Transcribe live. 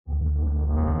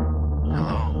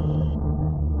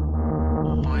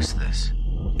What's this?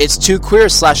 It's two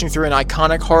queers slashing through an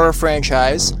iconic horror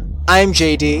franchise. I'm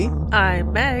JD.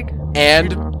 I'm Meg.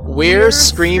 And we're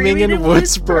screaming in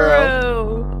Woodsboro.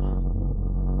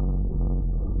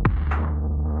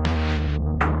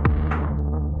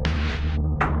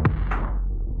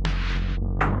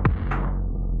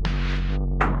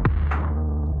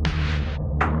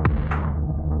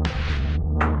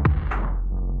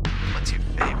 What's your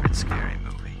favorite scary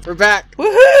movie? We're back.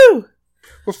 Woohoo!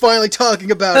 We're finally talking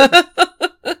about it.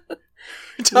 We're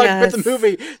talking about the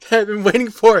movie that I've been waiting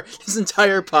for this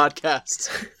entire podcast.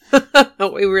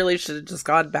 We really should have just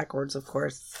gone backwards, of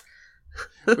course.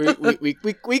 We that would have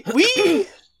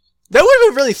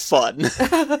been really fun.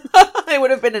 It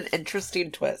would have been an interesting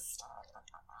twist.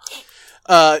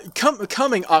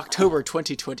 Coming October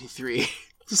 2023,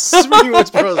 Swinging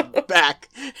Woodsboro's back,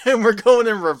 and we're going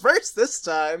in reverse this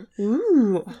time.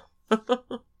 Ooh.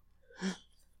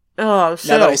 Oh,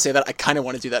 so now that I say that, I kind of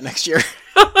want to do that next year.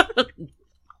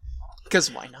 Because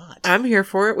why not? I'm here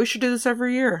for it. We should do this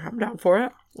every year. I'm down for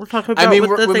it. We're talking about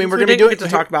we're going to do it to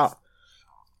talk about.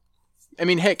 I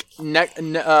mean, heck,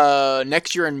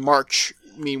 next year in March.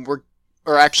 I mean,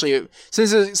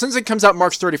 since it comes out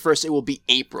March 31st, it will be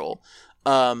April.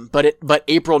 But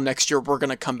April next year, we're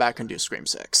gonna come back and do Scream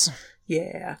 6.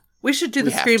 Yeah, we should do the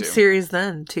Scream series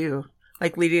then too,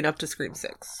 like leading up to Scream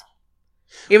 6.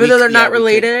 Even though they're not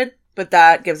related, but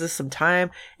that gives us some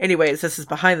time. Anyways, this is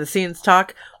behind the scenes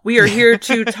talk. We are here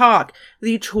to talk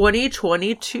the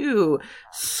 2022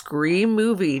 Scream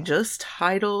movie, just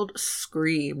titled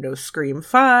Scream. No Scream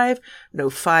 5, no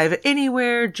 5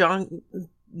 anywhere,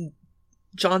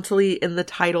 jauntily in the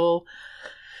title.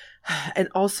 And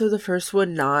also the first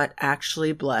one not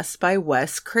actually blessed by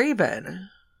Wes Craven.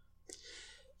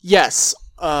 Yes.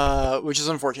 Which is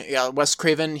unfortunate. Yeah, Wes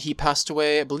Craven, he passed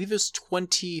away, I believe it was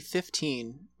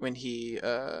 2015 when he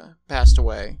passed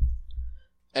away.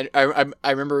 And I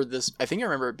remember this, I think I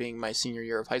remember it being my senior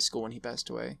year of high school when he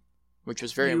passed away, which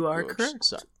was very... You are correct.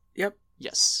 Sucked. Yep.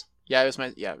 Yes. Yeah, it was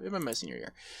my senior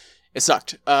year. It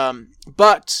sucked.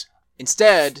 But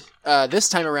instead, this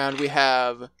time around, we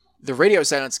have the Radio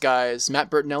Silence guys,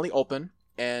 Matt Bertinelli open,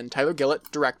 and Tyler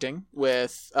Gillett directing,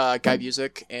 with Guy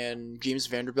Busick and James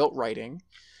Vanderbilt writing.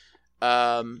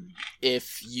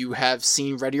 If you have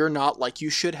seen Ready or Not, like you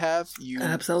should have, you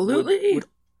absolutely would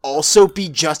also be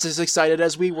just as excited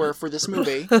as we were for this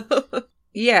movie.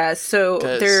 Yeah, so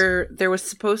there was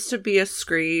supposed to be a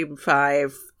Scream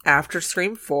 5 after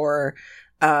Scream 4.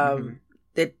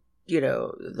 That,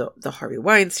 the Harvey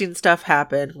Weinstein stuff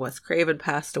happened. Wes Craven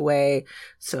passed away,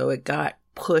 so it got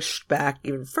pushed back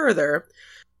even further.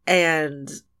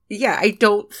 And yeah, I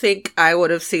don't think I would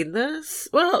have seen this.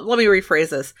 Well, let me rephrase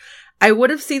this. I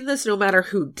would have seen this no matter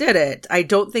who did it. I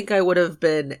don't think I would have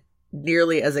been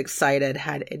nearly as excited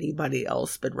had anybody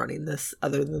else been running this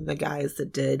other than the guys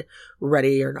that did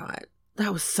Ready or Not.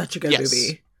 That was such a good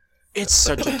movie. It's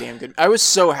such a damn good... I was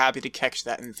so happy to catch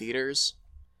that in theaters.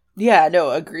 Yeah,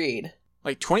 no, agreed.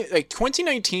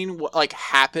 2019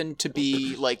 happened to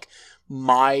be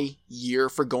my year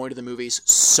for going to the movies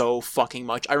so fucking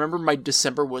much. I remember my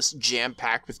December was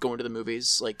jam-packed with going to the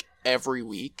movies every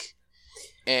week.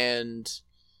 And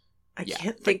I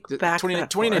can't think back.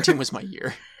 2019 was my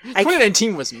year.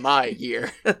 2019 was my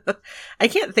year. I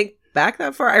can't think back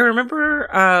that far. I remember,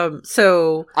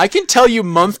 so I can tell you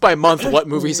month by month what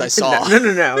movies I saw.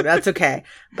 No, that's okay.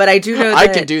 But I do know that I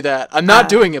can do that. I'm not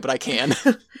doing it, but I can.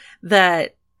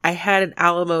 That I had an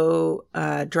Alamo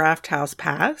Draft House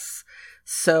pass,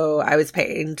 so I was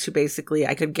paying to basically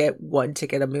I could get one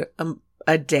ticket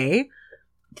a day.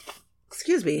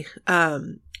 Excuse me.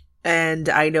 And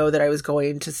I know that I was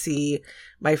going to see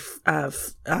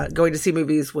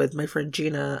movies with my friend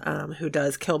Gina, who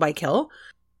does Kill by Kill.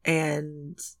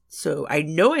 And so I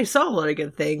know I saw a lot of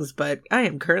good things, but I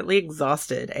am currently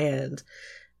exhausted. And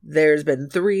there's been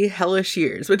 3 hellish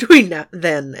years between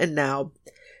then and now.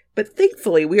 But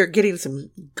thankfully, we are getting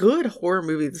some good horror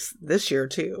movies this year,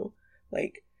 too.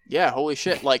 Yeah, holy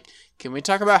shit. Can we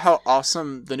talk about how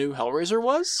awesome the new Hellraiser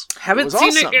was? Haven't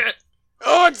seen it yet.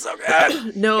 Oh, it's so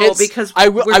good. No, because I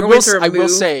will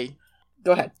say.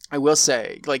 Go ahead. I will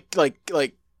say,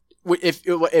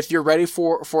 if you're ready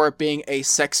for it being a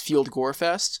sex-fueled gore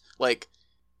fest,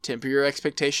 temper your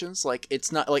expectations.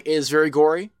 It's not it is very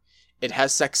gory. It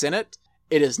has sex in it.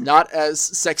 It is not as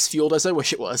sex-fueled as I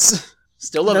wish it was.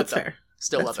 Still love it though. Fair.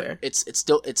 Still love it. It's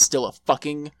still a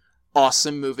fucking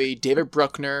awesome movie. David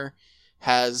Bruckner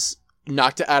has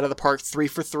knocked it out of the park 3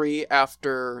 for 3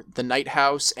 after The Night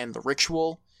House and The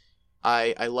Ritual.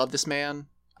 I love this man.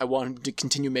 I want him to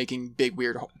continue making big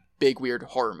weird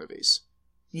horror movies.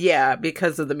 Yeah,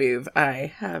 because of the move,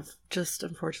 I have just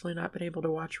unfortunately not been able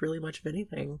to watch really much of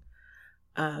anything.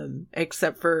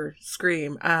 Except for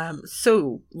Scream.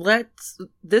 So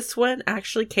this one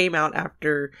actually came out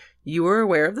after you were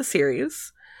aware of the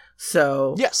series.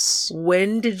 So yes.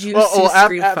 When did you see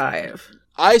Scream 5?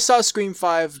 I saw Scream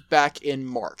 5 back in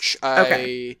March.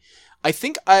 Okay. I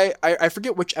think I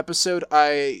forget which episode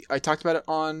I talked about it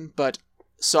on, but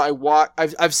so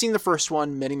I've seen the first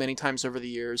one many times over the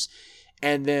years.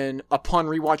 And then upon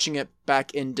rewatching it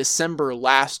back in December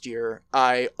last year,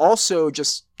 I also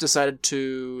just decided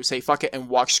to say fuck it and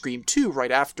watch Scream 2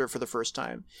 right after for the first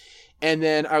time. And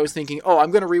then I was thinking, oh,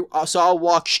 I'm going to so I'll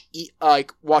watch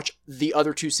the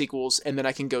other 2 sequels, and then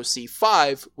I can go see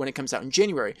 5 when it comes out in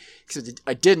January. Because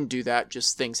I didn't do that,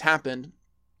 just things happened.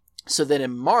 So then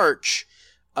in March,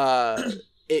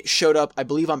 it showed up, I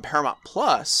believe, on Paramount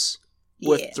Plus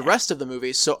with the rest of the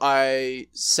movies. So I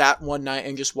sat one night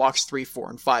and just watched 3,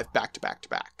 4, and 5 back to back to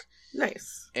back.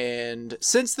 Nice. And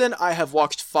since then, I have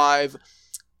watched 5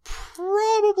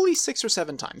 probably 6 or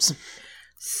 7 times.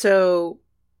 So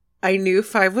I knew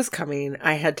 5 was coming.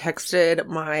 I had texted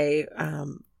my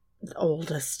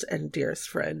oldest and dearest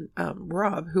friend,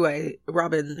 Robin,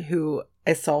 who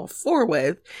I saw 4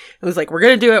 with. It was like, we're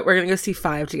going to do it. We're going to go see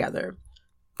 5 together.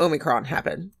 Omicron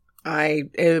happened. I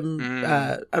am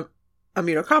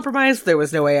immunocompromised. There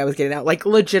was no way I was getting out. Like,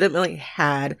 legitimately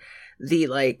had the,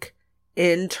 like,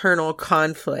 internal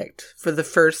conflict for the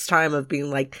first time of being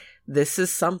like, this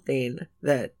is something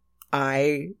that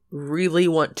I really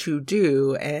want to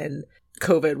do, and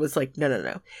COVID was like,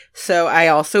 no. So I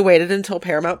also waited until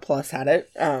Paramount Plus had it,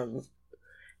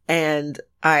 and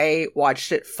I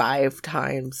watched it 5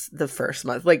 times the first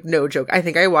month. Like, no joke. I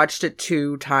think I watched it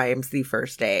 2 times the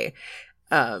first day.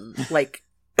 Like,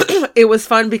 it was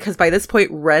fun because by this point,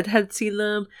 Red had seen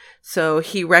them, so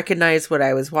he recognized what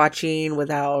I was watching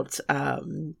without,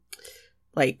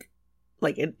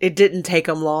 it didn't take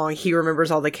him long. He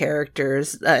remembers all the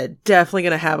characters. Definitely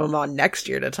going to have him on next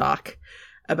year to talk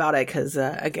about it because,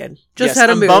 again, had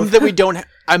a move.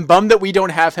 I'm bummed that we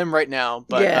don't have him right now,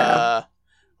 but yeah.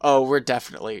 We're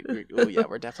definitely going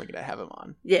to have him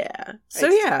on. Yeah. So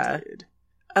yeah.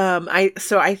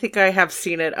 I think I have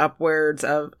seen it upwards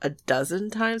of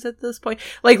 12 times at this point.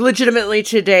 Like, legitimately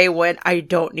today, when I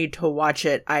don't need to watch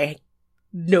it, I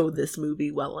know this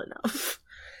movie well enough.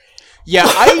 Yeah,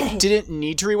 I didn't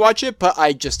need to rewatch it, but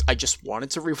I just wanted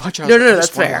to rewatch it. No, that's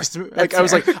fair. I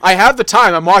was like, I have the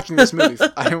time. I'm watching this movie,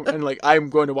 I'm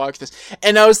going to watch this.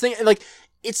 And I was thinking, like,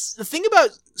 it's the thing about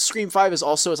Scream 5 is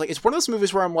also, it's like, it's one of those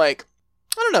movies where I'm like,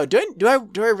 I don't know, do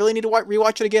I really need to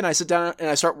rewatch it again? I sit down and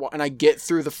I get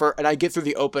through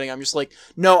the opening. I'm just like,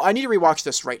 no, I need to rewatch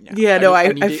this right now. Yeah, I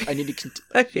need to.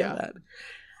 I feel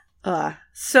that.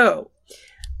 So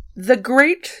the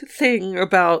great thing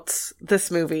about this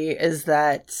movie is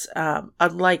that,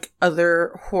 unlike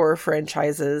other horror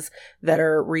franchises that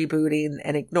are rebooting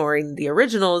and ignoring the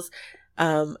originals,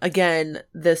 again,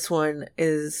 this one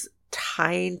is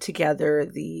tying together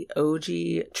the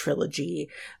OG trilogy,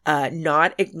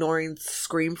 not ignoring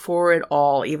Scream 4 at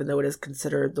all, even though it is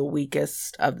considered the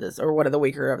weakest of this, or one of the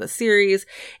weaker of the series.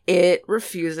 It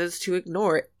refuses to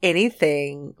ignore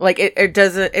anything. Like, it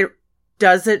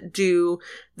doesn't do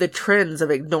the trends of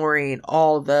ignoring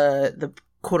all the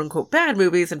quote unquote bad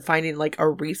movies and finding like a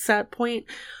reset point,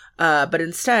 but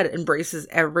instead embraces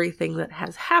everything that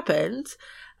has happened,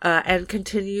 and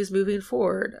continues moving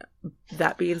forward.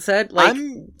 That being said,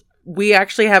 we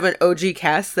actually have an OG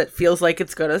cast that feels like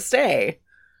it's gonna stay,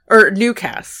 or new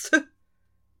cast.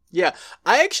 Yeah,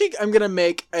 I'm gonna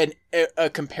make a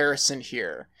comparison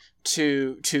here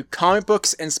to comic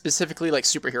books, and specifically like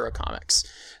superhero comics.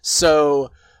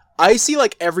 So I see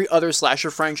like every other slasher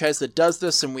franchise that does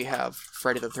this, and we have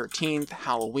Friday the 13th,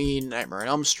 Halloween, Nightmare on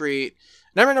Elm Street.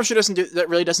 Nightmare on Elm Street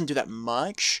doesn't do that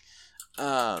much.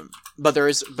 But there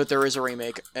is a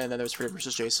remake, and then there's Freddy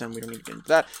vs. Jason. We don't need to get into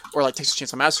that. Or like Texas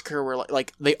Chainsaw Massacre, where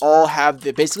like they all have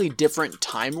the basically different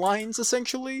timelines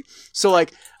essentially. So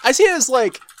like I see it as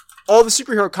like all the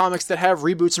superhero comics that have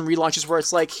reboots and relaunches, where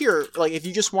it's like, here, like if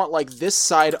you just want like this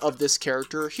side of this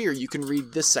character, here you can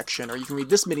read this section, or you can read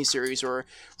this miniseries, or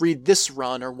read this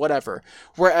run, or whatever.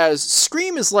 Whereas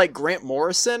Scream is like Grant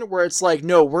Morrison, where it's like,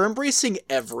 no, we're embracing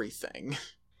everything.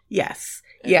 Yes.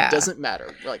 And yeah. It doesn't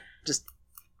matter. Like, just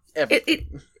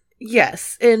everything.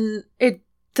 Yes, and it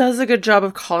does a good job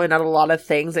of calling out a lot of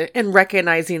things and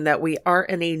recognizing that we are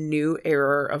in a new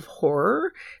era of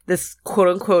horror, this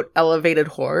quote-unquote elevated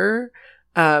horror,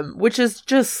 which is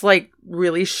just like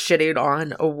really shitting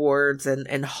on awards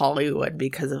and Hollywood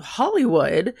because of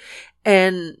Hollywood,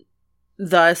 and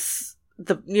thus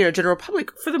the general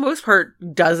public, for the most part,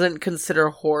 doesn't consider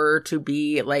horror to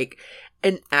be like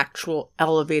an actual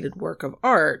elevated work of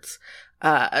art.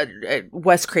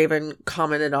 Wes Craven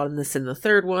commented on this in the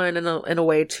third one in a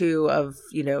way too, of,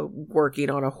 working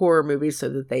on a horror movie so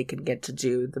that they can get to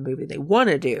do the movie they want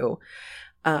to do.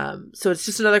 So it's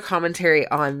just another commentary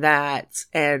on that.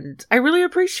 And I really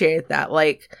appreciate that.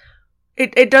 Like,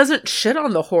 it doesn't shit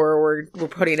on the horror we're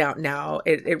putting out now.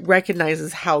 It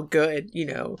recognizes how good,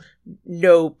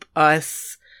 Nope,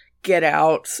 Us, Get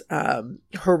Out,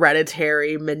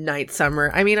 Hereditary, Midnight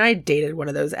Summer. I mean, I dated one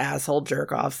of those asshole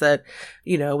jerk-offs that,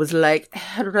 was like,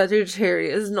 Hereditary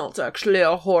is not actually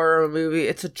a horror movie.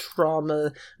 It's a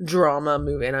drama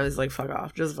movie. And I was like, fuck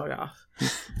off. Just fuck off.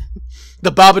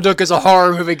 The Babadook is a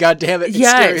horror movie, goddammit. It's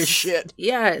scary as shit.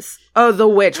 Yes. Oh, The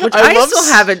Witch, which I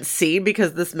still haven't seen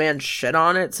because this man shit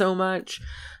on it so much.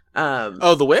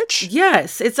 The Witch?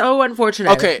 Yes. It's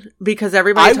unfortunate. Okay. Because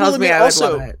everybody tells me I would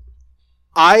love it.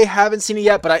 I haven't seen it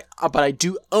yet, but I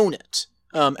do own it.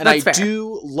 And that's fair.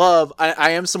 Do love,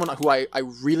 I am someone who I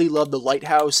really love The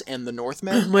Lighthouse and The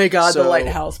Northman. Oh my god, The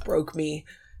Lighthouse broke me.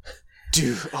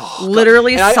 Dude. Oh,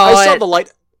 literally I saw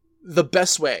it the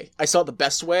best way. I saw it the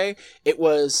best way. It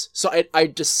was, so I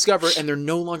discovered, and they're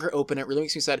no longer open, it really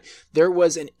makes me sad, there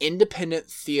was an independent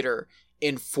theater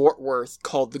in Fort Worth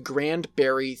called the Grand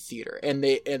Barry Theater, and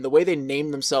the way they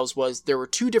named themselves was there were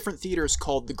two different theaters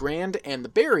called the Grand and the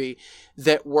Barry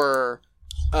that were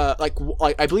like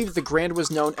I believe the Grand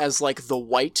was known as like the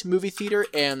white movie theater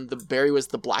and the Barry was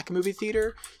the black movie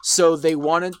theater. So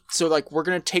we're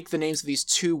gonna take the names of these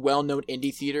two well-known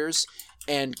indie theaters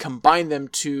and combine them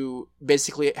to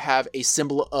basically have a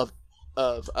symbol of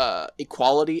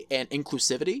equality and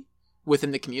inclusivity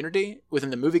within the community, within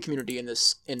the movie community in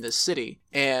this city.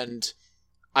 And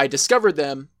I discovered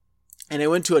them, and I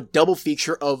went to a double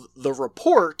feature of The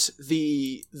Report,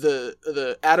 the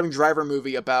Adam Driver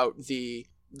movie about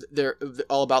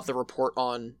all about the report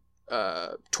on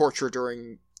torture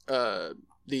during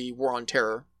the War on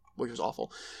Terror, which was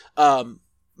awful.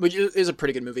 Which is a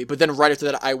pretty good movie. But then right after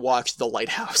that, I watched The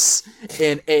Lighthouse,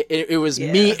 and it was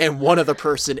me and one other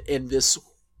person in this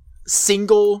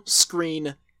single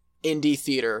screen indie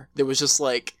theater. There was just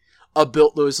like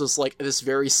this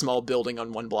very small building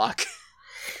on one block.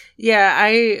 Yeah,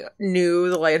 I knew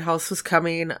The Lighthouse was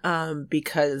coming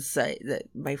because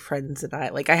my friends and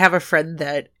I have a friend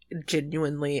that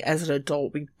genuinely, as an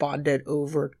adult, we bonded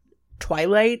over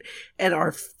Twilight and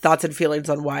our thoughts and feelings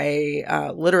on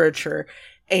YA literature.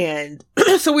 And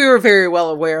so we were very well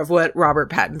aware of what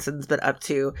Robert Pattinson's been up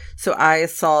to. So I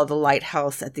saw The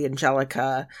Lighthouse at the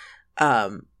Angelica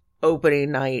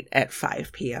opening night at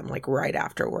 5 p.m., like right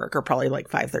after work, or probably like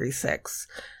 5:36.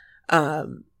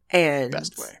 And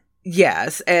best way.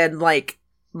 Yes, and like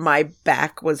my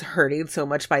back was hurting so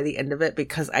much by the end of it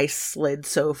because I slid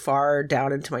so far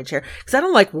down into my chair because I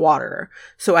don't like water.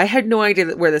 So I had no idea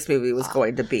where this movie was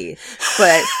going to be.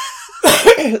 But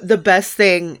the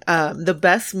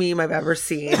best meme I've ever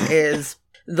seen is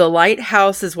The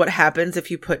Lighthouse is what happens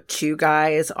if you put two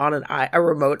guys on a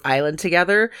remote island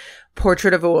together.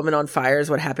 Portrait of a Woman on Fire is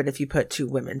what happened if you put two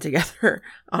women together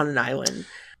on an island.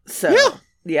 So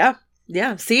yeah.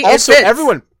 See, also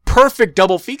everyone. Perfect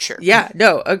double feature. Yeah,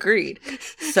 no, agreed.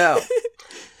 So,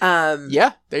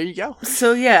 yeah, there you go.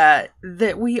 So yeah,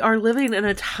 that we are living in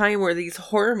a time where these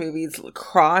horror movies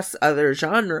cross other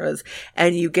genres,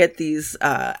 and you get these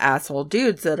asshole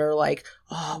dudes that are like,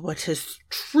 "Oh, what is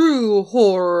true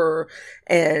horror?"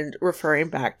 and referring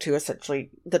back to essentially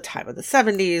the time of the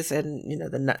 70s and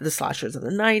the slashers of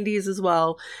the 90s as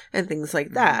well, and things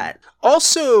like that.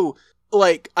 Also,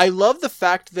 like, I love the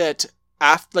fact that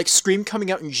after, like, Scream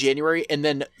coming out in January, and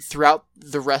then throughout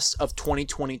the rest of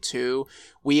 2022,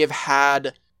 we have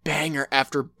had banger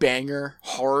after banger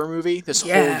horror movie this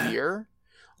whole year.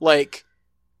 Like,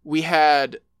 we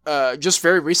had, just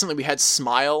very recently, we had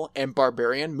Smile and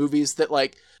Barbarian, movies that,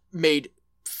 like, made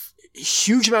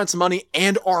huge amounts of money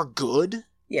and are good.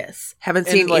 Yes. Haven't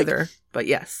seen either, but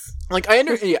yes. Like, I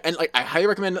highly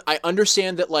recommend it. I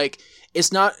understand that, like,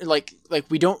 it's not, like,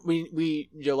 we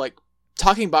like,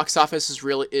 talking box office is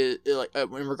really like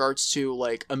in regards to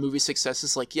like a movie's success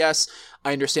is like, yes,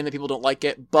 I understand that people don't like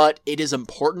it, but it is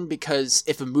important because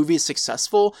if a movie is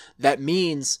successful, that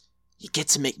means you get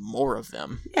to make more of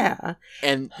them. Yeah.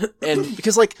 And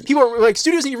because like people are like,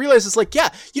 studios need to realize it's like, yeah,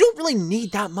 you don't really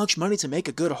need that much money to make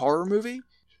a good horror movie.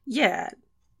 Yeah.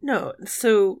 No.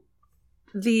 So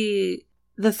the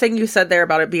thing you said there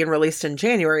about it being released in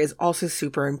January is also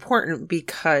super important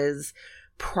because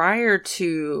prior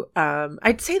to,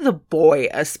 I'd say The Boy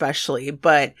especially,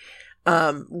 but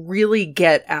Really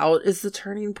Get Out is the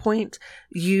turning point.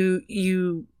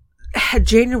 You had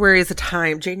January as a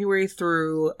time, January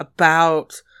through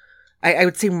about, I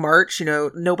would say March,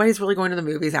 nobody's really going to the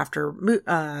movies after,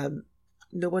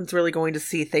 no one's really going to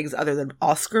see things other than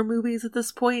Oscar movies at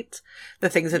this point. The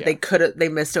things that they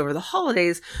missed over the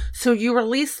holidays. So you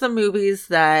release the movies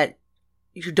that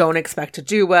you don't expect to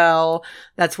do well.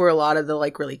 That's where a lot of the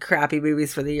like really crappy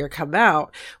movies for the year come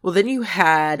out. Well, then you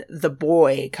had The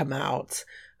Boy come out,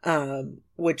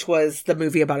 which was the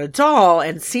movie about a doll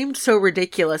and seemed so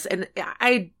ridiculous. And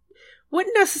I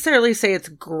wouldn't necessarily say it's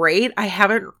great. I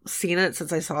haven't seen it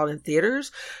since I saw it in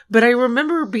theaters, but I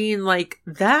remember being like,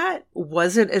 that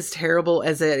wasn't as terrible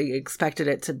as I expected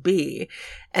it to be.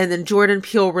 And then Jordan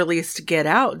Peele released Get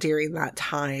Out during that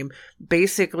time,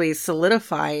 basically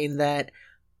solidifying that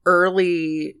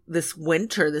early this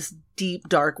winter, this deep,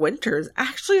 dark winter, is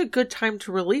actually a good time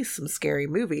to release some scary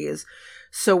movies.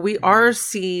 So we are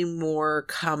seeing more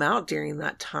come out during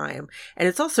that time. And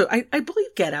it's also, I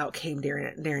believe Get Out came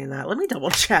during that. Let me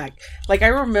double check. Like, I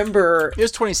remember... It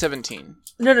was 2017.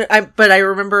 No, but I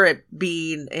remember it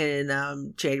being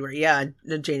in January. Yeah,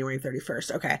 January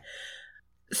 31st. Okay.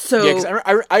 So... Yeah,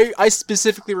 because I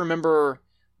specifically remember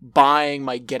buying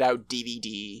my Get Out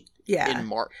DVD in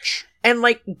March. And,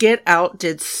 like, Get Out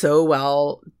did so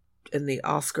well in the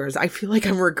Oscars. I feel like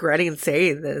I'm regretting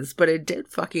saying this, but it did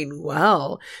fucking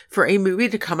well. For a movie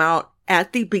to come out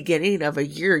at the beginning of a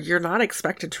year, you're not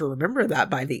expected to remember that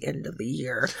by the end of the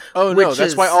year. Oh, no,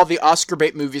 that's why all the Oscar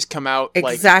bait movies come out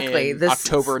exactly like in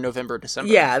October, November,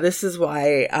 December. Yeah, this is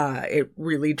why it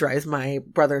really drives my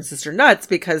brother and sister nuts,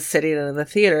 because sitting in the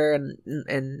theater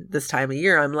and this time of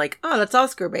year, I'm like, oh, that's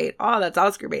Oscar bait. Oh, that's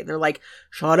Oscar bait. And they're like,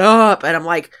 shut up. And I'm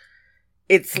like,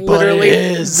 it's literally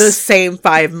the same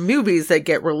 5 movies that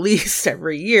get released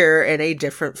every year in a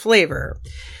different flavor.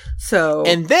 So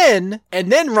and then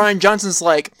Rian Johnson's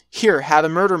like, here, have a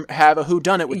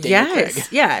whodunit with Daniel Craig.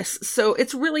 Yes. So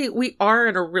it's really, we are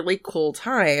in a really cool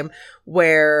time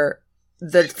where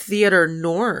the theater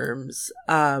norms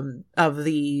of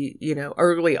the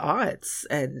early aughts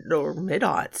or mid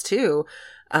aughts too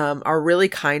are really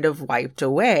kind of wiped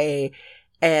away,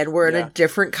 and we're in a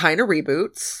different kind of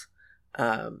reboots.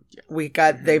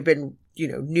 They've been,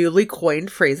 newly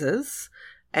coined phrases.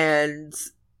 And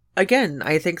again,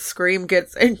 I think Scream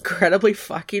gets incredibly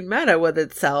fucking meta with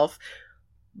itself,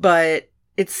 but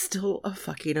it's still a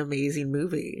fucking amazing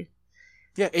movie.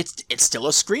 Yeah, it's still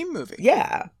a Scream movie.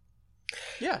 Yeah.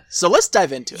 Yeah. So let's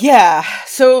dive into it. Yeah.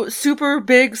 So super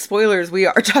big spoilers. We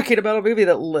are talking about a movie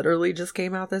that literally just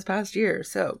came out this past year.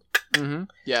 So.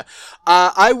 Yeah.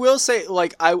 I will say,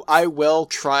 like, I will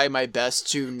try my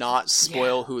best to not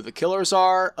spoil who the killers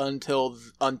are until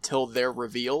their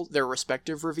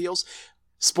respective reveals.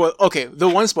 Okay, the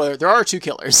one spoiler, there are 2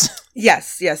 killers.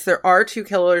 Yes, there are 2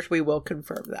 killers. We will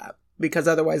confirm that, because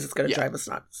otherwise it's going to drive us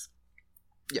nuts.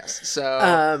 Yes.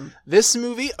 So this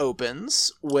movie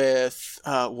opens with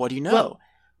what do you know? Well,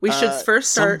 we should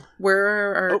first start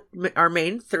where our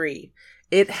main 3.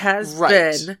 It has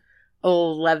been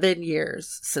 11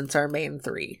 years since our main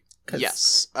 3.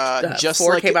 Yes. Just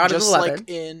 4 came out in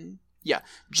 11.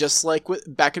 Just like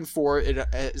with back and 4,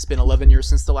 it's been 11 years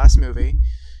since the last movie.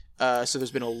 So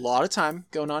there's been a lot of time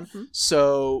going on. Mm-hmm.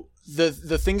 So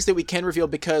the things that we can reveal,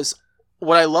 because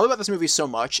what I love about this movie so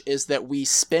much is that we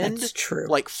spend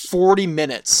like 40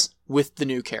 minutes with the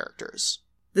new characters.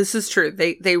 This is true.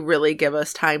 They really give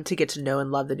us time to get to know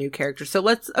and love the new characters. So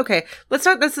let's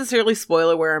not necessarily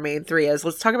spoil where our main 3 is.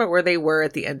 Let's talk about where they were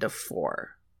at the end of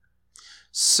 4.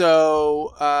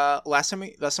 So last time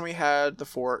we had the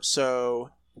 4. So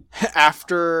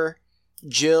after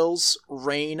Jill's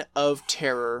reign of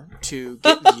terror to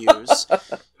get views,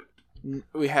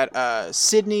 we had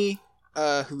Sydney,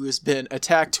 who has been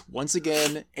attacked once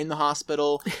again in the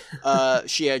hospital.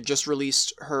 She had just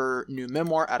released her new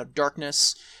memoir, Out of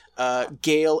Darkness.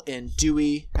 Gail and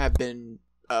Dewey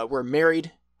were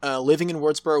married, living in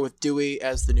Woodsboro with Dewey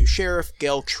as the new sheriff.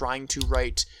 Gail trying to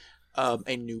write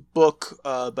a new book,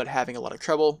 but having a lot of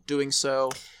trouble doing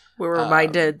so. We're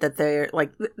reminded that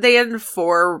they end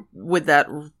 4 with that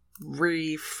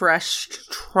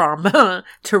refreshed trauma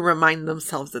to remind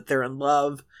themselves that they're in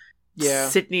love. Yeah,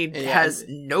 Sydney has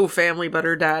no family but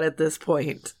her dad at this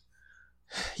point.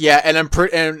 Yeah, and I'm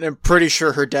pretty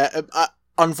sure her dad.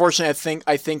 Unfortunately,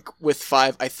 I think with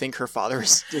 5, I think her father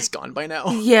is gone by now.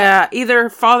 Yeah, either her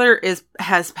father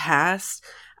has passed.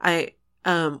 We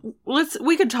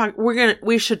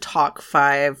should talk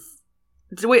 5.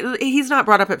 Wait, he's not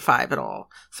brought up at 5 at all,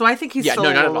 so I think he's still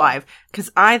alive,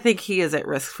 because I think he is at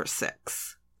risk for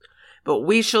 6. But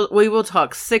we will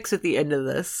talk 6 at the end of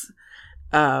this.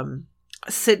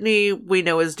 Sydney, we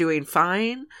know, is doing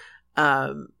fine.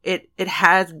 It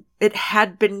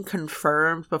had been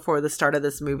confirmed before the start of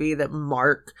this movie that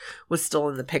Mark was still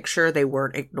in the picture. They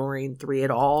weren't ignoring 3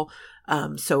 at all.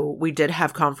 So we did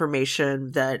have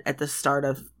confirmation that at the start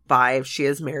of 5, she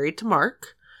is married to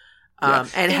Mark.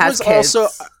 And has kids.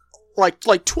 Also, like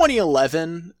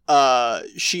 2011.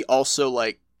 She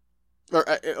also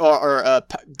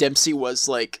Dempsey was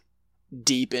like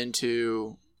deep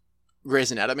into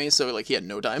Grey's Anatomy, so like he had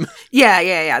no time.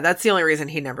 Yeah. That's the only reason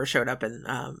he never showed up in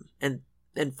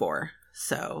 4.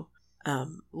 So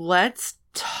let's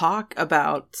talk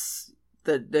about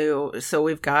the new. So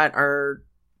we've got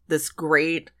this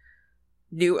great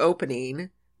new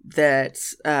opening that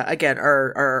again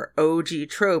our OG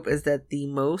trope is that the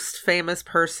most famous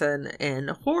person in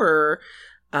horror,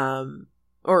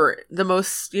 or the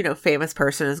most famous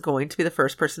person is going to be the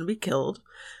first person to be killed.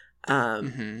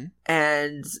 And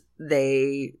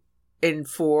they in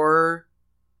 4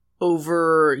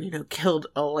 killed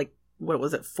what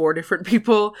was it, 4 different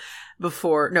people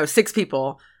before, no, 6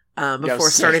 people before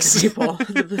starting people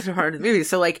the movie.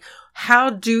 So like, how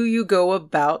do you go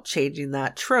about changing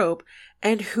that trope,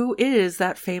 and who is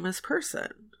that famous person?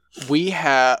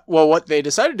 What they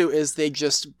decided to do is they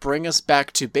just bring us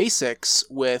back to basics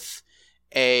with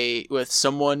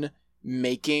someone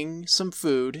making some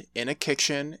food in a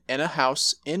kitchen in a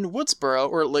house in Woodsboro,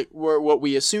 or like what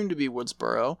we assume to be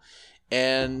Woodsboro,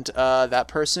 and that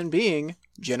person being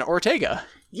Jenna Ortega.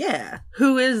 Yeah,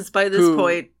 who is by this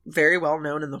point very well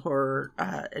known in the horror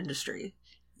industry.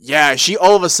 Yeah, she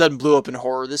all of a sudden blew up in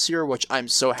horror this year, which I'm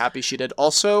so happy she did.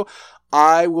 Also,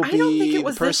 I don't think it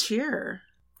was this year.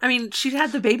 I mean, she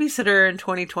had The Babysitter in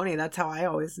 2020. That's how I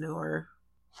always knew her.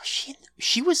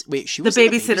 She was The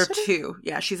Babysitter 2.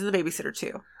 Yeah, she's in The Babysitter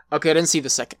 2. Okay, I didn't see the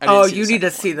second. You need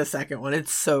to see the second one.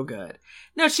 It's so good.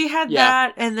 No, she had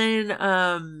that, and then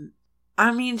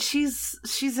I mean, she's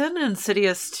in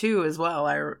Insidious 2 as well.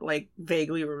 I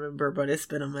vaguely remember, but it's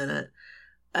been a minute.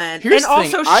 And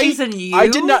also she's in You. I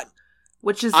did not.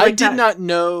 Which is I did not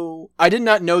know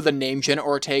the name Jenna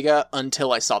Ortega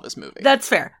until I saw this movie. That's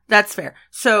fair.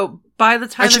 So by the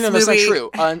time that's not true.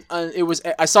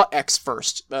 I saw X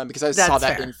first because I saw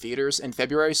that in theaters in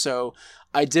February. So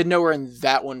I did know her in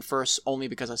that one first, only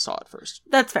because I saw it first.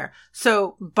 That's fair.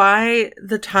 So by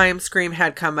the time Scream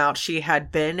had come out, she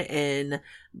had been in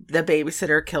The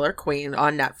Babysitter Killer Queen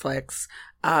on Netflix,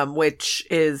 which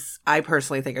is, I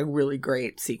personally think, a really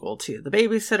great sequel to The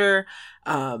Babysitter.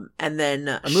 And then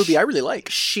a movie I really like.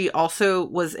 She also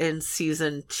was in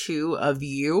season 2 of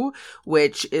You,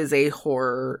 which is a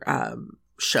horror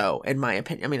show, in my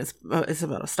opinion. I mean, it's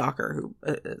about a stalker who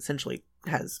essentially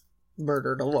has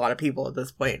murdered a lot of people at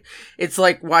this point. It's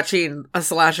like watching a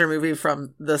slasher movie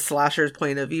from the slasher's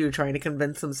point of view, trying to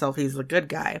convince himself he's the good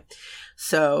guy.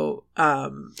 So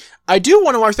I do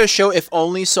want to watch this show, if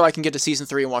only so I can get to season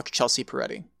 3 and watch Chelsea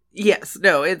Peretti. Yes,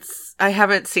 no, I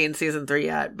haven't seen season 3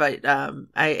 yet, but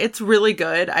it's really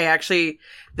good.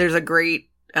 There's a great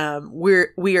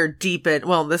we are deep in,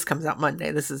 well, this comes out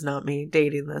Monday. This is not me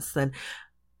dating this then.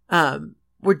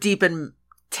 We're deep in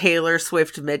Taylor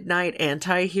Swift Midnight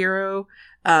Anti-Hero.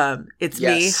 It's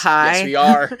me. Hi. Yes, we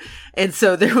are. And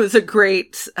so there was a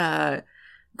great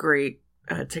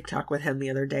TikTok with him the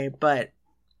other day, but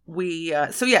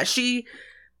she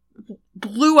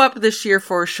blew up this year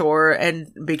for sure and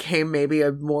became maybe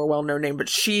a more well-known name, but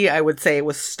she, I would say,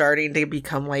 was starting to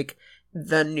become like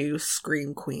the new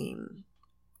Scream Queen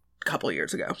a couple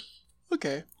years ago.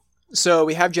 Okay. So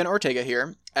we have Jenna Ortega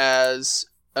here as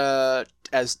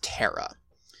Tara.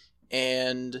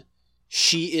 And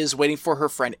she is waiting for her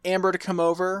friend Amber to come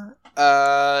over.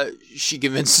 She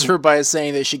convinces her by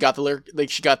saying that she's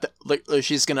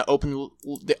gonna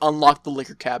unlock the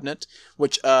liquor cabinet,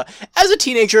 which as a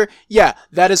teenager, yeah,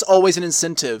 that is always an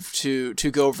incentive to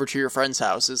go over to your friend's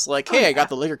house. It's like, hey, I got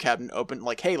the liquor cabinet open,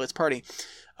 like, hey, let's party.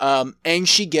 And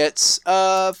she gets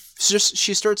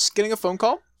she starts getting a phone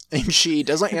call, and she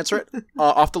doesn't answer it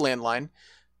off the landline.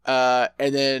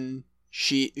 And then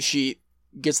she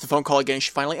gets the phone call again, and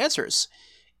she finally answers.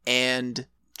 And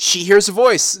she hears a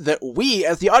voice that we,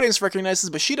 as the audience, recognizes,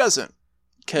 but she doesn't.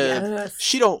 Because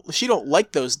she don't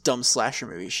like those dumb slasher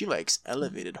movies. She likes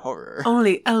elevated horror.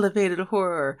 Only elevated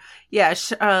horror. Yeah,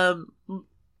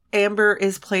 Amber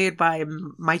is played by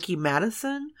Mikey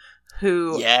Madison,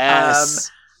 who...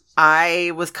 Yes.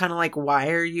 I was kind of like, why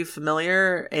are you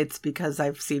familiar? It's because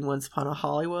I've seen Once Upon a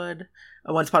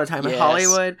Time in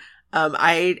Hollywood.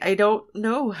 I don't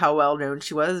know how well known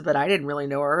she was, but I didn't really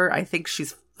know her. I think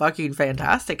she's fucking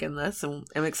fantastic in this, and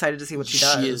I'm excited to see what she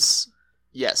does. She is.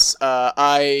 Yes.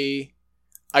 I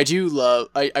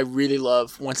I really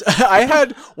love once I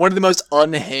had one of the most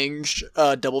unhinged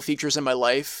double features in my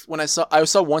life when I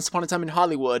saw Once Upon a Time in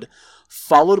Hollywood,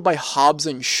 followed by Hobbs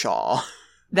and Shaw.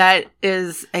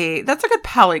 That's a good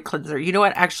palate cleanser. You know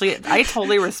what? Actually, I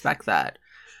totally respect that.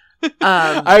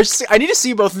 I need to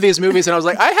see both of these movies, and I was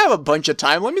like, I have a bunch of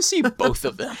time. Let me see both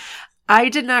of them. I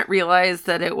did not realize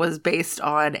that it was based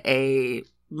on a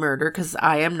murder because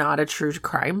I am not a true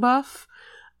crime buff.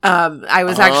 I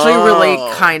was actually really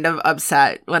kind of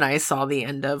upset when I saw the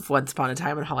end of Once Upon a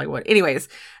Time in Hollywood. Anyways,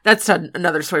 that's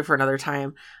another story for another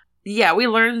time. Yeah, we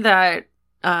learned that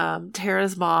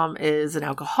Tara's mom is an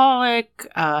alcoholic.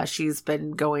 She's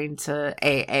been going to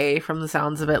AA from the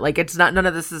sounds of it. Like, none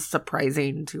of this is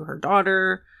surprising to her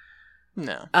daughter.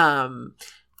 No.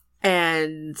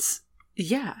 And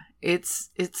yeah, it's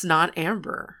not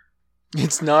Amber.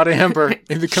 It's not Amber.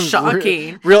 It becomes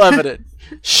shocking. Real evident.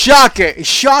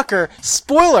 Shocker.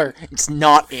 Spoiler. It's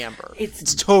not Amber.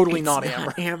 It's totally not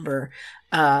Amber. Amber.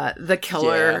 The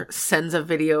killer sends a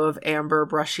video of Amber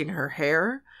brushing her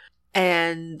hair,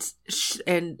 and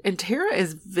Tara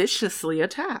is viciously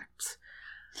attacked.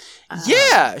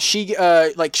 She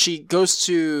she goes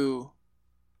to,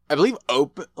 I believe,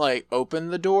 open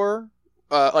the door.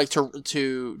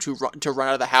 To run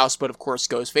out of the house, but of course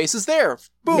Ghostface is there.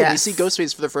 Boom! Yes. We see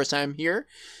Ghostface for the first time here.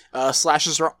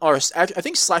 Slashes her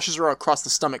across the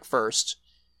stomach first.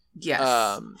 Yes.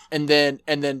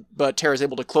 But Tara's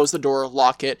able to close the door,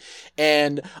 lock it,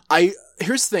 and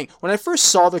here's the thing: when I first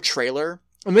saw the trailer,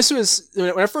 and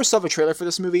when I first saw the trailer for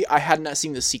this movie, I had not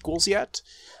seen the sequels yet.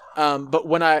 But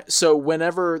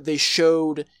whenever they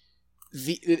showed.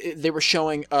 They were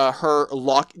showing her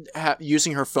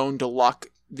using her phone to lock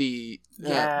to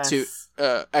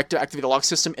activate the lock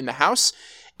system in the house,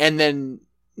 and then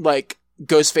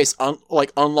Ghostface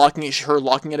unlocking it, her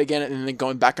locking it again, and then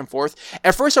going back and forth.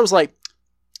 At first, I was like,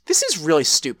 "This is really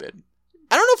stupid.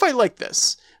 I don't know if I like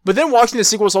this." But then watching the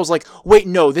sequels, I was like, "Wait,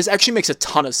 no, this actually makes a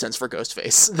ton of sense for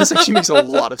Ghostface. This actually makes a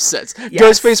lot of sense. Yes.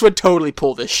 Ghostface would totally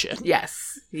pull this shit."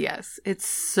 Yes, it's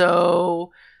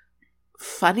so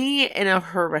funny in a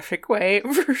horrific way,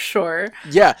 for sure.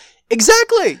 Yeah,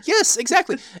 exactly. Yes,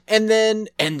 exactly. And then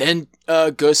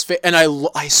Ghostface, and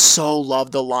I so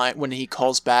love the line when he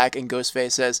calls back and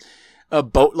Ghostface says a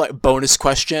bonus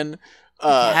question.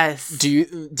 Yes. Do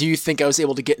you think I was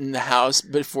able to get in the house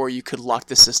before you could lock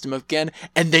the system again?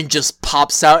 And then just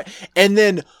pops out. And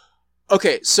then,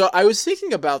 okay, so I was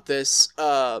thinking about this.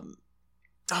 So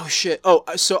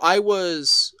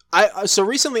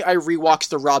recently I rewatched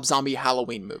the Rob Zombie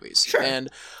Halloween movies. Sure. And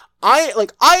I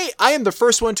am the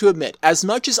first one to admit, as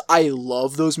much as I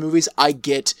love those movies, I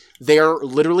get they're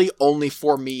literally only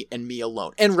for me and me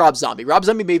alone. And Rob Zombie. Rob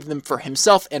Zombie made them for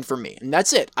himself and for me. And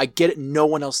that's it. I get it. No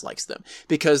one else likes them.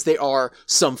 Because they are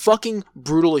some fucking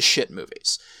brutal as shit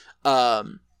movies.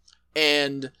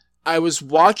 And I was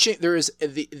watching, there's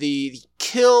a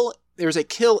kill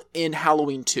in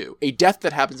Halloween 2. A death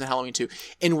that happens in Halloween 2.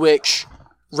 In which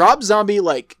Rob Zombie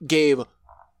gave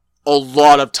a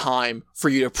lot of time for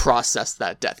you to process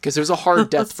that death, because it was a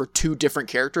hard death for two different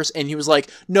characters, and he was like,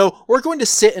 "No, we're going to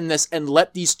sit in this and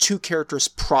let these two characters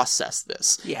process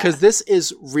this, because this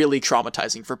is really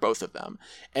traumatizing for both of them,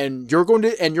 and you're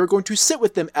going to sit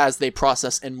with them as they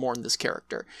process and mourn this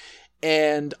character."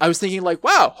 And I was thinking,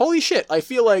 wow, holy shit! I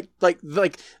feel like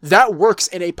that works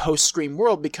in a post-Scream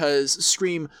world, because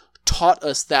Scream taught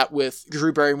us that with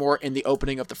Drew Barrymore in the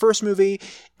opening of the first movie,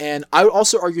 and I would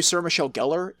also argue Sarah Michelle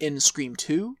Gellar in Scream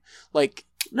 2.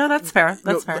 No, that's fair.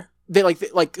 That's fair. They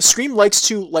Scream likes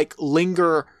to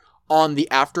linger on the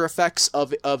after effects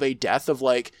of a death of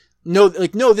no,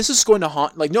 this is going to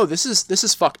haunt. No, this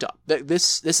is fucked up.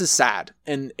 This is sad,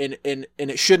 and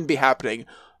it shouldn't be happening,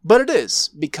 but it is,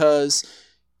 because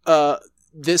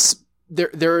there's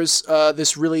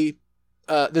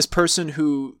this person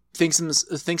who thinks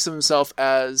of himself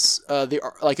as an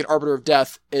arbiter of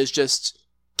death is just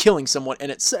killing someone,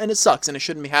 and it sucks, and it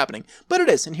shouldn't be happening, but it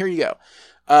is, and here you go.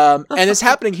 And it's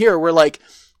happening here where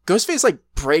Ghostface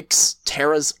breaks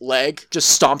Tara's leg,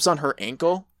 just stomps on her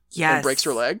ankle, and breaks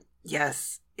her leg.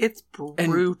 Yes, it's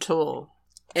brutal.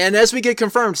 And as we get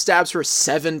confirmed, stabs her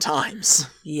 7 times.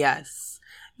 Yes.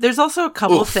 There's also a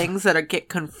couple of things that get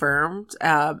confirmed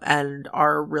and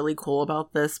are really cool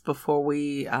about this before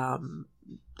we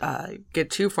get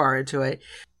too far into it.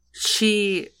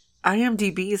 She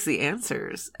IMDb's the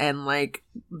answers, and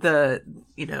the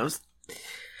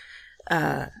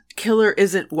killer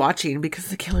isn't watching, because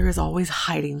the killer is always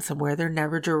hiding somewhere. They're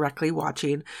never directly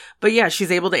watching, but yeah,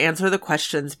 she's able to answer the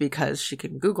questions because she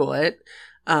can Google it,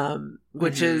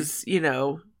 which is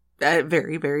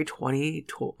very, very 20.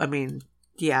 I mean,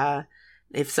 yeah,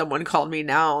 if someone called me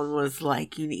now and was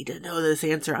like, you need to know this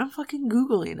answer, I'm fucking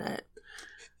Googling it.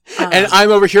 And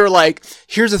I'm over here like,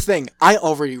 here's the thing. I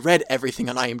already read everything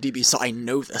on IMDb, so I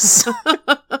know this.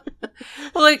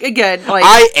 Well, like, again, like...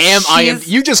 I am IMDb.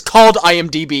 You just called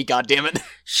IMDb, goddammit.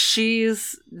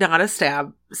 She's not a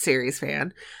Stab series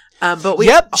fan. But we...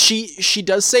 Yep, she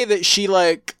does say that she,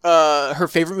 like, her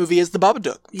favorite movie is The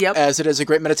Babadook. Yep. As it is a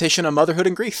great meditation on motherhood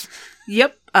and grief.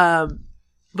 Yep.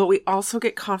 But we also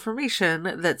get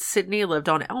confirmation that Sydney lived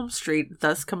on Elm Street,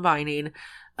 thus combining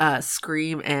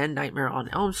Scream and Nightmare on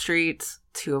Elm Street,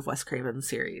 two of Wes Craven's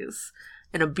series,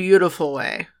 in a beautiful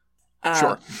way.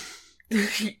 Sure.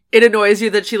 It annoys you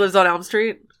that she lives on Elm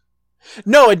Street?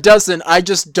 No, it doesn't. I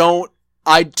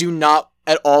do not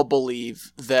at all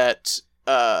believe that,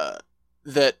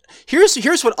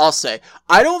 here's what I'll say.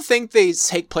 I don't think they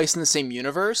take place in the same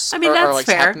universe. I mean, that's like,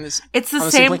 fair. It's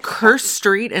the same cursed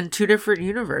street in two different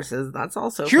universes. That's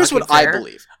also Here's what fair. I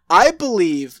believe. I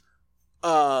believe,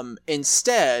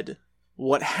 instead,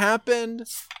 what happened...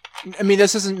 I mean,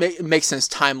 this doesn't make sense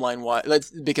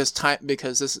timeline-wise,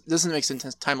 because this doesn't make sense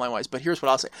timeline-wise, but here's what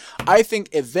I'll say. I think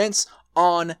events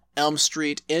on Elm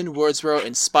Street in Woodsboro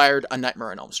inspired A Nightmare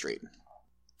on Elm Street.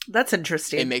 That's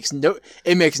interesting. It makes no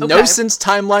sense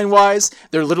timeline-wise.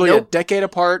 They're literally a decade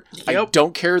apart. Yep. I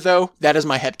don't care, though. That is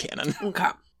my headcanon. Okay.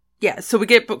 Yeah, so we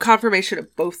get confirmation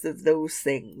of both of those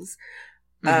things.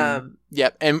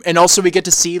 Yep, and also we get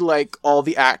to see like all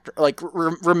the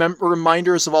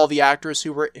reminders of all the actors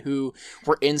who were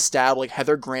in Stab, like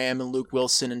Heather Graham and Luke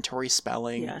Wilson and Tori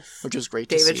Spelling, which was great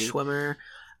to see. David Schwimmer.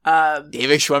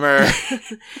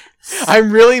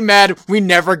 I'm really mad we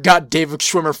never got David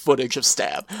Schwimmer footage of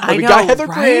Stab. But we got Heather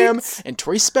Graham and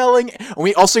Tori Spelling, and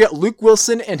we also got Luke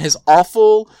Wilson and his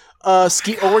awful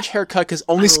Skeet Ulrich haircut, because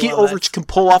only Skeet Ulrich can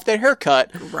pull off that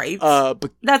haircut. Right. But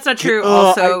that's not true.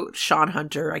 Also, Sean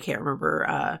Hunter, I can't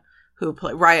remember who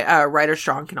played. Ryder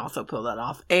Strong can also pull that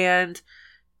off. And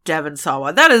Devon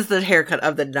Sawa. That is the haircut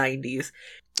of the 90s.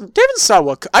 Devon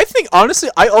Sawa, I think, honestly,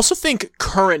 I also think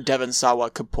current Devon Sawa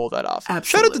could pull that off. Absolutely.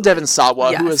 Shout out to Devon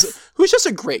Sawa, who's just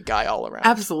a great guy all around.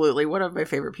 Absolutely. One of my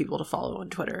favorite people to follow on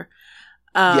Twitter.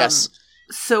 Yes.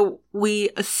 So we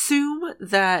assume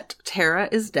that Tara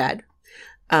is dead.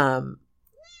 And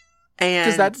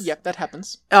that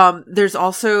happens. There's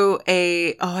also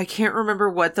I can't remember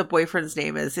what the boyfriend's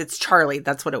name is. It's Charlie.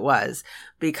 That's what it was.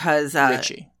 Because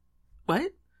Richie.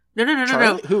 What? No.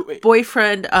 Charlie? Who?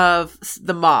 Boyfriend of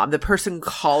the mom, the person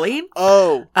calling.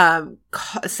 Oh.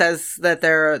 Says that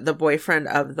they're the boyfriend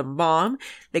of the mom.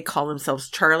 They call themselves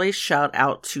Charlie. Shout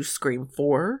out to Scream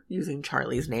 4 using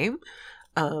Charlie's name.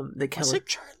 The killer. Was it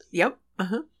Charlie? Yep.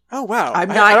 Uh-huh. Oh wow! I'm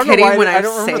not kidding when I'm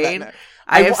saying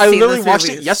I literally watched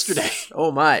it yesterday.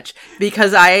 So much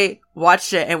because I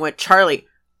watched it and went Charlie,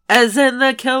 as in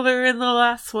the killer in the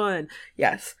last one.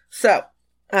 Yes. So,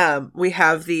 we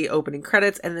have the opening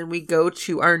credits, and then we go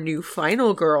to our new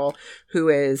final girl, who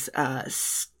is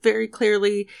very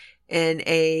clearly in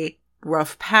a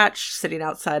rough patch, sitting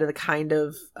outside of a kind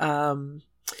of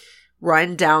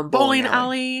run down bowling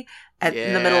alley.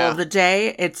 In the middle of the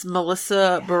day. It's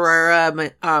Melissa Barrera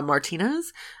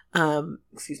Martinez.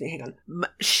 Excuse me, hang on.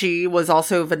 She was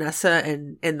also Vanessa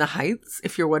in The Heights,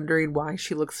 if you're wondering why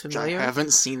she looks familiar. I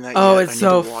haven't seen that yet. Oh, it's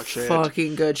so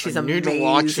fucking good. She's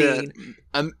amazing.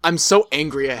 I'm so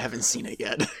angry I haven't seen it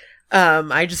yet.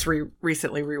 I just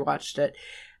recently rewatched it.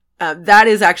 That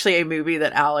is actually a movie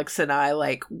that Alex and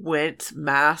I went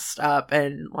masked up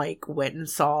and went and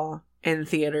saw in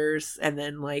theaters, and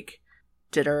then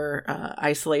did our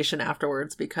isolation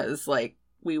afterwards because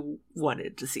we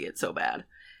wanted to see it so bad.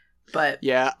 But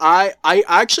yeah, I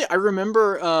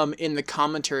remember in the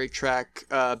commentary track,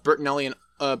 Bertinelli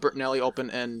Open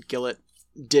and Gillett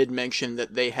did mention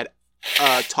that they had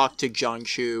talked to John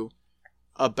Chu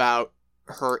about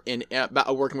her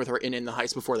about working with her in the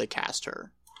Heights before they cast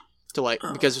her. To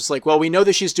because it's well, we know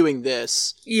that she's doing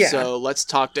this, so let's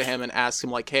talk to him and ask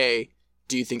him hey,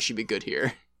 do you think she'd be good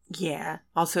here? Yeah.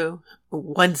 Also,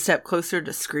 one step closer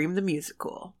to Scream the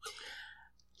Musical.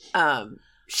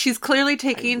 She's clearly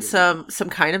taking some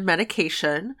kind of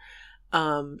medication.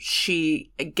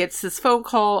 She gets this phone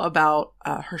call about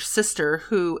her sister,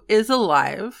 who is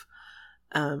alive.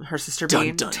 Her sister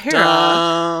being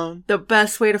Tara. The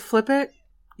best way to flip it,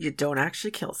 you don't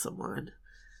actually kill someone.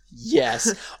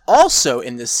 Yes. Also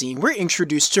in this scene, we're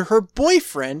introduced to her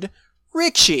boyfriend,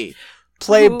 Richie.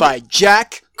 Played by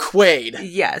Jack Quaid.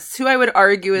 Yes, who I would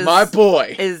argue is my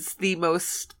boy, is the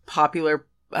most popular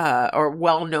or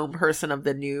well-known person of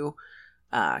the new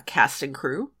cast and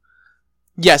crew.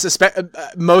 Yes,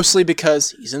 mostly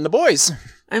because he's in The Boys.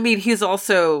 I mean, he's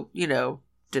also,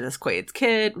 Dennis Quaid's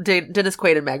kid, Dennis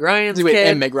Quaid and Meg Ryan's kid.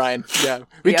 And Meg Ryan. Yeah.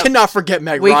 We cannot forget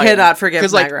Meg Ryan. We cannot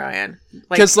forget Meg Ryan.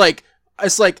 Because,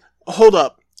 it's like, hold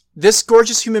up. This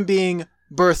gorgeous human being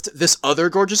birthed this other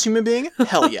gorgeous human being?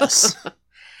 Hell yes.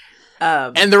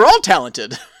 And they're all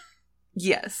talented.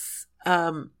 Yes.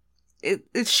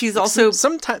 She's also...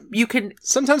 Sometimes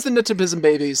the nepotism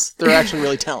babies, they're actually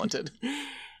really talented.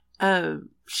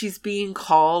 She's being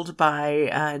called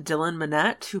by Dylan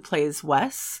Minnette, who plays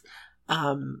Wes.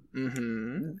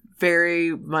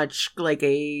 Very much like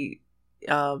a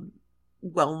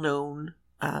well-known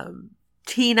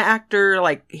teen actor.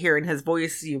 Like, hearing his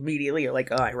voice, you immediately are like,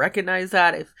 oh, I recognize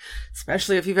that.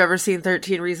 Especially if you've ever seen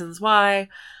 13 Reasons Why.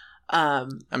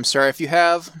 I'm sorry if you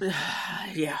have.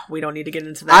 Yeah, we don't need to get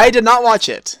into that. I did not watch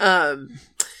it.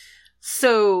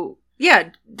 So... yeah,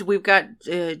 we've got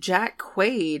Jack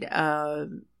Quaid.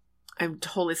 I'm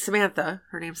totally Samantha.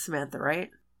 Her name's Samantha,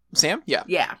 right? Sam? Yeah.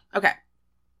 Yeah. Okay.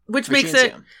 Which makes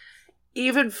it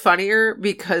even funnier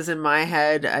because in my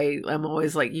head, I'm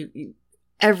always like,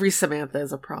 every Samantha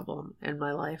is a problem in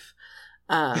my life.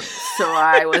 So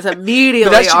I was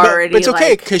immediately already. But it's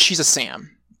okay because she's a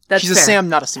Sam. She's fair. A Sam,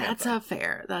 not a Samantha.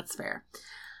 That's fair.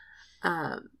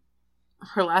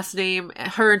 Her last name,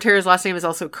 her and Tara's last name is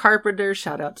also Carpenter.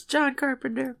 Shout out to John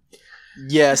Carpenter.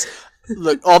 Yes.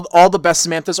 Look, all the best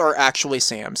Samanthas are actually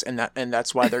Sams, and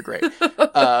that's why they're great.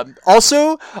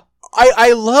 Also,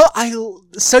 I love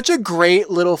such a great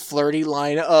little flirty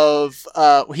line of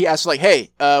he asks like,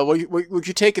 "Hey, what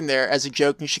you taking there?" as a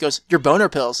joke, and she goes, "Your boner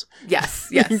pills." Yes.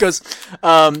 He goes,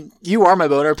 "You are my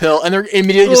boner pill," and they're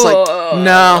immediately just like,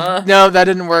 "No, that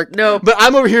didn't work." No, but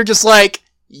I'm over here just like,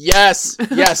 yes,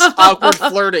 awkward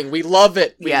flirting. We love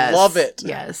it. We love it.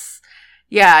 Yes.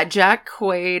 Yeah, Jack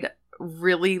Quaid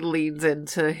really leans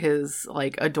into his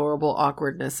like adorable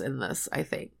awkwardness in this, I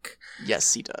think.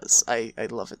 Yes, he does. I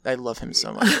love it. I love him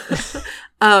so much.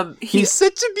 He's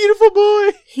such a beautiful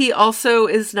boy. He also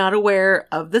is not aware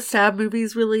of the Stab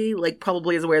movies, really. Like,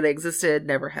 probably is aware they existed,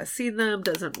 never has seen them,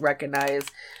 doesn't recognize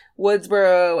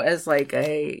Woodsboro as like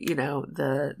a,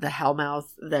 the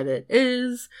hellmouth that it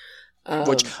is.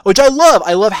 Which I love.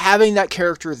 I love having that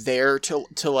character there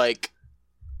to like,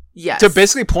 yes, to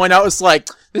basically point out, it's like,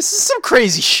 this is some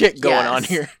crazy shit going on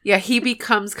here. Yeah, he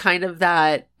becomes kind of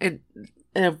that,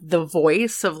 the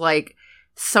voice of like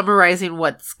summarizing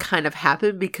what's kind of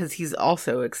happened because he's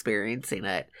also experiencing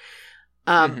it.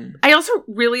 I also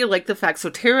really like the fact,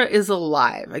 so Tara is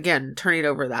alive. Again, turning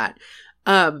over that.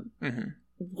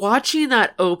 Watching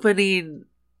that opening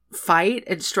fight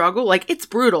and struggle, like, it's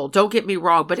brutal, don't get me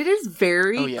wrong, but it is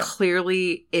very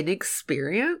clearly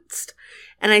inexperienced,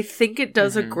 and I think it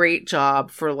does a great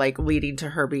job for like leading to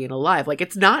her being alive. Like,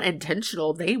 it's not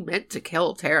intentional, they meant to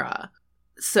kill Tara,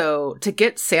 so to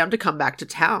get Sam to come back to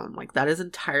town, like, that is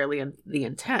entirely the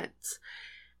intent.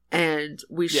 And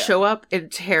we show up in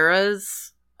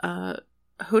Tara's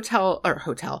hospital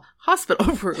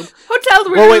room.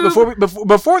 Well, wait,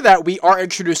 before that, we are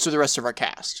introduced to the rest of our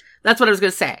cast. That's what I was going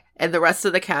to say. And the rest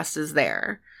of the cast is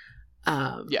there.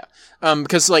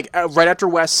 Because like right after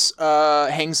Wes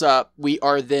hangs up, we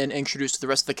are then introduced to the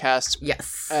rest of the cast.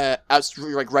 Yes.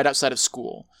 Right outside of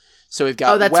school. So we've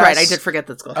got. Oh, that's Wes, right. I did forget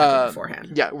that school happened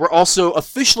beforehand. Yeah, we're also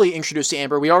officially introduced to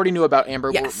Amber. We already knew about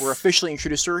Amber. Yes. We're officially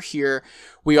introduced to her here.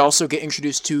 We also get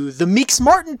introduced to the Meeks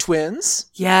Martin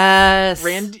twins. Yes.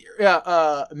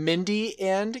 Mindy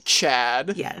and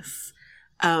Chad. Yes.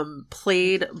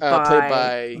 Played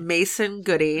by Mason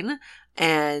Gooding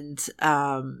and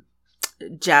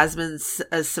Jasmine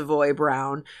Savoy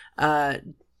Brown.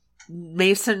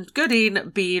 Mason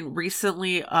Gooding being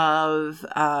recently of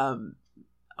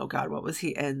oh god, what was he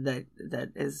in that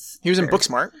is... He was in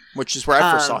Booksmart, which is where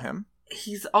I first saw him.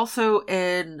 He's also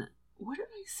in... What did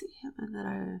I see him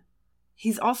in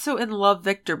He's also in Love,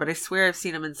 Victor, but I swear I've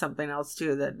seen him in something else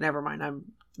too that... Never mind, I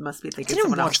must be thinking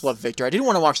someone else. I didn't watch Love, Victor. I didn't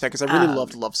want to watch that because I really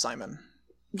loved Love, Simon.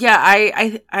 Yeah,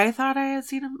 I thought I had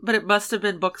seen him, but it must have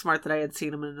been Booksmart that I had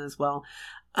seen him in as well.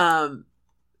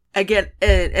 Again,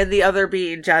 and the other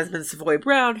being Jasmine Savoy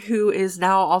Brown, who is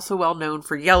now also well known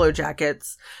for Yellow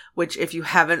Jackets, which if you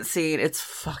haven't seen, it's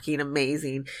fucking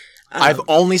amazing. I've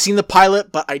only seen the pilot,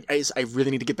 but I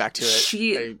really need to get back to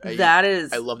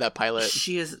it. I love that pilot.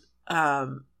 She is. Let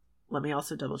me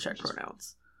also double check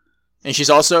pronouns. And she's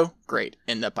also great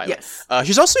in that pilot. Yes.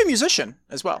 She's also a musician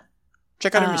as well.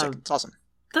 Check out her music; it's awesome.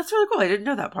 That's really cool. I didn't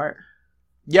know that part.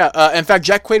 Yeah, in fact,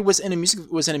 Jack Quaid was in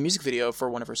a music video for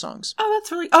one of her songs. Oh,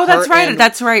 that's really. Oh, that's right.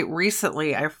 That's right.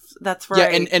 Recently, that's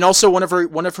right. Yeah, and also one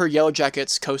of her Yellow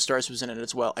Jackets co-stars was in it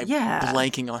as well. I'm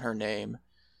blanking on her name.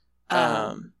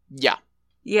 Yeah.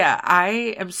 Yeah,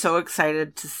 I am so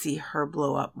excited to see her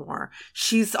blow up more.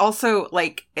 She's also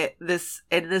like in this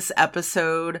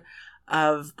episode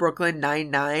of Brooklyn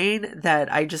Nine-Nine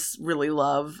that I just really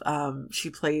love.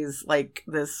 She plays like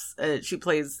this. She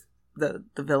plays the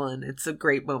villain. It's a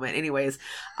great moment. Anyways,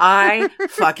 I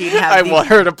fucking have. I want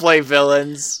her to play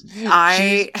villains.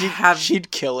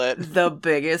 She'd kill it. The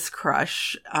biggest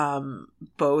crush.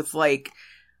 Both like.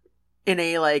 In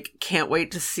a like can't wait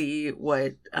to see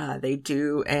what they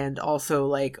do, and also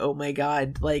like oh my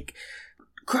god, like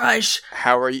crush.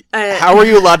 How are you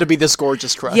allowed to be this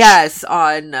gorgeous crush? Yes,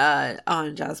 on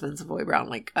Jasmine Savoy Brown,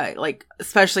 like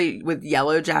especially with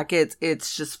Yellow Jackets,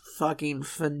 it's just fucking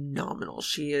phenomenal.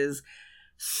 She is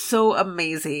so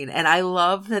amazing, and I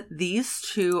love that these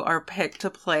two are picked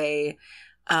to play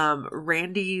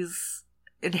Randy's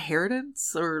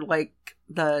inheritance, or like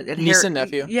the niece and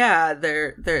nephew. Yeah,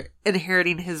 they're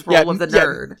inheriting his role of the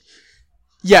nerd.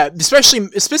 Yeah,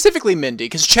 specifically Mindy,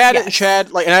 because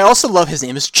Chad, like, and I also love his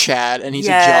name is Chad, and he's a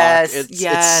jock.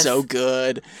 It's so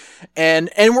good, and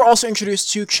we're also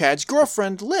introduced to Chad's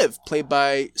girlfriend Liv, played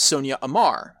by Sonia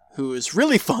Amar, who is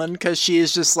really fun because she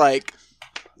is just like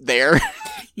there.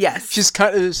 Yes, she's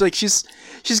kind of like she's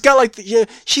got like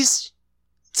she's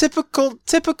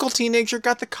typical teenager,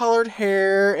 got the colored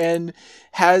hair, and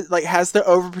has the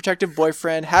overprotective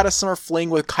boyfriend, had a summer fling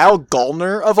with Kyle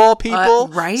Gallner of all people.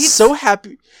 Right? So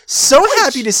happy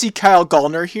to see Kyle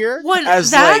Gallner here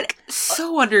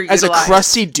so underutilized as a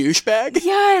crusty douchebag.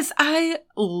 Yes, I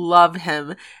love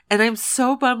him, and I'm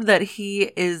so bummed that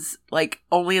he is like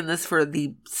only in this for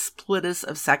the splittest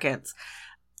of seconds.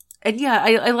 And yeah,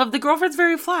 I love the girlfriend's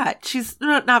very flat. She's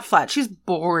not flat. She's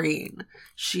boring.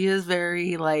 She is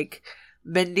very like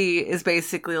Mindy is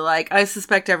basically like, I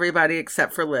suspect everybody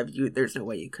except for Liv. There's no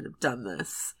way you could have done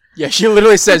this. Yeah, she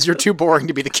literally says you're too boring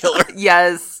to be the killer.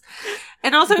 Yes,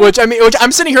 and also which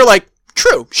I'm sitting here like,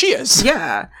 true, she is.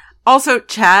 Yeah. Also,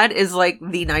 Chad is like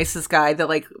the nicest guy that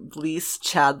like least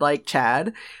Chad like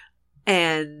Chad,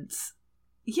 and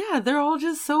yeah, they're all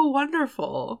just so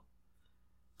wonderful.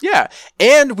 Yeah,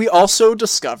 and we also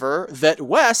discover that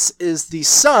Wes is the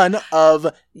son of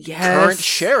current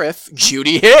sheriff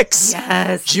Judy Hicks.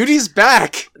 Yes. Judy's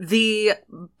back. The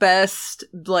best,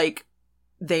 like,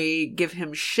 they give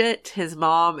him shit. His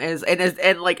mom is,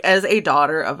 and like, as a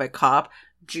daughter of a cop,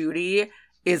 Judy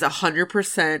is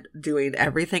 100% doing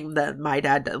everything that my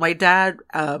dad does. My dad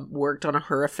worked on a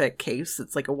horrific case.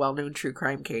 It's like a well-known true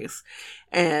crime case.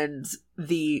 And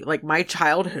my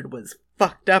childhood was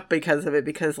fucked up because of it,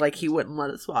 because like he wouldn't let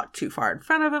us walk too far in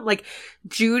front of him. Like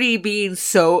Judy being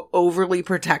so overly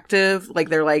protective, like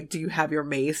they're like, do you have your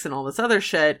mace and all this other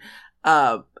shit?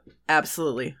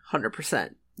 Absolutely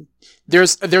 100%.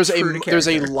 There's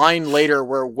a line later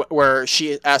where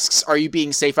she asks, are you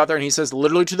being safe out there? And he says,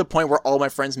 literally to the point where all my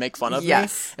friends make fun of me.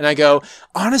 And I go,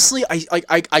 honestly,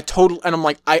 I totally, and I'm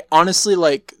like, I honestly,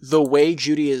 like the way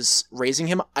Judy is raising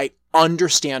him, I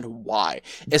understand why,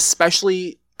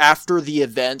 especially after the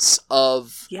events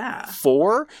of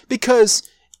 4, because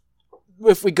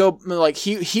if we go, like,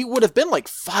 he would have been like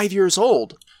 5 years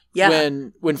old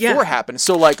when 4 happened.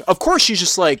 So like, of course she's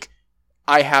just like,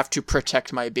 I have to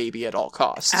protect my baby at all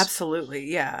costs.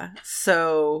 Absolutely. Yeah.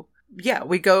 So yeah,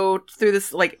 we go through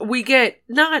this, like, we get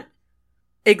not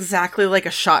exactly like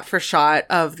a shot for shot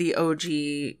of the OG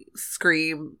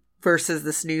Scream versus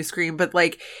this new Scream, but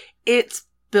like it's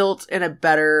built in a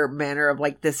better manner of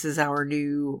like, this is our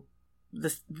new,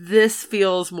 this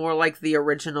feels more like the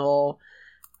original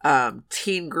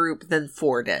teen group than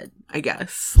 4 did, I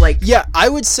guess. Like, yeah, I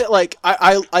would say like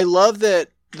I love that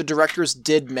the directors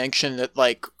did mention that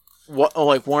like one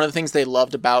of the things they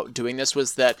loved about doing this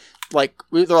was that like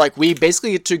they're like, we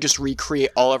basically get to just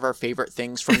recreate all of our favorite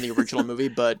things from the original movie,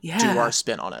 but do our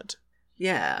spin on it.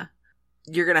 Yeah.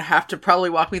 You're going to have to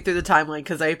probably walk me through the timeline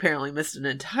because I apparently missed an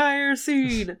entire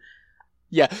scene.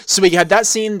 Yeah, so we had that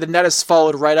scene, then that is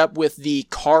followed right up with the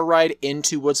car ride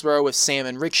into Woodsboro with Sam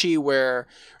and Richie, where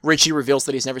Richie reveals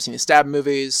that he's never seen the Stab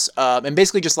movies, and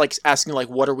basically just like asking like,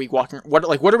 what are we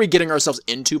getting ourselves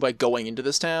into by going into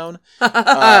this town?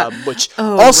 Which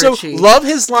also Richie. Love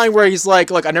his line where he's like,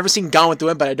 look, I've never seen Gone with the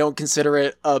Wind, but I don't consider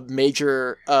it a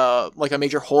major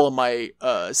hole in my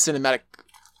cinematic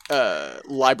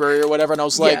library or whatever. And I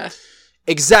was like,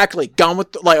 exactly, Gone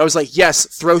with the, like, I was like, yes,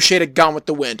 throw shade at Gone with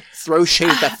the Wind, throw shade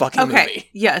at that fucking movie.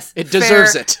 Yes, it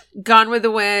deserves it. Gone with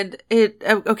the Wind,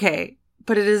 okay,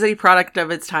 but it is a product of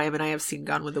its time, and I have seen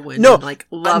Gone with the Wind. And, like,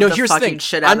 love the fucking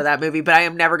shit out of that movie, but I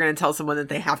am never going to tell someone that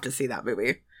they have to see that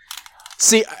movie.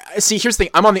 See, here's the thing.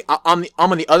 I'm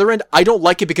on the other end. I don't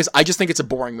like it because I just think it's a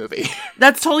boring movie.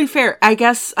 That's totally fair. I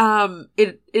guess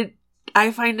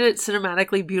I find it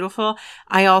cinematically beautiful.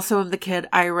 I also am the kid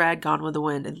I read Gone with the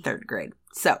Wind in 3rd grade.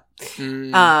 So,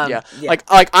 yeah.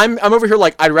 Like I'm over here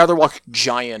like I'd rather watch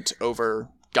Giant over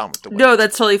Gone with the Wind. No,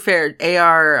 that's totally fair.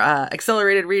 AR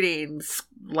accelerated readings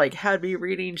like had me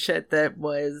reading shit that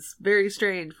was very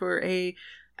strange for a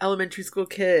elementary school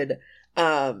kid.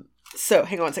 So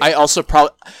hang on one second.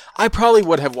 I probably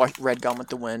would have read Gone with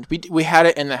the Wind. We had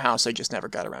it in the house. I just never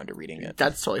got around to reading it.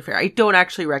 That's totally fair. I don't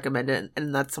actually recommend it,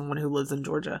 and that's someone who lives in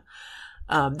Georgia.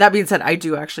 That being said, I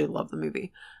do actually love the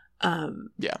movie.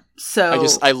 Yeah. So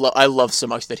I love so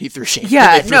much that he threw shade.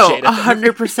 Yeah, no,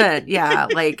 100%. Yeah,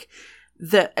 like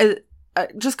the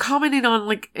just commenting on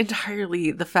like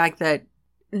entirely the fact that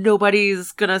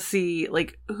nobody's gonna see,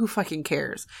 like, who fucking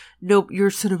cares? Nope, your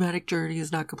cinematic journey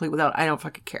is not complete without. I don't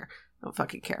fucking care.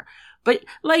 But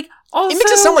like, also, it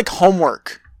makes it sound like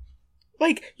homework.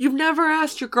 Like, you've never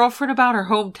asked your girlfriend about her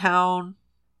hometown.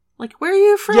 Like, where are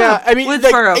you from? Yeah, I mean,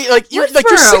 Woodsboro. like you're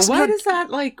 6 months. Why does that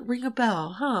like ring a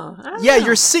bell? Huh? Yeah,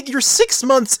 you're 6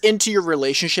 months into your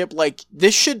relationship. Like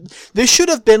this should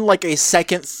have been like a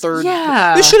second, third.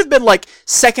 Yeah, this should have been like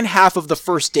second half of the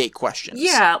first date questions.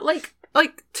 Yeah, like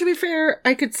to be fair,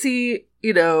 I could see,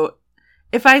 you know,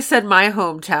 if I said my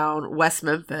hometown, West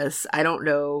Memphis, I don't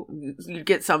know, you'd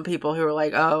get some people who are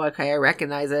like, oh, okay, I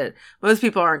recognize it. Most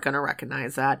people aren't going to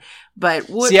recognize that. But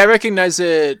see, I recognize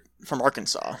it from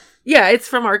Arkansas. Yeah, it's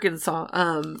from Arkansas.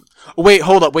 Wait,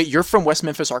 hold up. Wait, you're from West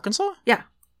Memphis, Arkansas? Yeah.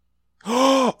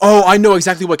 Oh, I know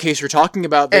exactly what case you're talking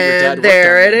about. That your dad worked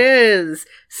there on. It is.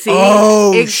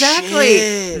 See, exactly.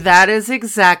 Shit. That is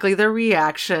exactly the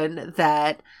reaction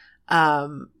that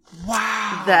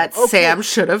wow, that Sam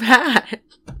should have had.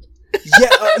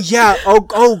 Yeah.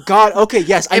 Oh God. Okay.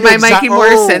 Yes. Am I making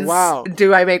more sense? Wow.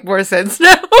 Do I make more sense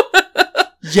now?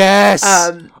 Yes.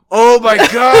 Oh my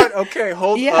God. Okay.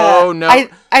 Hold. Yeah. Oh no.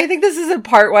 I think this is in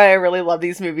part why I really love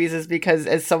these movies, is because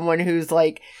as someone who's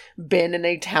like been in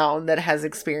a town that has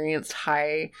experienced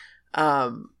a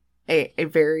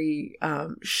very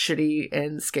shitty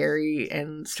and scary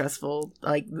and stressful,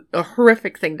 like a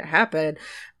horrific thing to happen.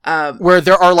 Where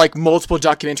there are like multiple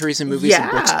documentaries and movies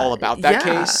and books all about that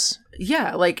case.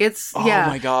 Yeah, like it's oh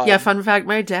my God. Yeah, fun fact,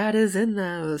 my dad is in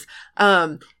those.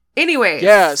 Anyway.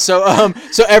 Yeah, so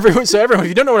everyone, if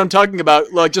you don't know what I'm talking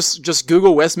about, like just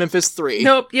Google West Memphis 3.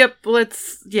 Nope, yep,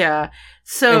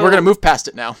 So and we're gonna move past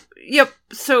it now. Yep.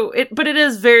 So but it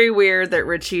is very weird that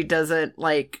Richie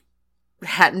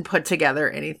hadn't put together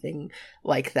anything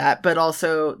like that, but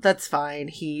also that's fine.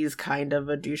 He's kind of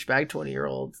a douchebag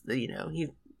 20-year-old, you know, he's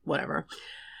whatever.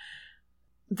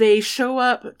 They show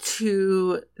up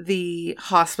to the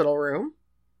hospital room.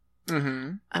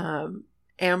 Mm-hmm.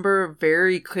 Amber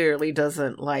very clearly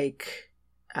doesn't like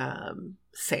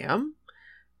Sam.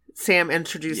 Sam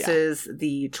introduces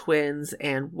the twins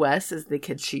and Wes as the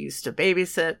kid she used to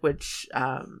babysit, which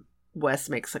Wes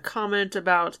makes a comment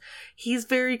about. He's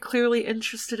very clearly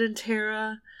interested in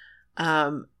Tara.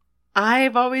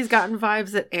 I've always gotten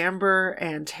vibes that Amber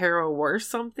and Tara were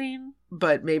something,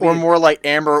 but maybe, or more like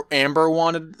Amber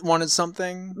wanted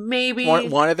something. Maybe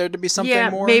wanted there to be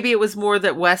something more. Maybe it was more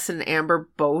that Wes and Amber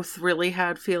both really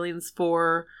had feelings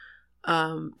for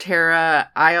Tara.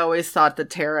 I always thought that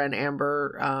Tara and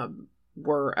Amber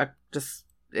were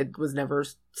it was never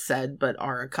said, but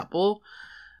are a couple.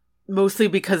 Mostly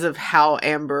because of how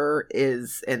Amber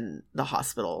is in the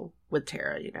hospital with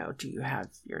Tara, you know, do you have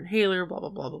your inhaler, blah, blah,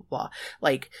 blah, blah,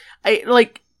 blah.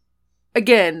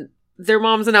 Again, their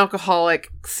mom's an alcoholic.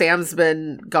 Sam's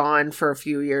been gone for a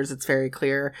few years. It's very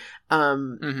clear.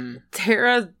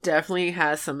 Tara definitely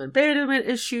has some abandonment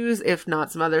issues, if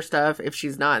not some other stuff. If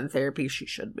she's not in therapy, she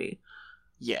should be.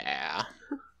 Yeah.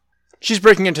 She's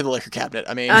breaking into the liquor cabinet.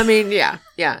 I mean, yeah,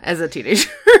 as a teenager.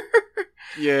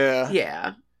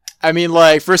 Yeah. I mean,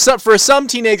 like, for some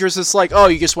teenagers, it's like, oh,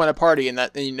 you just want to party, and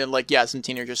you know, like, yeah, some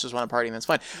teenagers just want to party, and that's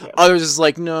fine. Yeah. Others is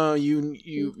like, no,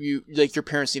 you like, your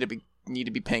parents need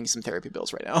to be paying some therapy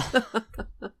bills right now.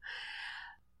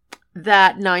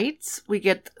 That night, we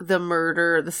get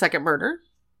the second murder.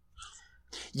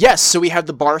 Yes, so we have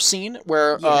the bar scene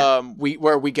where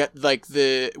we get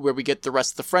the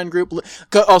rest of the friend group.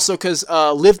 Also, because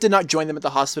Liv did not join them at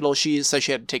the hospital. She said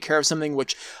she had to take care of something,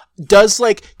 which does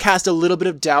like cast a little bit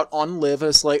of doubt on Liv.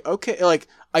 It's like, okay, like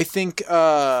I think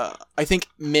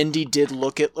Mindy did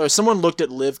look at, or someone looked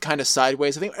at Liv kind of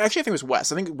sideways. I think it was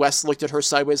Wes. I think Wes looked at her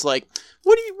sideways, like,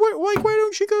 why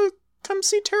don't you go come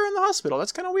see Tara in the hospital?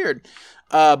 That's kind of weird.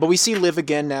 But we see Liv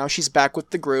again now. She's back with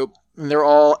the group. And they're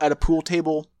all at a pool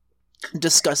table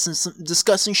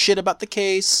discussing shit about the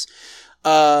case.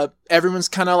 Everyone's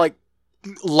kind of like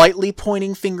lightly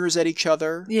pointing fingers at each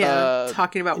other. Yeah,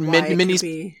 talking about why it could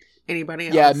be anybody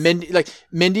else. Yeah,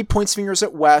 Mindy points fingers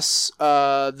at Wes.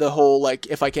 The whole like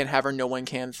if I can't have her, no one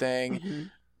can thing. Mm-hmm.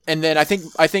 And then I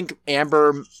think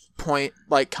Amber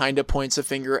kind of points a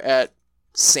finger at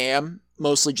Sam,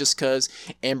 mostly just because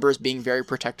Amber is being very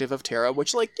protective of Tara,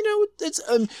 which it's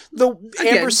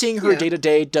Amber seeing her day to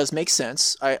day does make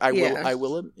sense. I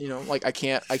will I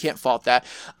can't fault that.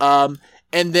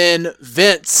 And then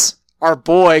Vince, our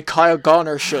boy Kyle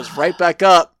Gallner, shows right back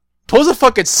up, pulls a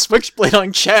fucking switchblade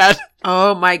on Chad.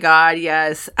 Oh my god,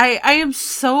 yes. I am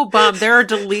so bummed. There are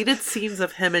deleted scenes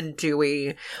of him and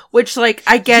Dewey, which, like,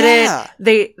 I get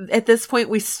it. At this point,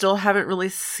 we still haven't really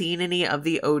seen any of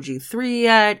the OG3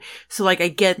 yet. So, like, I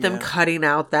get them cutting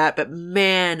out that, but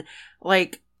man,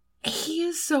 like, he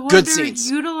is so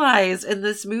underutilized in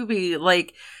this movie.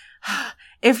 Like,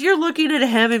 if you're looking at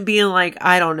him and being like,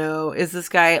 I don't know, is this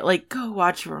guy, like, go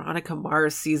watch Veronica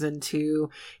Mars season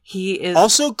 2. He is...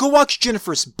 Also, go watch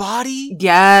Jennifer's Body.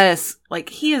 Yes. Like,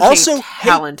 he is also a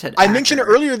talented actor. I mentioned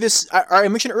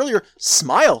earlier,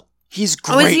 Smile. He's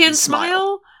great. Oh, is he in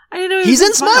Smile? I didn't know he's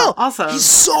in Smile. Also. He's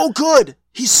so good.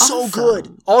 He's so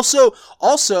good.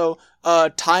 Also,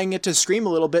 tying it to Scream a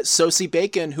little bit, Sosie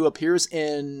Bacon, who appears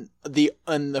in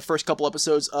the first couple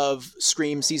episodes of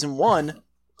Scream season 1,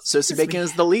 Sosie Bacon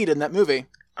is the lead in that movie.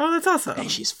 Oh, that's awesome.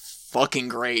 And she's fucking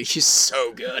great. She's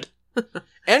so good.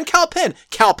 And Cal Penn.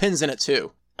 Cal Penn's in it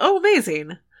too. Oh,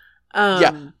 amazing.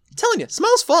 I'm telling you,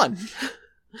 Smile's fun.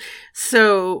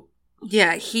 So,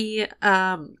 yeah, he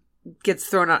gets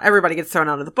thrown out. Everybody gets thrown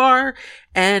out of the bar.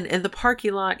 And in the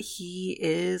parking lot, he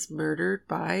is murdered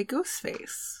by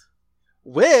Ghostface.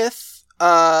 With,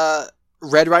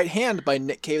 Red Right Hand by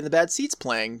Nick Cave and the Bad Seeds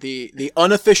playing, the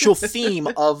unofficial theme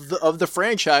of the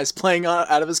franchise playing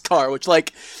out of his car, which,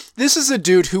 like, this is a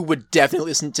dude who would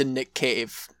definitely listen to Nick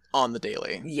Cave on the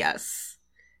daily. Yes.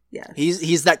 Yes.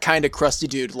 He's that kind of crusty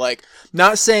dude. Like,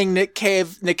 not saying Nick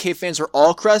Cave fans are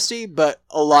all crusty, but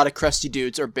a lot of crusty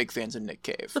dudes are big fans of Nick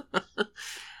Cave.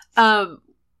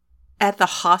 At the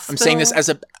hospital, I'm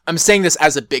saying this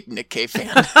as a big Nick Cave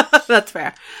fan. That's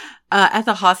fair. At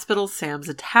the hospital, Sam's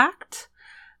attacked.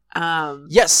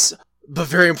 Yes, but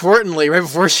very importantly, right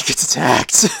before she gets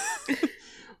attacked,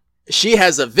 she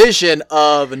has a vision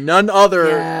of none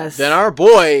other than our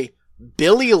boy,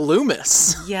 Billy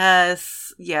Loomis.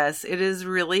 Yes, it is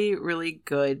really, really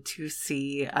good to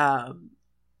see, I'm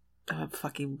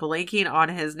fucking blanking on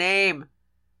his name.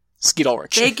 Skeet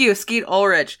Ulrich. Thank you, Skeet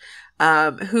Ulrich.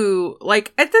 Who,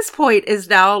 like, at this point is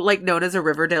now, like, known as a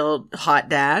Riverdale hot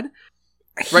dad.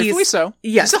 Rightfully so.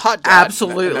 Yes, he's a hot dad.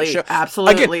 Absolutely.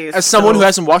 Absolutely. Again, as someone who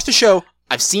hasn't watched the show,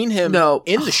 I've seen him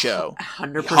in the show.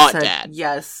 100%. Hot dad.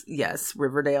 Yes.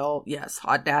 Riverdale. Yes.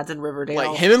 Hot dads in Riverdale.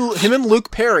 Like him and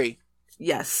Luke Perry.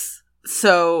 Yes.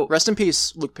 So rest in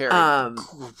peace, Luke Perry.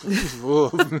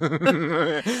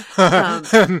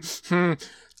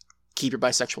 Keep your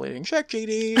bisexuality in check,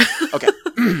 JD. Okay.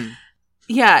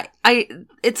 Yeah,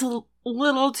 it's a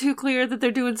little too clear that they're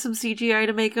doing some CGI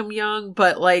to make him young,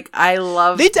 but, like, I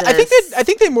love this. I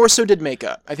think they more so did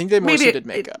makeup. It's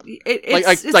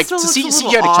to see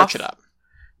CGI to touch it up.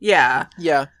 Yeah.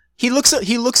 Yeah. He looks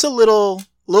a little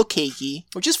cakey,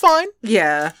 which is fine.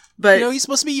 Yeah, but he's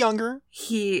supposed to be younger.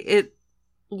 It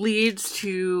leads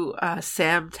to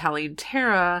Sam telling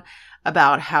Tara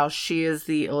about how she is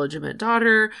the illegitimate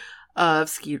daughter of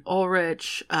Skeet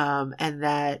Ulrich, and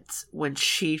that when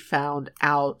she found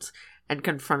out and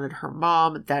confronted her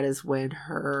mom, that is when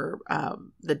her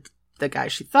the guy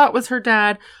she thought was her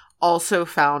dad also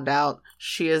found out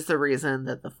she is the reason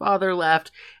that the father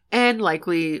left, and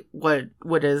likely what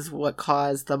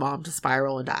caused the mom to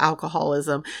spiral into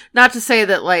alcoholism. Not to say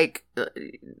that, like,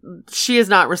 she is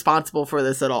not responsible for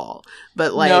this at all,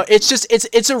 but, like, no, it's just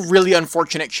it's a really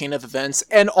unfortunate chain of events,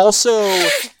 and also.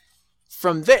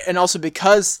 From there, and also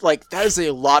because, like, that is a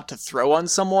lot to throw on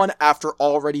someone after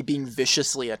already being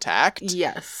viciously attacked.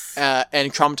 Yes.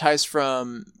 And traumatized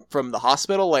from the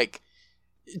hospital. Like,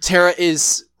 Tara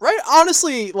is, right,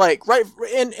 honestly, like, right,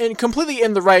 and completely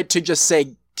in the right to just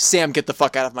say, Sam, get the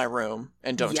fuck out of my room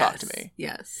and don't talk to me.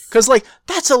 Yes. Because, like,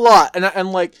 that's a lot.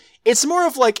 And, like, it's more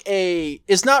of, like,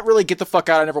 it's not really get the fuck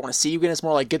out, I never want to see you again. It's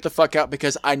more like, get the fuck out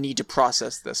because I need to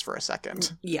process this for a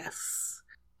second. Yes.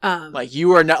 Like,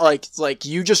 you are not, like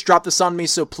you just dropped this on me,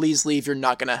 so please leave. You're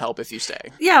not gonna help if you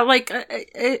stay. Yeah, like,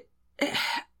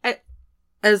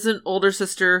 as an older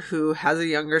sister who has a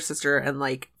younger sister and,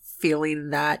 like, feeling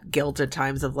that guilt at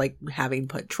times of, like, having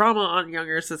put trauma on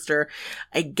younger sister,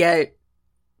 I get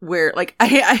where, like,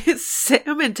 I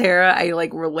Sam and Tara, I,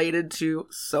 like, related to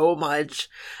so much.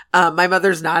 My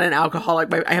mother's not an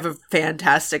alcoholic. I have a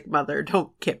fantastic mother.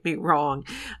 Don't get me wrong.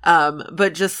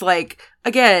 But just, like,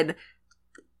 again,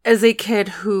 as a kid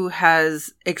who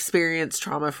has experienced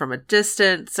trauma from a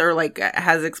distance, or like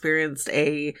has experienced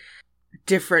a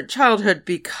different childhood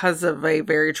because of a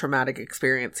very traumatic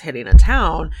experience hitting a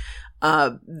town,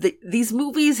 these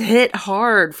movies hit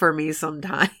hard for me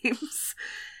sometimes.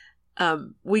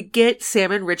 We get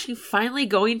Sam and Richie finally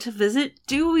going to visit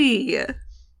Dewey.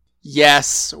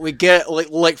 Yes, we get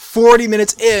like 40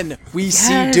 minutes in, we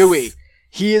see Dewey.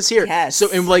 He is here. Yes. So,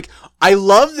 and like, I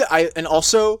love that. And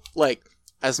also, like,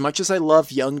 as much as I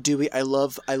love young Dewey, I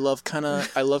love kind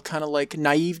of like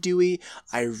naive Dewey.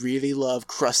 I really love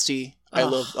crusty. I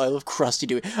love crusty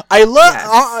Dewey. I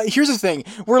love. Here's the thing: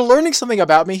 we're learning something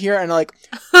about me here, and like,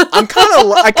 I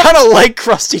kind of like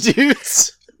crusty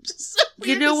dudes. So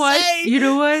you know what? say. You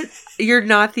know what? You're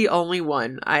not the only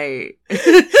one.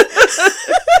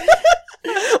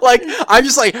 Like, I'm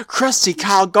just like, crusty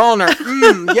Kyle Gallner,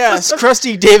 yes,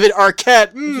 crusty David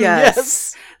Arquette,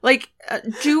 yes. Like,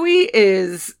 Dewey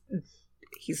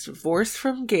he's divorced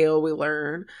from Gail, we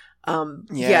learn,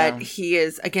 yet he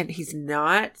is, again, he's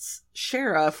not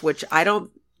sheriff, which I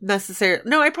don't necessarily,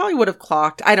 no, I probably would have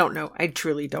clocked, I don't know, I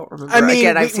truly don't remember. I mean,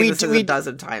 again, I've seen this a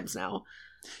dozen times now.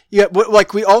 Yeah, but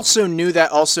like, we also knew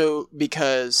that also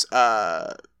because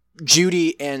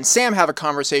Judy and Sam have a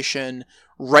conversation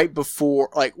right before,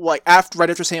 right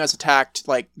after Sam is attacked,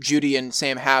 like, Judy and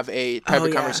Sam have a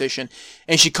private conversation,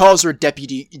 and she calls her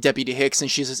Deputy Hicks,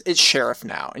 and she says, "It's Sheriff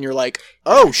now," and you're like,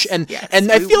 "Oh," and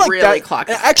I feel like really that,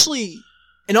 actually,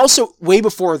 and also way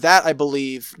before that, I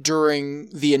believe, during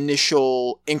the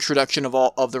initial introduction of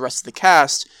all of the rest of the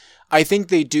cast, I think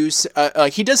they do,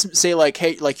 like, he does say, like,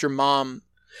 "Hey, like, your mom."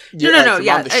 No.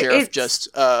 The sheriff just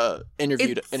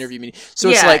interviewed me. So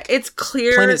it's like, it's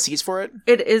clear. Planting the seeds for it.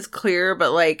 It is clear,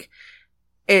 but like,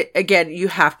 it again, you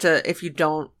have to, if you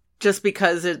don't, just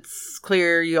because it's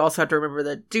clear, you also have to remember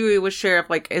that Dewey was sheriff.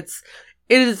 Like, it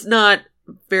is not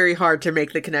very hard to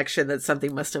make the connection that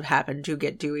something must have happened to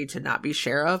get Dewey to not be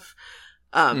sheriff.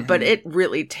 But it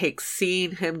really takes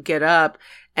seeing him get up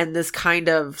and this kind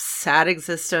of sad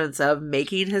existence of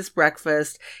making his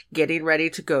breakfast, getting ready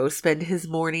to go spend his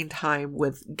morning time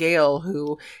with Gail,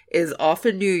 who is off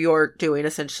in New York doing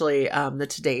essentially the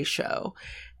Today Show.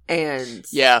 And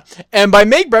and by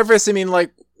make breakfast, I mean,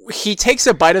 like, he takes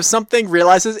a bite of something,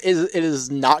 realizes it is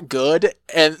not good,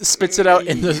 and spits it out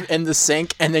in the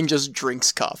sink, and then just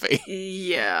drinks coffee.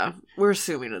 Yeah, we're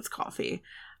assuming it's coffee.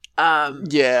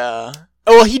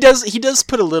 Oh, well, he does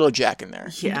put a little Jack in there.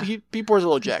 Yeah. He pours a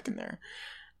little Jack in there.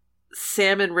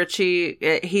 Sam and Richie,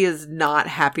 he is not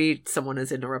happy someone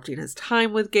is interrupting his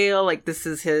time with Gail. Like, this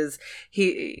is this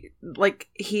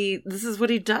is what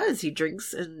he does. He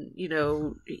drinks and,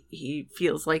 he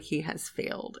feels like he has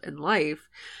failed in life.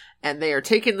 And they are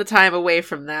taking the time away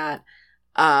from that.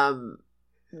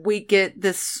 We get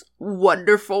this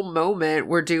wonderful moment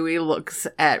where Dewey looks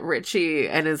at Richie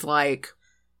and is like,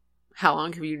 "How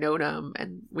long have you known him?"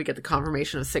 And we get the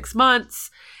confirmation of 6 months.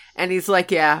 And he's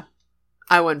like, "Yeah,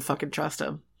 I wouldn't fucking trust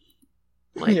him."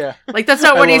 Like, that's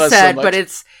not what he said, so,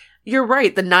 but you're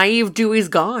right. The naive Dewey's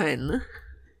gone.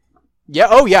 Yeah.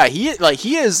 Oh yeah. He is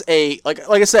like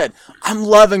I said, I'm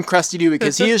loving Krusty Dewey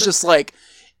because he is just like,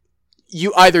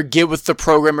 you either get with the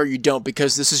program or you don't,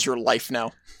 because this is your life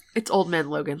now. It's Old Man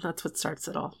Logan. That's what starts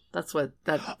it all. That's what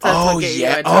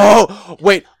Oh,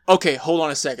 wait. Okay, hold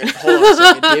on a second.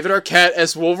 David Arquette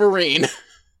as Wolverine.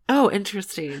 Oh,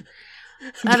 interesting.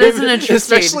 That is an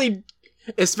interesting.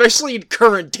 Especially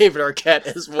current David Arquette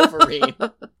as Wolverine.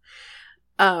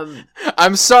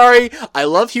 I'm sorry. I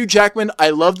love Hugh Jackman. I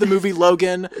love the movie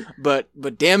Logan, but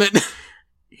damn it.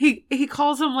 He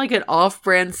calls him like an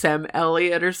off-brand Sam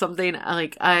Elliott or something.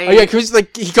 Because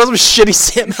he calls him Shitty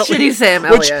Sam Elliott. Shitty Sam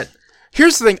Elliott.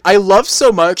 Here's the thing, I love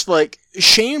so much, like,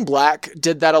 Shane Black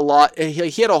did that a lot.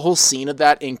 He had a whole scene of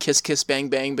that in Kiss Kiss Bang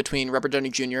Bang between Robert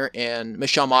Downey Jr. and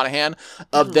Michelle Monaghan,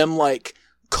 of them, like,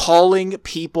 calling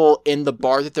people in the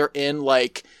bar that they're in,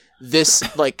 like, this,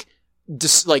 like,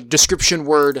 description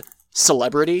word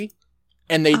celebrity.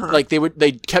 And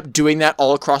they kept doing that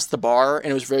all across the bar,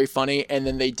 and it was very funny. And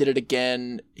then they did it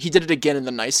again. He did it again in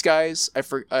The Nice Guys. I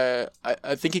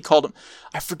think he called him.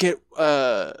 I forget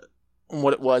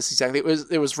what it was exactly. It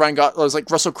was Ryan Gosling. It was like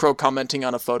Russell Crowe commenting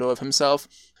on a photo of himself.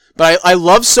 But I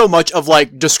love so much of,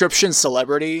 like, description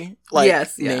celebrity,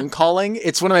 like, name calling.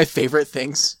 It's one of my favorite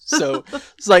things. So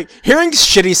it's like hearing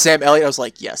Shitty Sam Elliott. I was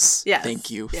like, yes. Thank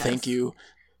you.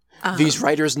 These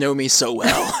writers know me so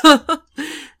well.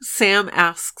 Sam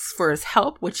asks for his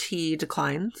help, which he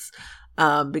declines,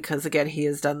 because, again, he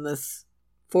has done this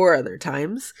 4 other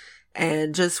times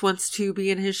and just wants to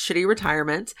be in his shitty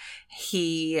retirement.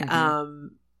 He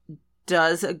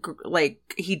does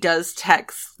he does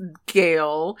text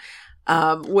Gail,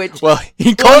 which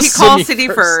he calls Sydney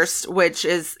first, which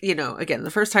is, you know, again,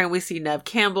 the first time we see Neve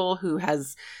Campbell, who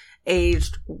has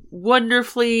aged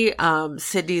wonderfully.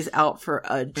 Sydney's out for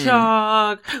a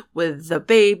jog with the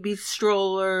baby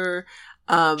stroller.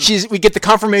 We get the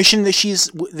confirmation that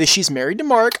she's married to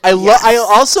Mark. I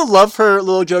also love her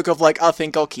little joke of like, I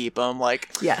think I'll keep him. Like,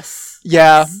 yes,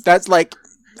 yeah, that's like,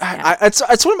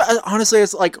 it's one of my, honestly,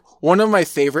 it's like one of my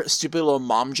favorite stupid little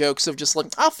mom jokes of just like,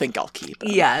 I think I'll keep him.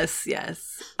 Yes.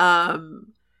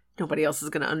 Nobody else is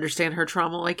going to understand her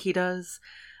trauma like he does.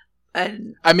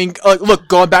 And I mean, look,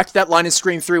 going back to that line in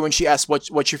Scream 3 when she asks,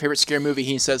 what's your favorite scary movie?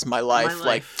 He says, My Life.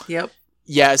 Like, yep.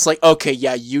 Yeah, it's like, okay,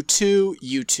 yeah, you two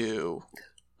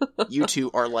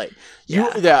are like,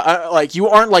 like, you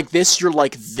aren't like this, you're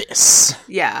like this.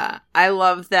 Yeah, I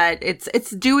love that. It's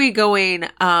Dewey going,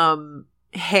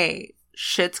 hey,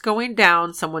 shit's going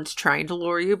down, someone's trying to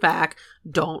lure you back,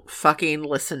 don't fucking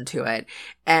listen to it.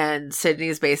 And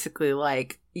Sydney's basically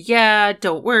like, yeah,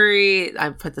 don't worry,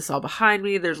 I've put this all behind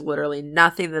me, there's literally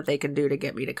nothing that they can do to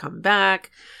get me to come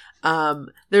back.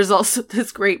 There's also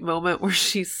this great moment where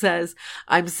she says,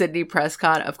 I'm Sidney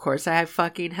Prescott, of course I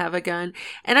fucking have a gun.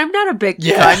 And I'm not a big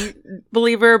gun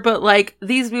believer, but like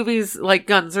these movies, like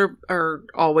guns are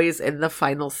always in the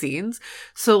final scenes.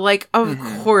 So like, of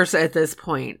course at this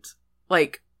point,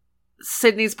 like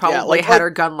Sydney's probably had her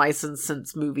gun license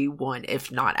since movie 1,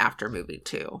 if not after movie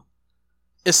 2.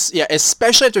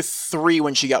 Especially after 3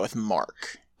 when she got with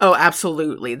Mark. Oh,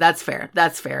 absolutely. That's fair.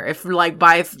 If like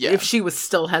if she was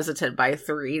still hesitant by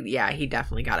 3, he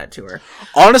definitely got it to her.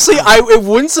 Honestly, it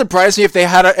wouldn't surprise me if they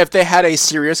had a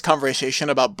serious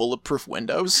conversation about bulletproof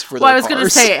windows for their cars. I was going to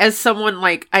say, as someone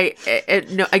like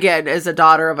again, as a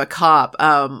daughter of a cop,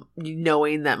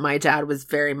 knowing that my dad was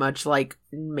very much like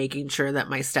making sure that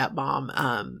my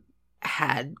stepmom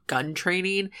had gun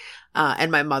training,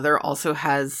 and my mother also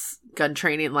has gun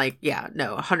training, like,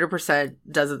 100%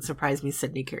 doesn't surprise me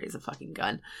Sydney carries a fucking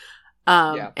gun.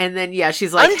 And then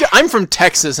she's like, I'm from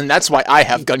Texas and that's why I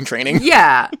have gun training.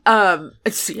 I'm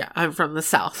from the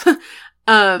South.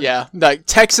 Like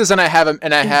Texas, and I have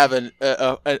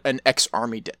an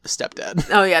ex-army stepdad.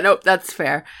 Oh yeah, nope, that's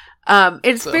fair.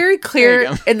 It's very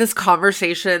clear in this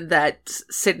conversation that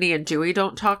Sydney and Dewey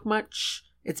don't talk much.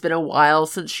 It's been a while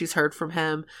since she's heard from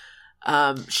him.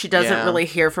 She doesn't really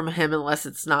hear from him unless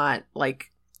it's not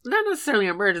necessarily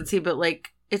an emergency, but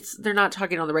like they're not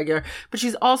talking on the regular. But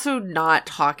she's also not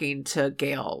talking to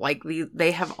Gail. Like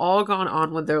they have all gone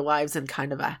on with their lives in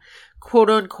kind of a quote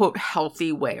unquote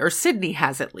healthy way, or Sydney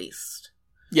has at least.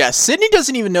 Yeah, Sydney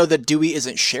doesn't even know that Dewey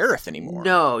isn't sheriff anymore.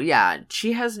 No,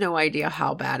 she has no idea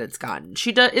how bad it's gotten.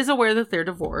 She is aware that they're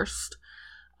divorced.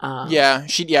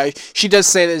 She does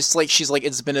say that it's like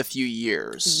it's been a few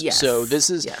years. Yes. So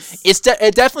this is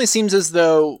it definitely seems as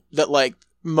though that like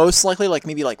most likely like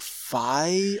maybe like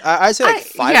 5 I'd say like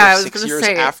 5 or 6 years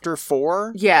after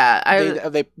 4. Yeah,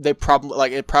 they probably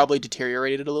like it probably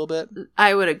deteriorated a little bit.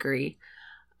 I would agree.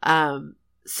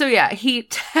 So he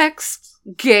texts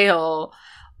Gail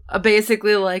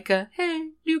basically like hey,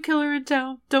 new killer in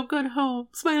town, don't go home,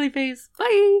 smiley face,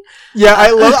 bye.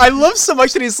 I love so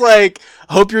much that he's like,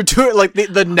 hope you're doing, like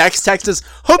the next text is,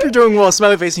 hope you're doing well,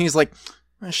 smiley face, and he's like,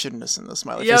 I shouldn't have sent the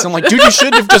smiley face. I'm like, dude, you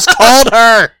should have just called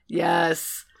her.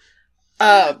 Yes.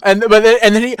 But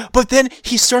then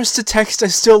he starts to text, I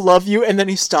still love you, and then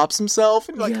he stops himself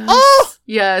and like,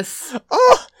 yes,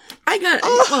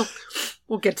 well,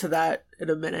 we'll get to that in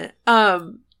a minute.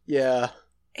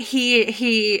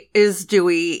 He is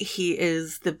Dewey. He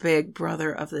is the big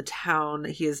brother of the town.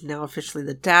 He is now officially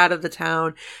the dad of the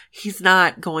town. He's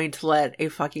not going to let a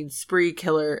fucking spree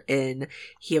killer in.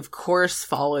 He, of course,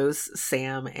 follows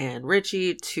Sam and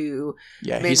Richie to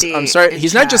Mindy. I'm sorry,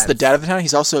 he's not just the dad of the town,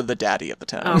 he's also the daddy of the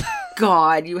town. Oh,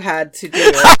 God, you had to do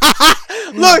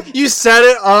it. Look, you set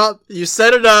it up. You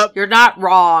set it up. You're not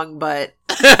wrong, but...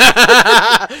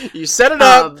 You set it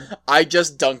up. I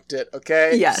just dunked it,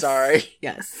 okay? Yes. Sorry.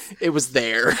 Yes. It was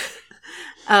there.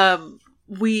 So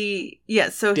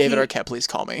David Arquette, please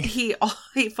call me. He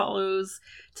follows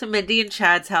to Mindy and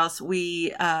Chad's house.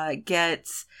 We get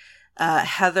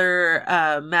Heather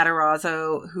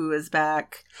Matarazzo, who is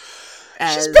back.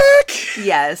 She's back!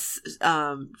 Yes.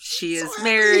 She is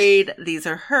married. These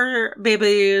are her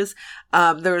babies.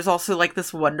 There was also like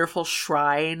this wonderful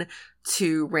shrine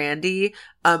to Randy.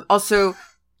 Also,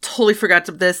 totally forgot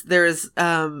to this. There's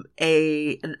an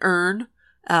urn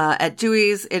at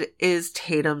Dewey's. It is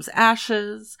Tatum's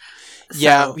ashes.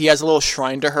 So, he has a little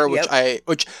shrine to her,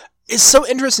 which is so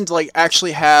interesting to like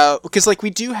actually have, because like we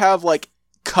do have like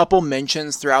couple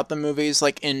mentions throughout the movies.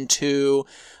 Like in 2,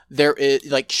 there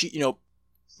is like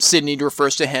Sydney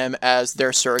refers to him as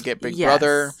their surrogate big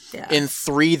brother. Yeah. In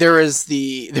 3, there is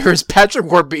Patrick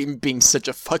Warburton being such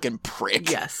a fucking prick.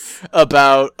 Yes.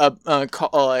 About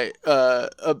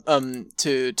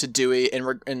to Dewey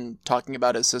and talking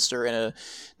about his sister in a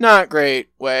not great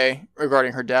way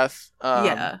regarding her death.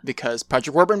 Because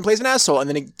Patrick Warburton plays an asshole, and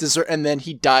then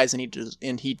he dies,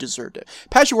 and he deserved it.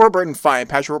 Patrick Warburton, fine.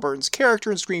 Patrick Warburton's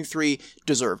character in Scream 3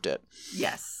 deserved it.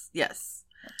 Yes.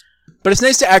 But it's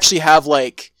nice to actually have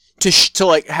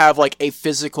have a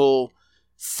physical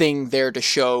thing there to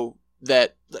show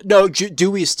that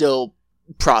Dewey's still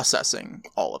processing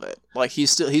all of it. Like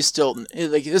he's still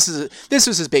like this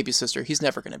was his baby sister. He's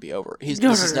never going to be over.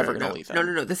 This is never going to leave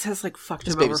him. No. This has fucked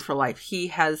him over for life. He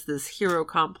has this hero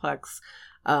complex,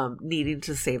 needing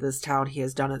to save this town. He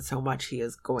has done it so much. He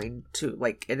is going to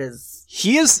it is.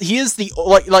 He is the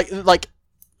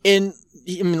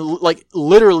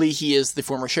literally he is the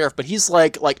former sheriff, but he's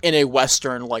like in a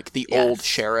western, like the old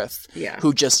sheriff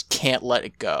who just can't let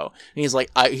it go. And he's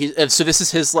so this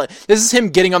is him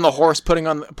getting on the horse, putting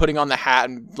on the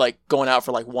hat, and going out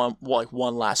for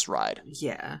one last ride.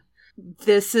 Yeah.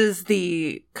 This is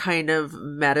the kind of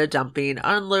meta dumping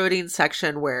unloading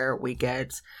section where we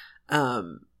get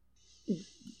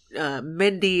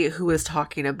Mindy, who is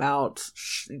talking about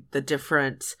the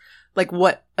different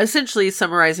what essentially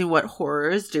summarizing what horror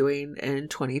is doing in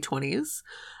 2020s,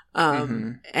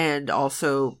 and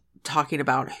also talking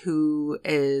about who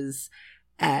is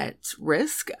at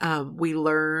risk. We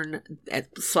learn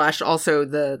also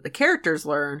the characters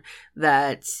learn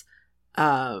that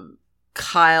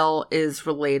Kyle is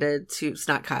related to. It's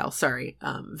not Kyle. Sorry,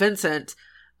 Vincent.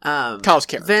 Kyle's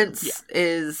character. Vince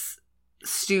is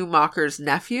Stu Macher's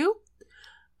nephew.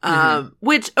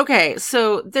 Which, okay,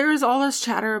 so there's all this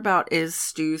chatter about is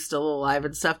Stu still alive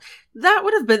and stuff. That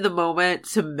would have been the moment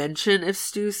to mention if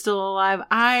Stu's still alive.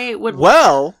 I would.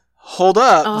 Well, hold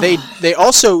up. I'm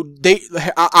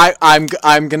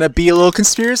gonna be a little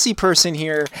conspiracy person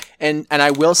here, and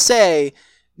I will say,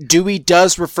 Dewey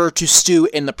does refer to Stu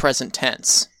in the present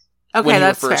tense. Okay, when he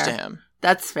that's refers fair. to him.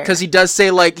 That's fair. Because he does say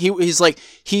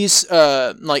he's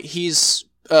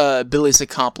Billy's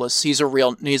accomplice. He's a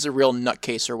real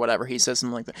nutcase or whatever. He says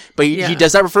something like that. But he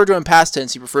does not refer to him in past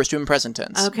tense. He refers to him in present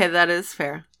tense. Okay, that is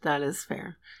fair.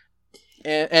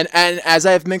 And as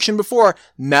I have mentioned before,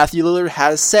 Matthew Lillard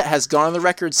has gone on the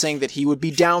record saying that he would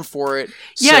be down for it.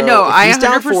 Yeah, so no, I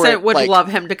 100% would love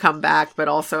him to come back, but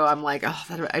also I'm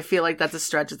I feel like that's a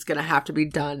stretch. It's going to have to be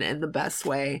done in the best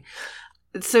way.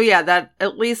 So yeah, that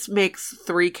at least makes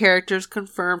 3 characters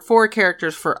confirmed, 4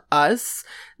 characters for us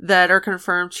that are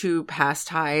confirmed to past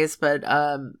ties, but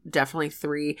definitely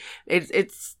 3.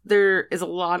 There is a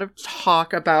lot of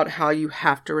talk about how you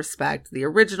have to respect the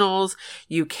originals.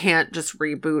 You can't just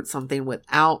reboot something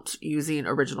without using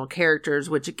original characters,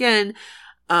 which again,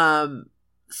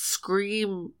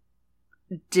 Scream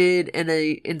did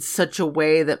in such a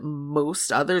way that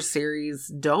most other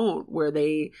series don't, where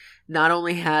they not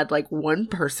only had one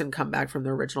person come back from the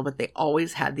original, but they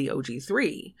always had the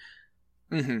OG3.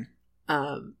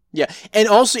 Yeah, and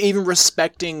also even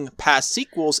respecting past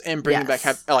sequels and bringing back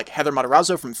Heather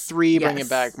Matarazzo from 3, bringing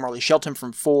back Marley Shelton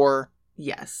from 4.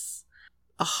 Yes,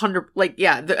 100.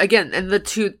 Again, and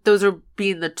those are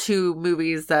being the 2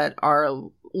 movies that are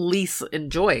least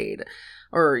enjoyed,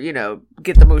 or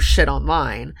get the most shit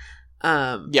online.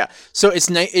 So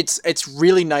it's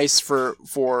really nice for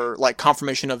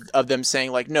confirmation of them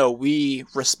saying no, we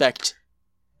respect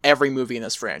every movie in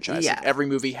this franchise. Every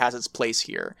movie has its place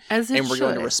here, and we're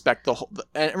going to respect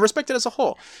and respect it as a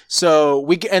whole. So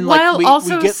we get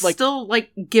still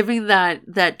giving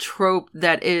that trope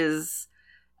that is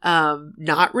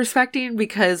not respecting,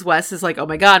 because Wes is oh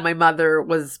my god, my mother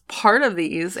was part of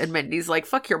these, and Mindy's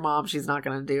fuck your mom, she's not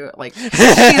gonna do it,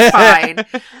 she's fine.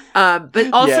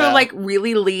 But also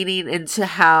really leaning into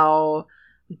how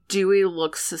Dewey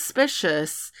looks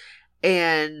suspicious.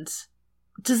 And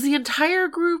does the entire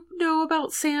group know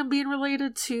about Sam being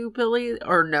related to Billy,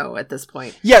 or no at this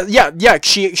point? Yeah.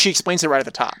 She explains it right at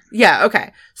the top. Yeah.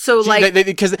 Okay. So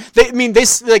because they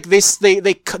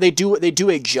do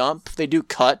a jump. They do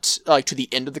cut to the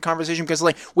end of the conversation, because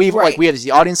we have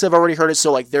the audience have already heard it.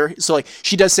 So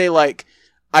she does say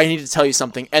I need to tell you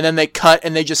something, and then they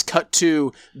just cut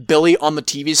to Billy on the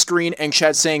TV screen, and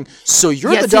Chad saying, "So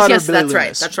you're the daughter of Billy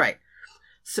Loomis." That's right.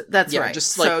 So that's right.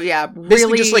 Just really,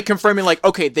 basically just confirming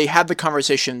okay, they had the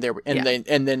conversation there,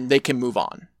 and then they can move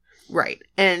on. Right.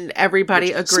 And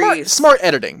everybody agrees. Smart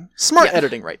editing. Smart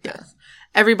editing right there. Yes.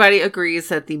 Everybody agrees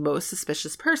that the most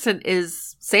suspicious person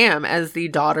is Sam as the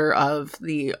daughter of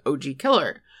the OG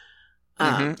killer.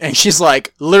 And she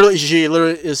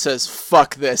literally says,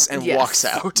 fuck this, and walks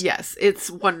out. Yes.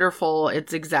 It's wonderful.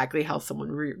 It's exactly how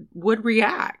someone would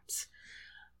react.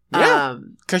 Yeah.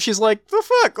 Because she's like, the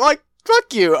fuck? Like,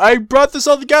 fuck you. I brought this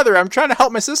all together. I'm trying to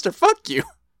help my sister. Fuck you.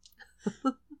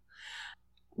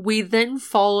 We then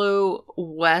follow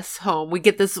Wes home. We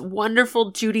get this wonderful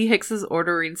Judy Hicks is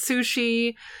ordering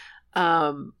sushi.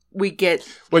 We get...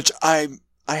 Which I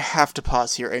have to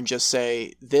pause here and just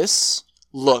say, this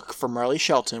look for Marley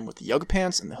Shelton with the yoga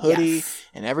pants and the hoodie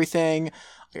and everything,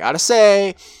 I gotta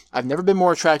say, I've never been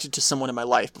more attracted to someone in my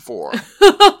life before.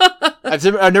 I've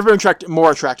never been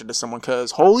more attracted to someone,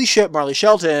 because holy shit, Marley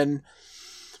Shelton.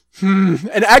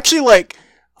 And actually, like,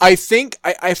 I think,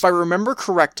 if I remember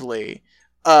correctly...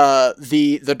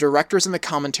 the directors in the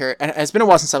commentary, and it's been a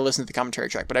while since I listened to the commentary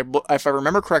track, but if I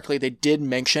remember correctly, they did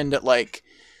mention that, like,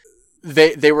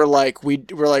 they were like, we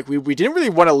didn't really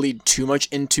want to lead too much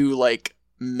into, like,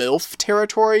 MILF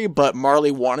territory, but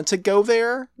Marley wanted to go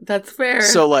there. That's fair.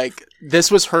 So, like, this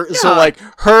was her, so, like,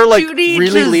 her, like, Judy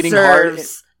really leading hard.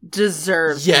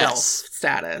 Deserves MILF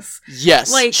status.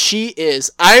 Yes, like, she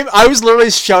is. I was literally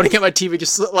shouting at my TV.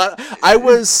 I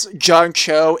was John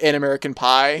Cho in American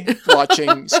Pie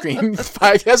watching Scream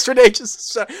 5 yesterday.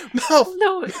 Just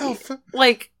MILF.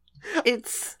 Like,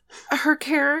 it's her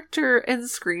character in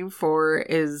Scream 4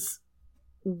 is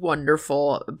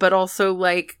wonderful, but also,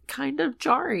 like, kind of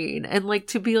jarring. And, like,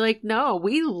 to be like, no,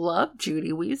 we love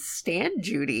Judy. We stand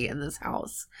Judy in this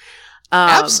house.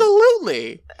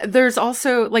 Absolutely. There's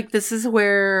also, like, this is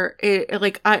where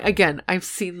I've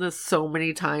seen this so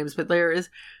many times, but there is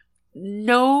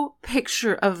no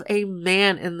picture of a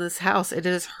man in this house. It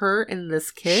is her and this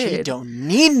kid. She don't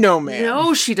need no man.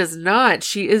 No, she does not.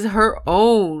 She is her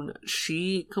own.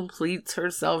 She completes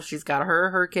herself. She's got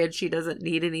her kid. She doesn't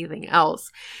need anything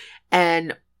else.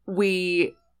 And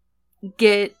we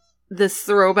get this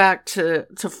throwback to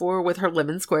 4 with her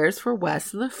lemon squares for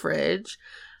Wes in the fridge.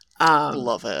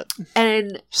 Love it.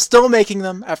 And still making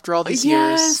them after all these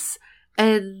years.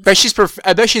 And I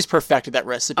bet she's perfected that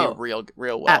recipe real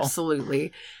well.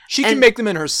 Absolutely. She can make them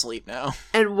in her sleep now.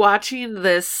 And watching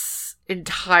this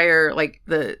entire, like,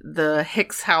 the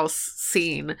Hicks house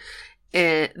scene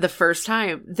the first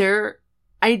time,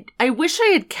 I wish I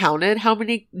had counted how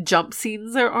many jump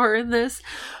scenes there are in this.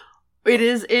 It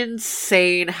is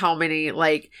insane how many,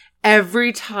 like,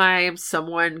 every time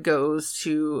someone goes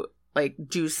to, like,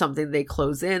 do something, they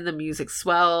close in, the music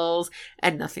swells,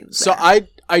 and nothing's there. So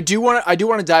I do want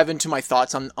to dive into my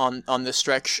thoughts on this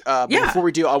stretch. But before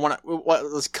we do,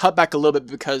 let's cut back a little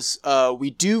bit, because we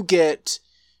do get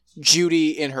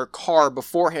Judy in her car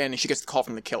beforehand, and she gets the call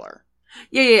from the killer.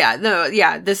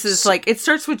 Yeah. This is like, it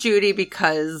starts with Judy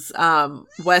because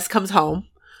Wes comes home.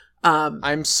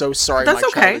 I'm so sorry. That's my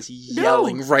okay. child is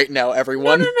yelling right now,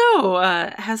 everyone. No.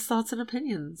 Has thoughts and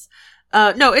opinions.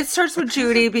 No, it starts with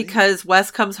Judy because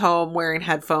Wes comes home wearing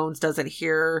headphones, doesn't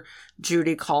hear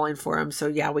Judy calling for him. So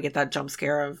yeah, we get that jump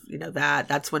scare of,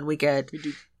 that's when we get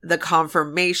the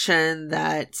confirmation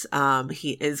that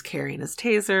he is carrying his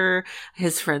taser.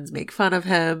 His friends make fun of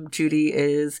him. Judy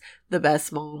is the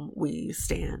best mom. We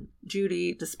stan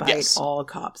Judy despite all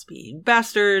cops being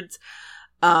bastards.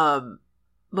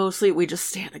 Mostly, we just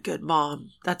stand a good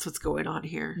mom. That's what's going on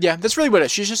here. Yeah, that's really what it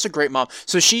is. She's just a great mom.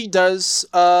 So she does,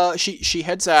 she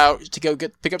heads out to go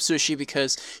pick up sushi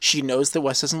because she knows that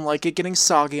Wes doesn't like it getting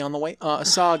soggy on the way,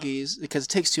 soggies, because it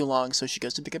takes too long. So she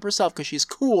goes to pick up herself because she's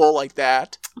cool like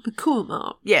that. I'm a cool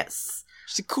mom. Yes.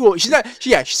 She's a cool, she's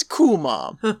a cool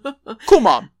mom. Cool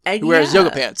mom. Who wears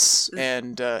yoga pants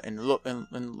and look.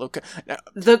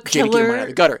 The killer. Out of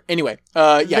the gutter. Anyway,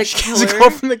 she gets a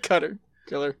call from the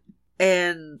killer.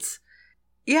 And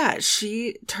yeah,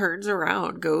 she turns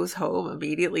around, goes home,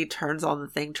 immediately turns on the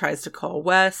thing, tries to call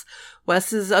Wes.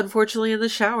 Wes is unfortunately in the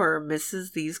shower,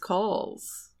 misses these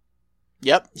calls.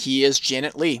 Yep, he is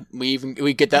Janet Leigh.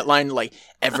 We get that line, like,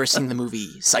 ever seen the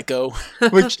movie Psycho?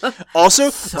 Which also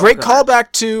so great good.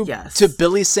 Callback to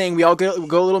Billy saying we all go a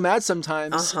little mad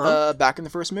sometimes back in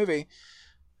the first movie.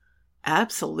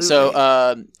 Absolutely.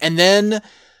 So and then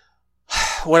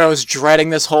when I was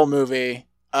dreading this whole movie,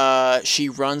 she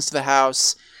runs to the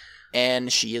house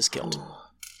and she is killed.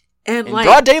 And in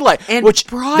broad daylight. And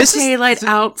daylight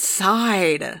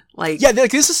outside. Like, yeah,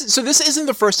 this isn't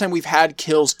the first time we've had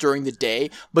kills during the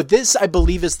day, but this, I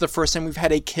believe, is the first time we've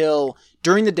had a kill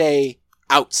during the day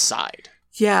outside.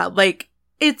 Yeah, like,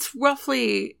 it's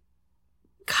roughly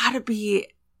gotta be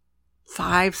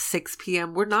 5, 6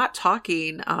 p.m. We're not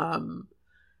talking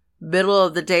middle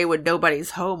of the day when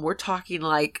nobody's home. We're talking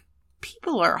like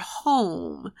people are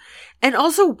home. And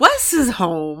also Wes is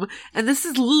home. And this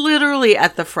is literally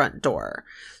at the front door.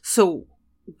 So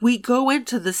we go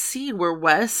into the scene where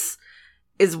Wes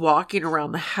is walking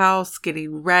around the house,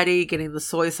 getting ready, getting the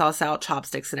soy sauce out,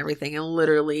 chopsticks and everything. And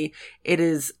literally it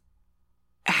is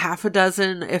half a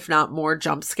dozen, if not more,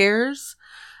 jump scares.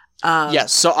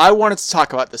 Yes, so I wanted to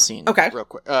talk about the scene real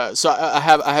quick. So I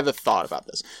have a thought about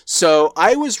this. So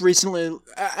I was recently,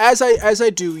 as I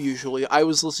do usually, I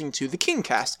was listening to the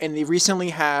Kingcast, and they recently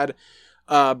had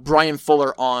Brian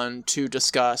Fuller on to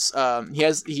discuss.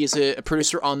 He's a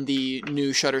producer on the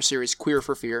new Shudder series Queer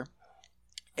for Fear,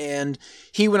 and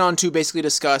he went on to basically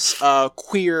discuss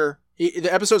queer. The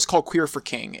episode is called Queer for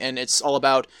King, and it's all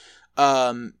about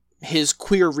his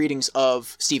queer readings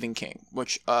of Stephen King,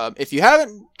 which, if you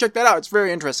haven't checked that out, it's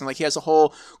very interesting. Like, he has a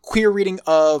whole queer reading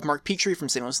of Mark Petrie from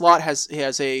Salem's Lot. He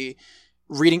has a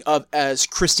reading of as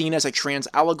Christine as a trans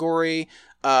allegory.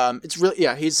 It's really,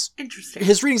 he's interesting.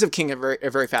 His readings of King are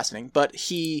very fascinating, but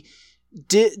he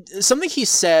did something he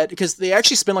said, because they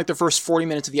actually spend like the first 40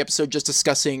 minutes of the episode just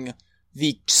discussing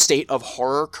the state of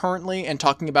horror currently and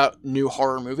talking about new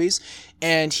horror movies.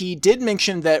 And he did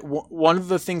mention that one of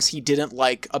the things he didn't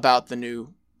like about the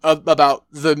new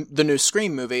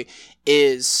Scream movie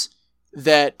is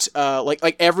that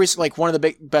one of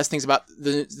the best things about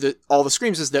all the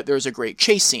Screams is that there's a great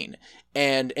chase scene.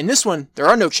 And in this one, there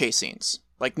are no chase scenes.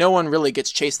 Like, no one really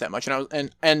gets chased that much.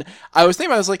 And I was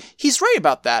thinking, I was like, he's right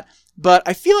about that. But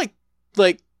I feel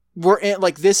like we're in,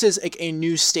 like, this is like a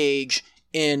new stage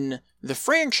in the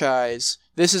franchise.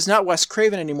 This is not Wes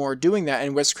Craven anymore doing that,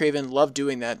 and Wes Craven loved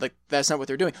doing that. Like, that's not what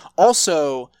they're doing.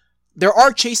 Also, there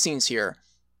are chase scenes here,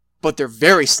 but they're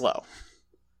very slow.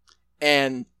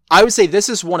 And I would say this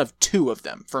is one of 2 of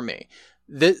them for me.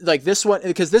 This one,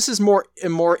 because this is more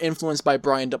influenced by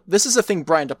this is a thing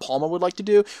Brian De Palma would like to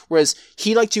do, whereas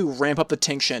he liked to ramp up the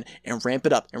tension and ramp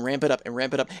it up and ramp it up and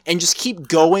ramp it up and just keep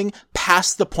going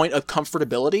past the point of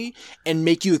comfortability and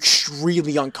make you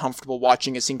extremely uncomfortable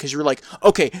watching a scene, because you're like,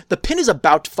 okay, the pin is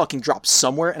about to fucking drop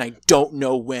somewhere and I don't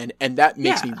know when, and that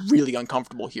makes me really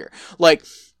uncomfortable here. Like,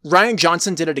 Rian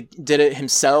Johnson did it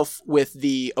himself with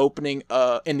the opening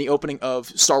in the opening of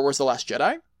Star Wars The Last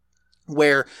Jedi,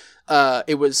 where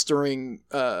it was during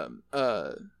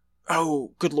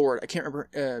oh, good lord, I can't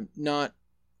remember, not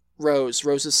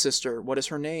Rose's sister. What is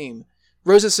her name?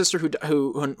 Rose's sister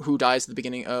who dies at the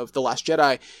beginning of The Last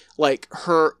Jedi,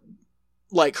 her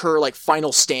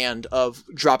final stand of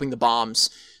dropping the bombs,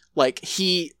 like,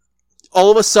 he all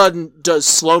of a sudden does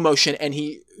slow motion and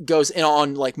he goes in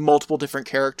on like multiple different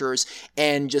characters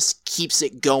and just keeps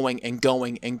it going and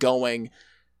going and going.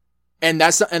 And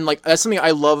that's something I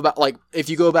love about, like, if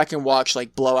you go back and watch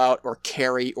like Blowout or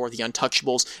Carrie or The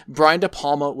Untouchables, Brian De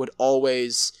Palma would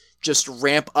always just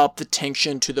ramp up the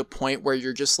tension to the point where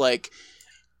you're just like,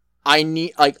 I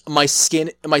need, like, my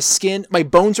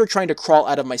bones are trying to crawl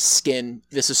out of my skin.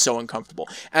 This is so uncomfortable.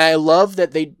 And I love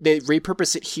that they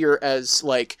repurpose it here as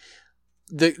like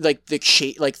the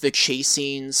chase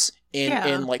scenes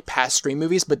in like past Scream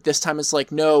movies, but this time it's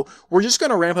like, no, we're just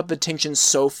gonna ramp up the tension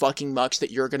so fucking much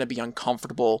that you're gonna be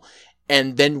uncomfortable,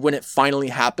 and then when it finally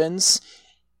happens,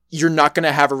 you're not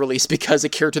gonna have a release because a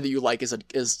character that you like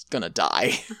is gonna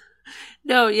die.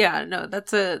 No,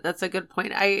 that's a good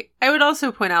point. I would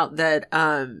also point out that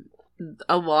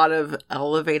a lot of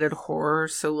elevated horror,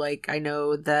 so like I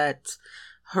know that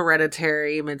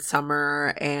Hereditary,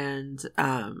 Midsummer, and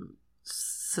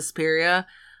Suspiria,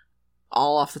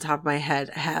 all off the top of my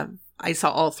head, I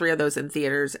saw all 3 of those in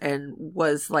theaters and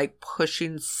was like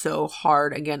pushing so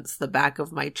hard against the back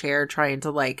of my chair trying to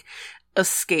like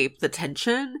escape the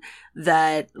tension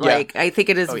that like I think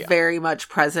it is very much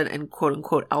present in quote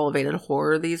unquote elevated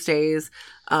horror these days.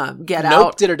 Get Out.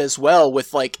 Nope did it as well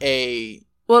with like a...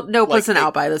 Well, Nope wasn't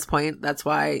out by this point. That's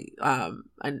why I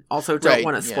also don't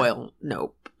want to spoil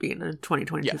Nope being a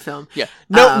 2022 film. Yeah.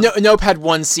 Nope had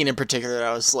one scene in particular that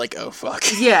I was like, oh fuck.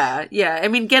 Yeah. I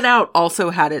mean, Get Out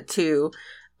also had it too.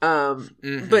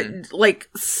 But like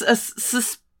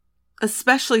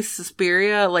especially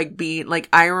Suspiria, like being like,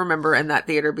 I remember in that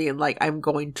theater being like, I'm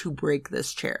going to break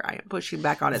this chair. I am pushing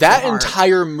back on it. That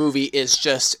entire movie is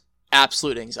just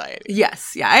absolute anxiety.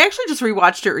 Yes. Yeah. I actually just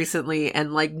rewatched it recently,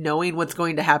 and like knowing what's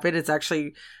going to happen,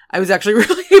 I was actually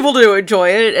really able to enjoy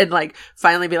it and like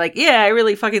finally be like, yeah, I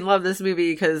really fucking love this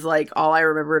movie, because like all I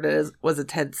remembered was a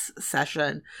tense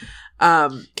session.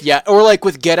 Or like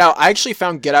with Get Out, I actually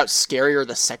found Get Out scarier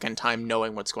the second time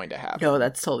knowing what's going to happen. No,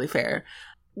 that's totally fair.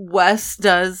 Wes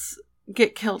does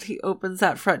get killed, he opens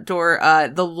that front door.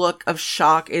 The look of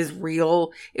shock is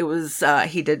real. It was,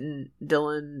 Dylan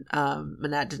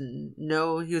Minnette didn't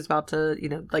know he was about to,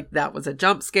 like, that was a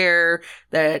jump scare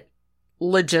that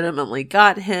legitimately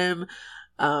got him.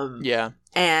 Yeah.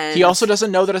 And he also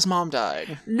doesn't know that his mom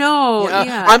died. No,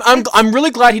 yeah. I'm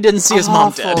really glad he didn't see his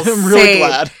mom dead. I'm really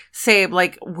glad. Same.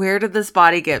 Like, where did this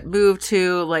body get moved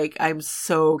to? Like, I'm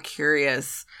so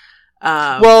curious.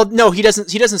 Well, no, he doesn't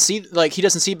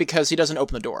see because he doesn't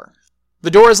open the door.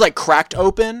 The door is like cracked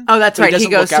open. Oh, that's right. He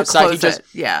goes to outside. close it.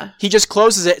 Yeah. He just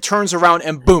closes it, turns around,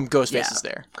 and boom, Ghostface is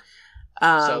there.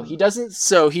 So he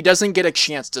doesn't get a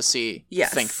chance to see.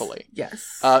 Yes. Thankfully.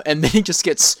 Yes. And then he just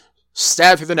gets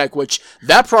stabbed through the neck, which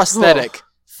that prosthetic,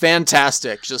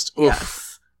 fantastic. Just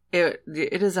oof. Yes.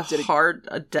 It is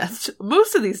a death.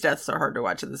 Most of these deaths are hard to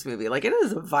watch in this movie. Like, it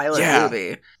is a violent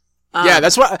movie.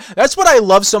 That's what I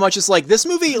love so much. Is like this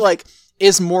movie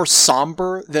is more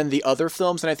somber than the other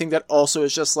films, and I think that also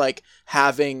is just like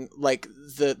having like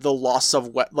the loss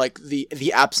of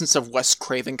the absence of Wes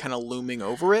Craven kind of looming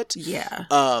over it. Yeah.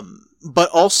 But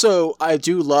also I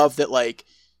do love that like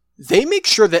they make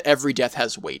sure that every death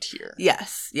has weight here.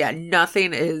 Yes. Yeah.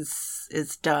 Nothing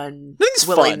is done. Nothing's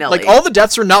fun. Like all the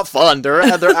deaths are not fun. They're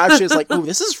actually it's like, ooh,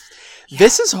 this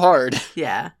is hard.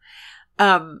 Yeah.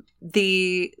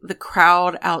 The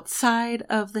crowd outside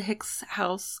of the Hicks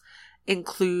house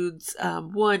includes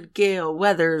one Gale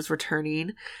Weathers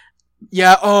returning.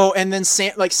 Yeah. Oh, and then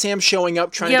Sam showing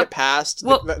up trying to get past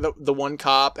the one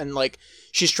cop, and like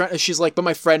she's like, but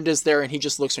my friend is there, and he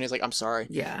just looks at her and he's like, I'm sorry.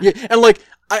 Yeah. And like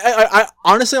I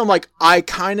honestly, I'm like, I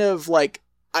kind of like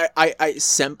I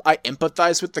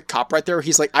empathize with the cop right there.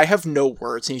 He's like, I have no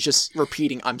words, and he's just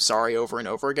repeating "I'm sorry" over and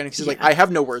over again. He's like, I have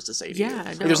no words to say to you. No.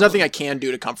 Like, there's nothing I can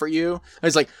do to comfort you. And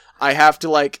he's like, I have to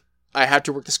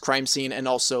work this crime scene, and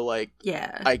also like,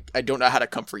 I don't know how to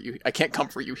comfort you. I can't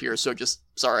comfort you here, so just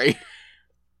sorry.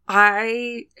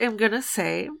 I am gonna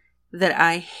say that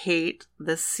I hate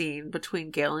this scene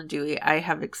between Gale and Dewey. I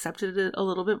have accepted it a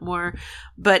little bit more,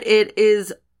 but it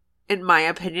is, in my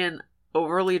opinion,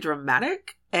 overly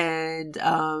dramatic and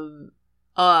a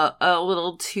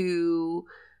little too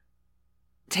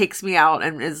takes me out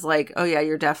and is like, oh yeah,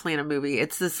 you're definitely in a movie.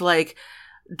 It's this like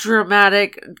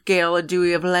dramatic Gale and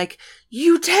Dewey of like,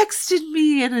 you texted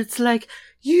me, and it's like,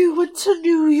 you went to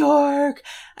New York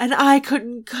and I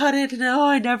couldn't cut it, and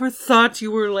I never thought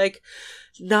you were like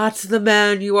not the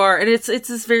man you are. And it's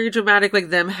this very dramatic, like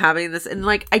them having this, and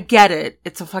like I get it,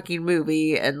 it's a fucking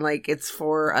movie, and like it's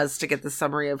for us to get the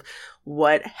summary of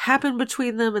what happened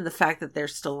between them and the fact that they're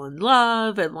still in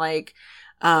love, and like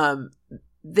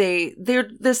they're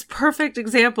this perfect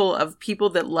example of people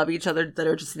that love each other that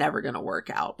are just never gonna work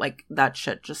out. Like that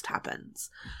shit just happens.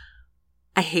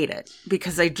 I hate it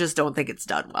because I just don't think it's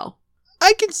done well.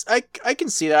 I can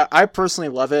see that. I personally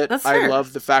love it. That's fair. I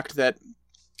love the fact that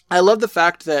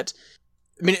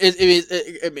I mean,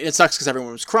 it sucks because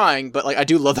everyone was crying, but like I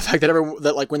do love the fact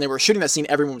that like when they were shooting that scene,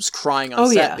 everyone was crying on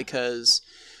set because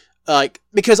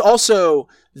also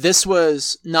this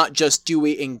was not just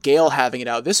Dewey and Gale having it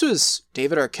out. This was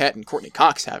David Arquette and Courtney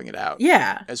Cox having it out.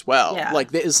 Yeah, as well. Yeah.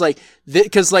 Like it's like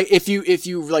because like if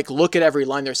you like look at every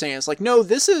line they're saying, it's like, no,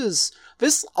 this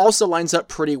also lines up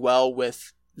pretty well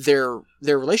with their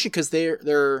relationship, because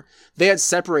they had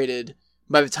separated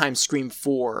by the time Scream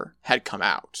 4 had come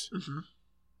out. Mm-hmm.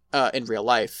 In real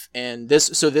life, and this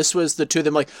was the two of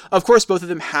them. Like, of course, both of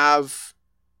them have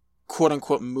quote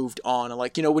unquote moved on. And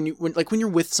like, you know, when you're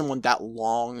with someone that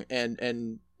long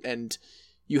and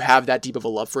you have that deep of a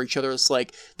love for each other, it's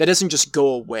like that doesn't just go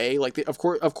away. Like, of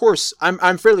course,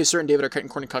 I'm fairly certain David Arquette and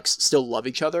Courtney Cox still love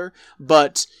each other,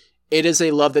 but it is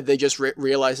a love that they just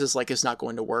realizes like it's not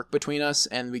going to work between us,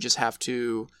 and we just have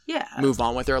to move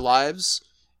on with our lives.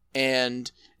 And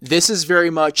this is very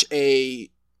much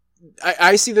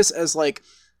I see this as like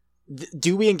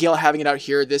Dewey and Gale having it out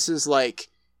here. This is like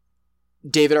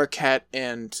David Arquette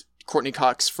and Courtney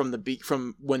Cox from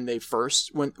when they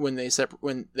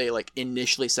like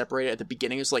initially separated at the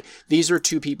beginning. It's like these are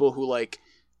two people who like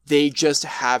they just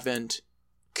haven't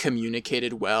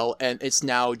communicated well, and it's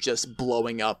now just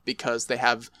blowing up because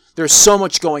there's so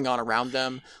much going on around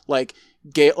them. Like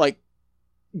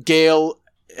Gale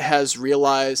has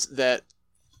realized that,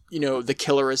 you know, the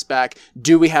killer is back.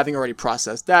 Dewey, having already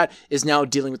processed that, is now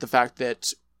dealing with the fact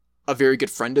that a very good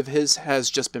friend of his has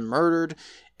just been murdered,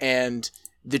 and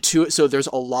so there's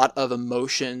a lot of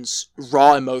emotions,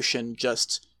 raw emotion,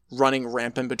 just running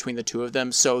rampant between the two of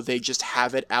them. So they just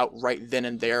have it out right then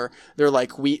and there. They're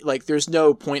like, there's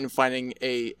no point in finding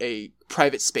a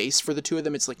private space for the two of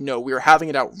them. It's like, no, we're having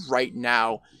it out right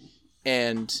now,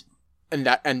 and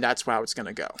that's how it's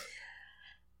gonna go.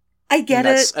 I get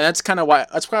it. And that's kind of why,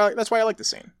 that's why I like the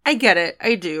scene. I get it.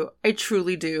 I do. I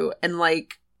truly do. And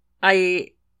like,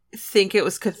 I think it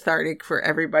was cathartic for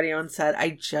everybody on set.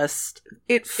 It's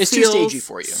too stagey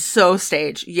for you. So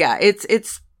staged. Yeah.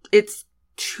 It's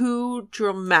too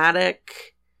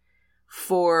dramatic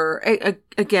for,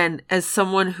 again, as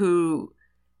someone who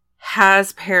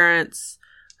has parents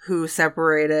who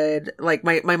separated, like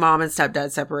my mom and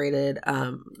stepdad separated,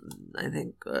 I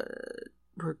think,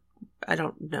 I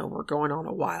don't know, we're going on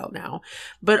a while now,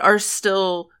 but are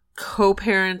still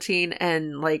co-parenting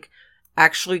and like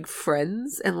actually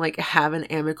friends and like have an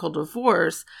amicable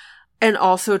divorce, and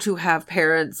also to have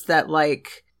parents that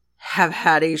like have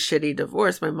had a shitty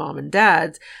divorce, my mom and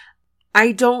dad's.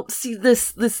 I don't see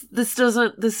this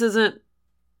isn't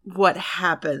what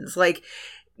happens. Like,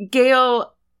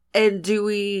 Gail and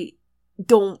Dewey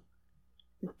don't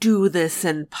do this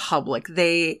in public.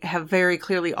 They have very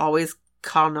clearly always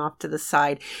gone off to the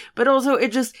side. But also,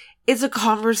 it's a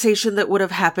conversation that would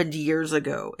have happened years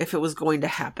ago if it was going to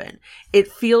happen. It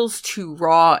feels too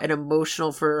raw and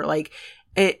emotional for, like,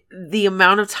 the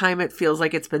amount of time it feels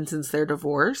like it's been since their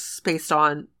divorce, based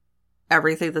on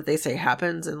everything that they say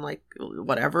happens, and like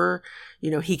whatever,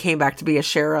 you know, he came back to be a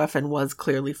sheriff and was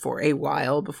clearly for a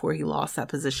while before he lost that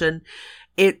position.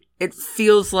 It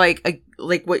feels like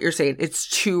what you're saying. It's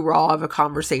too raw of a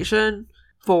conversation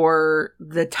for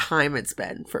the time it's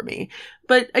been for me.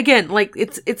 But again, like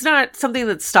it's not something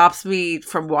that stops me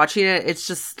from watching it. It's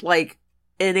just like,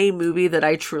 in a movie that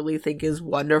I truly think is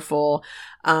wonderful,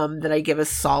 that I give a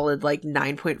solid like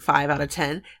 9.5 out of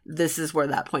 10. This is where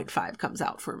that 0.5 comes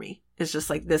out for me. It's just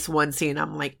like this one scene,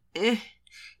 I'm like,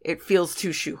 it feels too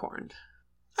shoehorned.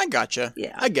 I gotcha.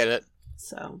 Yeah. I get it.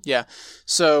 So. Yeah.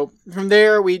 So from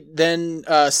there,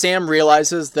 Sam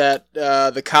realizes that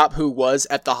the cop who was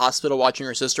at the hospital watching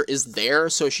her sister is there.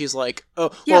 So she's like,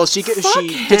 oh, yeah, well, she gets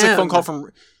a phone call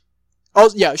from... Oh,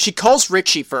 yeah, she calls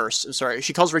Richie first. I'm sorry.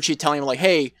 She calls Richie telling him, like,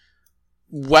 hey,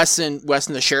 Wes and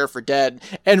the sheriff are dead.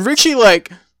 And Richie,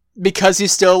 like, because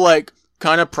he's still, like,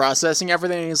 kind of processing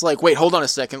everything, he's like, wait, hold on a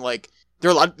second. Like,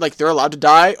 they're allowed to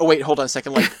die? Oh, wait, hold on a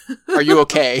second. Like, are you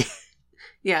okay?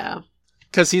 Yeah.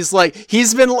 Because he's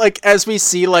been, like, as we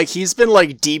see, like, he's been,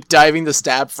 like, deep diving the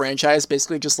Stab franchise,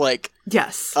 basically just, like...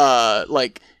 Yes.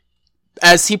 Like...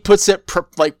 As he puts it,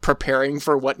 preparing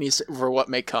for what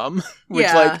may come, which,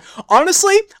 yeah. Like,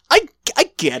 honestly, I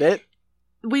get it.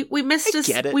 We missed a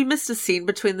scene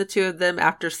between the two of them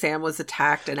after Sam was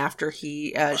attacked, and after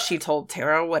she told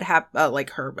Tara what happened, like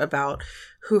her about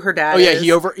who her dad is.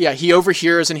 He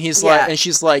overhears, and he's like, and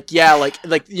she's like, yeah, like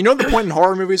you know the point in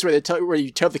horror movies where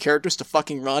you tell the characters to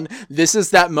fucking run. This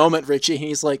is that moment, Richie. And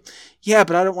he's like, yeah,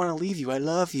 but I don't want to leave you. I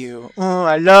love you. Oh,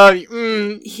 I love you.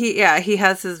 Mm. He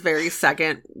has his very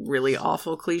second really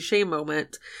awful cliche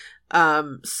moment.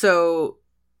 So.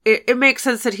 It makes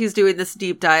sense that he's doing this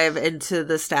deep dive into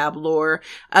the Stab lore.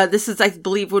 This is, I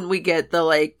believe, when we get the,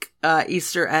 like,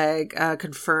 Easter egg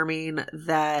confirming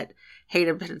that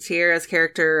Hayden Panettiere's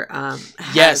character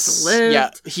has lived.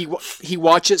 Yeah, he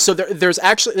watches. So there's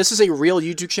actually, this is a real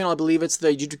YouTube channel. I believe it's the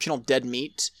YouTube channel Dead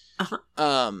Meat. Uh-huh.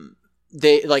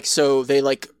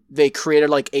 They created,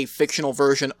 like, a fictional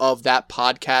version of that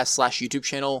podcast / YouTube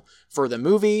channel for the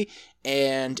movie.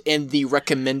 And in the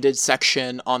recommended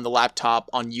section on the laptop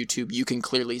on YouTube, you can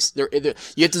clearly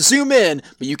you have to zoom in,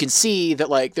 but you can see that,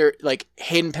 like, they're like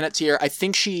Hayden Panettiere. I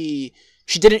think she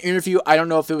did an interview. I don't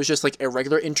know if it was just like a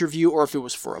regular interview or if it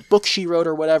was for a book she wrote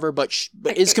or whatever. But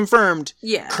it's confirmed.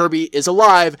 Yeah, Kirby is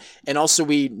alive, and also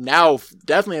we now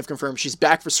definitely have confirmed she's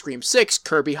back for Scream 6.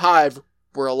 Kirby Hive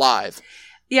were alive.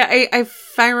 Yeah,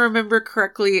 if I remember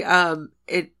correctly,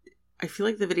 I feel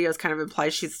like the videos kind of imply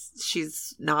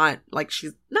she's not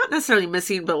necessarily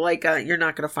missing, but like you're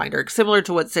not going to find her, similar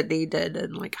to what Sydney did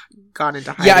and like gone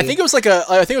into hiding. Yeah, I think it was like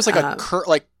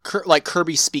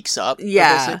Kirby speaks up.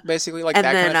 Yeah, basically like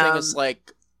that kind of thing. Is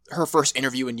like her first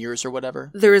interview in years or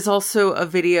whatever. There is also a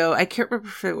video. I can't remember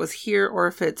if it was here or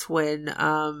if it's when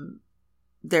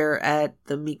they're at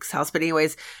the Meek's house, but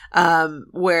anyways,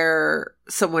 where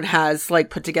someone has like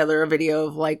put together a video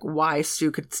of like why Stu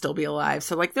could still be alive.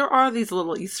 So like there are these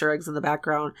little Easter eggs in the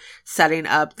background setting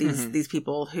up these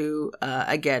people who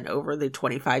again, over the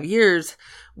 25 years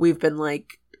we've been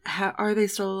like, are they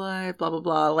still alive, blah blah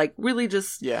blah, like really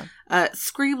just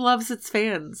Scream loves its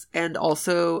fans, and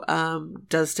also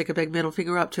does stick a big middle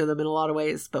finger up to them in a lot of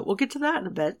ways, but we'll get to that in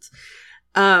a bit.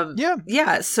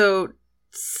 So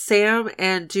Sam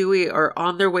and Dewey are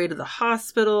on their way to the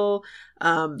hospital.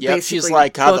 She's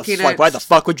like, why the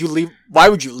fuck would you leave? Why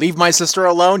would you leave my sister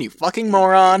alone? You fucking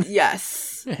moron.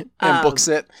 Yes. And books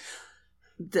it.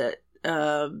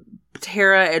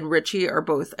 Tara and Richie are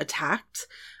both attacked.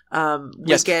 Yes.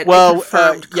 We get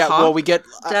we get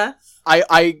death.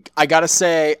 I gotta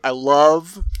say, I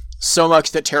love so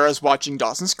much that Tara's watching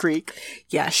Dawson's Creek.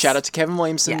 Yes. Shout out to Kevin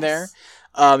Williamson there.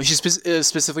 She's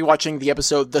specifically watching the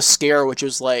episode The Scare, which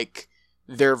was like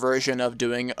their version of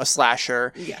doing a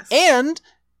slasher. Yes. And,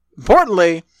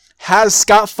 importantly, has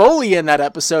Scott Foley in that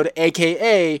episode,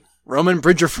 a.k.a. Roman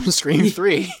Bridger from Scream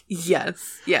 3.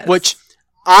 Yes. Which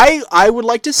I would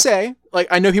like to say, like,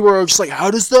 I know people were just like,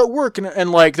 how does that work?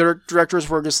 And like, their directors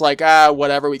were just like,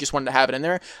 whatever, we just wanted to have it in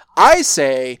there. I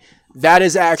say that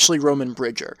is actually Roman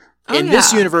Bridger. In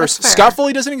this universe, Scott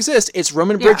Foley doesn't exist. It's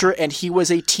Roman Bridger, and he was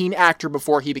a teen actor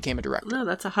before he became a director. No,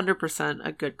 that's 100%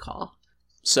 a good call.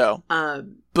 So,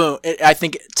 boom. I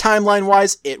think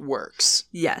timeline-wise, it works.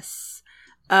 Yes.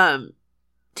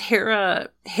 Tara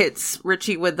hits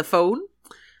Richie with the phone.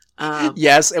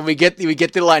 Yes, and we get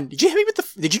the line. Did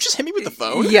you just hit me with the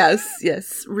phone?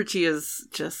 Yes. Richie is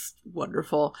just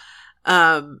wonderful.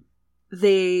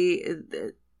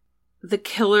 The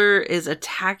killer is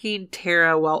attacking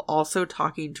Tara while also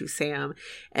talking to Sam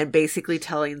and basically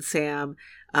telling Sam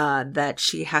that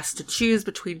she has to choose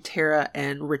between Tara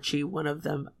and Richie. One of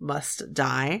them must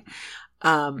die.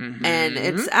 And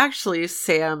it's actually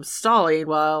Sam stalling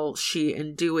while she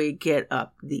and Dewey get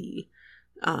up the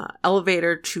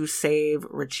elevator to save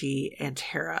Richie and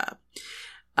Tara.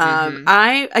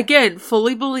 I, again,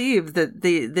 fully believe that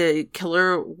the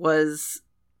killer was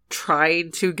trying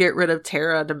to get rid of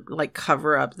Tara to like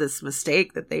cover up this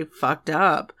mistake that they fucked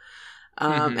up.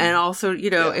 And also,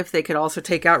 if they could also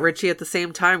take out Richie at the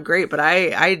same time, great. But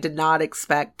I did not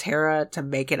expect Tara to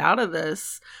make it out of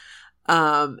this.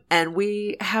 And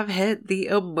we have hit the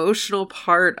emotional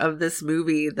part of this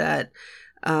movie that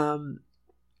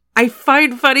I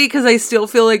find funny because I still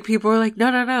feel like people are like,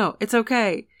 no, it's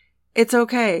okay. It's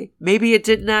okay. Maybe it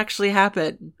didn't actually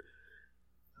happen.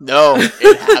 No,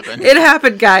 it happened. It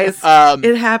happened, guys.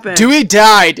 It happened. Dewey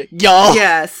died, y'all.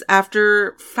 Yes,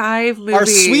 after 5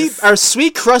 movies. Our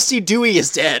sweet crusty Dewey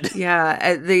is dead.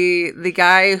 Yeah, the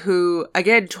guy who,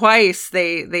 again, twice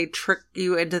they trick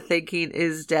you into thinking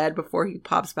is dead before he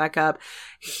pops back up.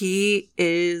 He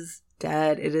is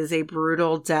dead. It is a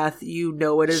brutal death. You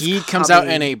know it is. He comes out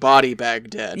in a body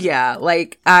bag dead. Yeah,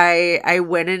 like I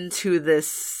went into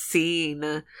this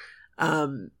scene.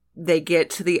 They get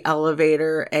to the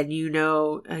elevator and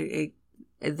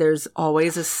there's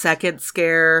always a second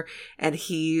scare and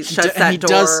he shuts that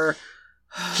door.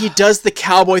 He does the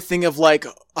cowboy thing of like,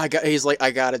 I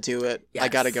gotta do it. Yes. I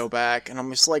gotta go back. And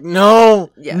I'm just like, no.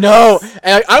 And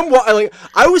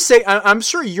I'm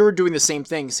sure you're doing the same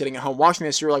thing sitting at home watching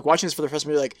this. You're like watching this for the first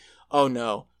time. You're like, oh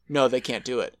no, they can't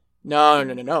do it. No,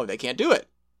 they can't do it.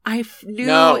 I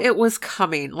knew it was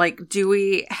coming. Like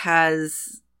Dewey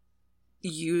has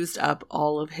used up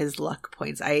all of his luck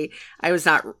points. I was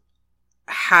not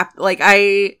happy. Like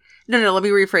no, let me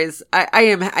rephrase.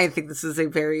 I think this is a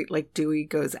very, like, Dewey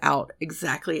goes out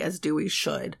exactly as Dewey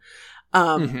should.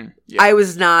 I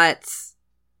was not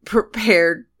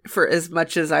prepared for as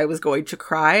much as I was going to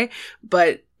cry,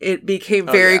 but it became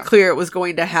very clear it was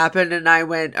going to happen. And I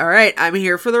went, all right, I'm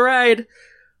here for the ride.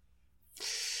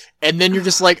 And then you're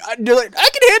like, I can handle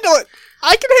it.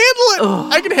 I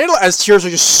can handle it as tears are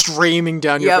just streaming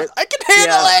down your face. I can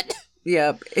handle it.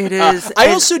 Yep, it is. I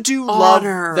also do love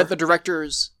that the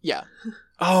directors. Yeah.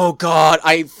 Oh God,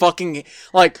 I fucking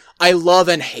like. I love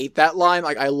and hate that line.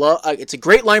 Like, I love. It's a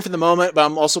great line for the moment, but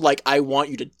I'm also like, I want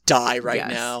you to die right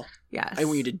now. Yes. I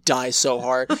want you to die so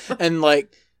hard. And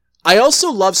like, I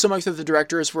also love so much that the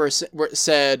directors were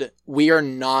said, we are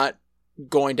not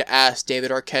going to ask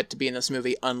David Arquette to be in this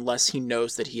movie unless he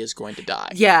knows that he is going to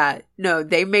die. Yeah, no,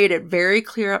 they made it very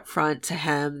clear up front to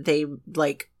him. They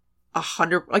like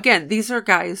 100. Again, these are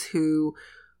guys who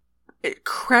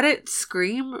credit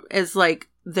Scream as like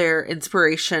their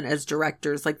inspiration as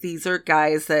directors. Like, these are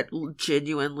guys that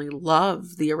genuinely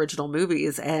love the original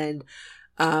movies and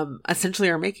essentially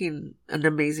are making an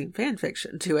amazing fan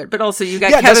fiction to it. But also you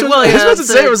got Kevin Williamson. I was about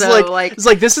to say, it's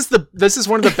like this is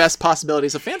one of the best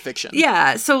possibilities of fan fiction.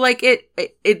 Yeah, so like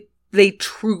they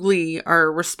truly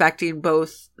are respecting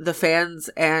both the fans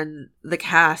and the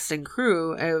cast and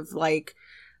crew of like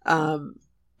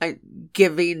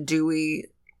giving Dewey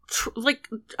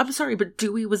I'm sorry, but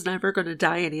Dewey was never going to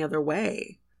die any other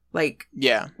way. Like,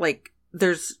 yeah, like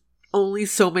there's only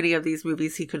so many of these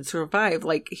movies he can survive.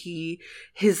 Like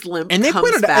his limp and they comes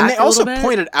pointed, back and they also a little bit.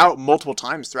 pointed out multiple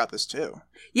times throughout this too.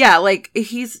 Yeah, like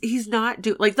he's not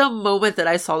like the moment that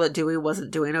I saw that Dewey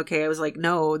wasn't doing okay, I was like,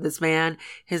 no, this man,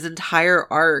 his entire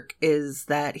arc is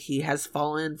that he has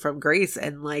fallen from grace,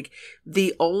 and like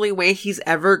the only way he's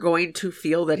ever going to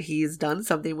feel that he's done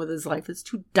something with his life is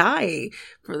to die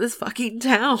for this fucking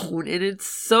town. And it's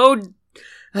so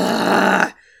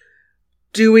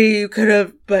Dewey, you could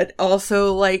have, but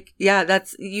also like, yeah,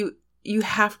 that's you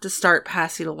have to start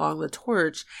passing along the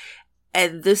torch,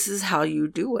 and this is how you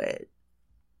do it.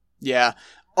 Yeah.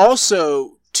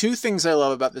 Also, two things I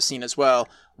love about the scene as well.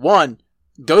 One,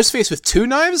 Ghostface with 2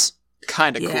 knives?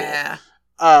 Kind of cool.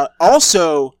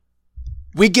 Also,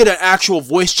 we get an actual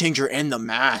voice changer in the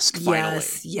mask finally.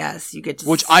 Yes, you get to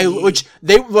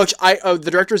the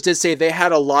directors did say they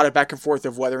had a lot of back and forth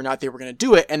of whether or not they were going to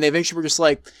do it, and they eventually were just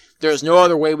like, there's no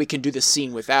other way we can do this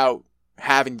scene without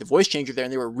having the voice changer there,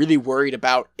 and they were really worried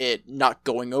about it not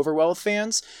going over well with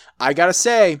fans. I gotta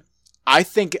say, I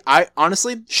think I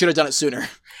honestly should have done it sooner.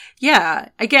 Yeah,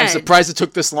 again, I'm surprised it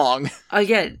took this long.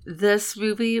 Again, this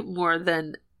movie, more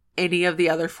than any of the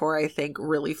other 4, I think,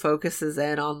 really focuses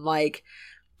in on, like,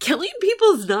 killing people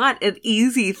is not an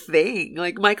easy thing.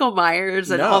 Like, Michael Myers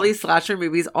and all these slasher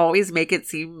movies always make it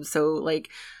seem so, like,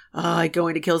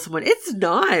 going to kill someone. It's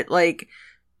not. Like,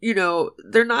 you know,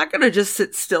 they're not going to just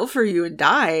sit still for you and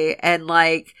die. And,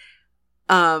 like,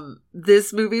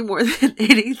 this movie, more than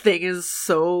anything, is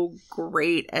so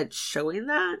great at showing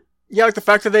that. Yeah, like the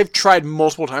fact that they've tried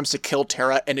multiple times to kill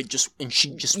Tara and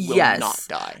she just will not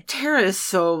die. Tara is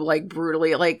so like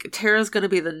brutally, like Tara's gonna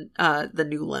be the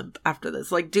new limp after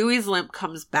this. Like Dewey's limp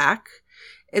comes back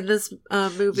in this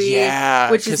movie.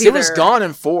 Yeah, which is it was gone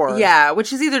in 4. Yeah,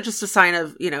 which is either just a sign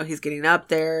of, you know, he's getting up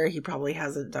there. He probably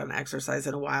hasn't done exercise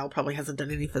in a while. Probably hasn't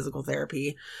done any physical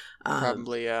therapy.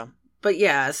 Probably, yeah. But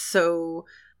yeah, so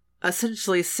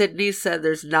essentially Sydney said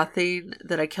there's nothing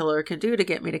that a killer can do to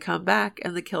get me to come back.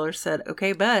 And the killer said,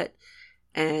 okay, bet.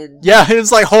 And yeah,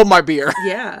 it's like, hold my beer.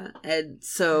 Yeah. And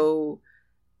so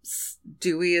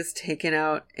Dewey is taken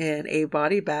out in a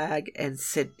body bag and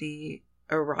Sydney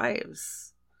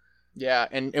arrives. Yeah,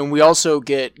 and we also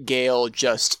get Gail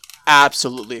just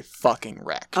absolutely fucking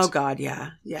wrecked. Oh god,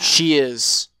 yeah. Yeah. She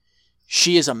is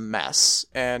a mess,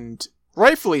 and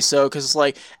rightfully so, because it's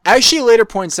like, as she later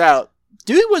points out,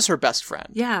 Dewey was her best friend.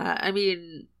 Yeah, I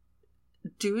mean,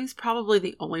 Dewey's probably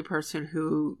the only person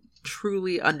who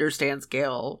truly understands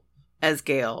Gail as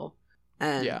Gail,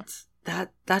 and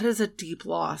that is a deep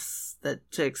loss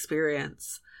that to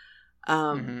experience.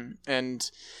 And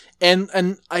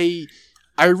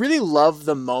I really love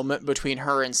the moment between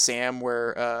her and Sam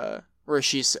where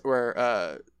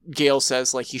Gail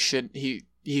says like he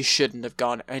shouldn't have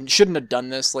gone and shouldn't have done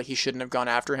this, like he shouldn't have gone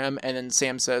after him, and then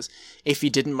Sam says, if he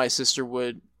didn't, my sister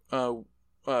wouldn't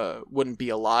be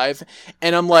alive.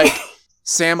 And I'm like,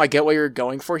 Sam, I get what you're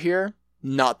going for here,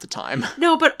 not the time.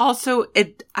 No, but also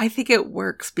I think it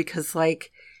works because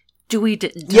like Dewey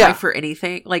didn't die for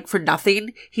anything, like for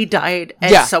nothing. He died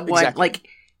and someone like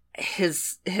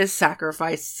his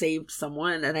sacrifice saved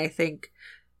someone, and I think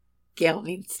Gail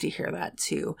needs to hear that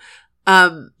too.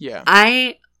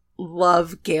 I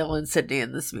love Gail and Sydney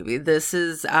in this movie. This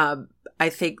is I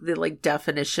think the like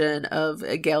definition of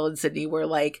Gail and Sydney, where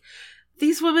like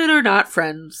these women are not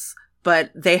friends,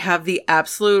 but they have the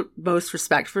absolute most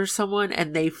respect for someone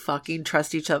and they fucking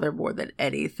trust each other more than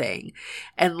anything.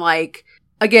 And like,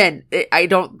 again,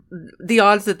 the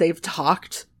odds that they've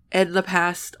talked in the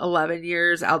past 11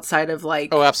 years outside of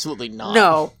like, oh, absolutely not.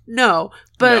 No.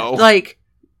 But like,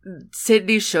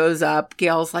 Sydney shows up.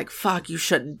 Gail's like, fuck, you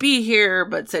shouldn't be here.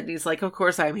 But Sydney's like, of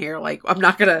course I'm here. Like, I'm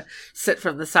not going to sit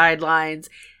from the sidelines.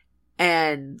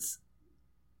 And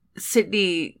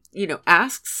Sydney, you know,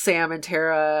 asks Sam and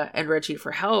Tara and Richie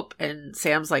for help. And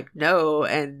Sam's like, no.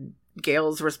 And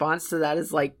Gail's response to that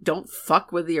is like, don't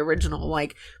fuck with the original.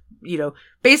 Like, you know,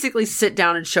 basically sit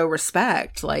down and show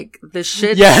respect. Like, this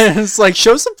shit. Yeah, it's like,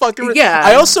 show some fucking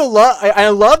I also love, I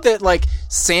love that, like,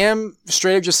 Sam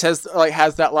straight up just has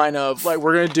that line of, like,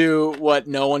 we're gonna do what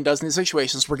no one does in these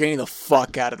situations. We're getting the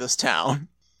fuck out of this town.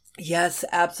 Yes,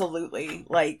 absolutely.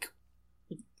 Like,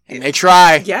 and they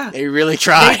try. Yeah. They really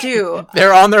try. They do.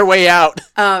 They're on their way out.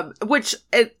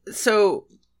 So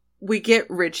we get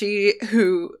Richie,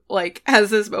 who like has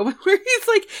this moment where he's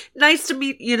like, nice to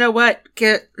meet, you know what?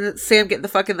 Get the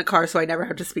fuck in the car so I never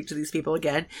have to speak to these people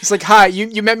again. It's like, hi,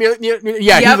 you met me.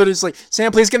 Yeah, he literally is like,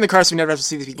 Sam, please get in the car so we never have to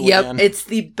see these people again. It's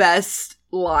the best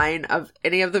line of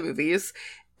any of the movies.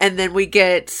 And then we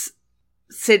get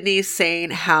Sydney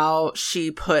saying how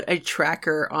she put a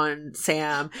tracker on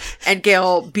Sam, and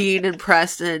Gail being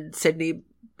impressed, and Sydney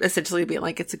essentially being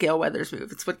like, it's a Gail Weathers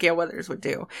move. It's what Gail Weathers would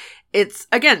do. It's,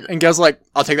 again... And Gail's like,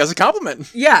 I'll take that as a compliment.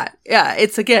 Yeah.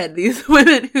 It's, again, these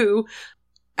women who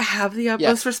have the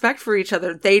utmost respect for each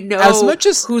other. They know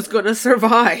who's going to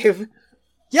survive.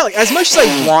 Yeah, like, as much as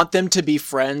I want them to be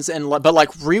friends, but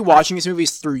like rewatching these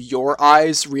movies through your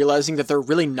eyes, realizing that they're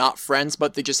really not friends,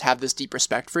 but they just have this deep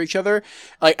respect for each other.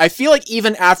 Like, I feel like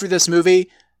even after this movie,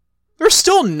 they're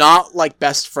still not like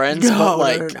best friends,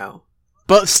 No.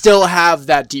 But still have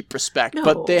that deep respect. No.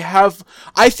 But they have,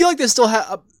 I feel like they still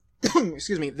have,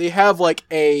 excuse me, they have like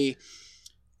a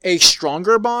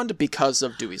stronger bond because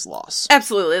of Dewey's loss.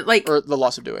 Absolutely. Like, or the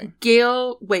loss of Dewey.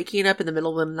 Gail waking up in the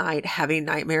middle of the night having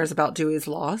nightmares about Dewey's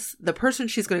loss, the person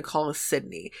she's going to call is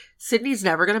Sydney. Sydney's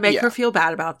never going to make her feel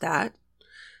bad about that.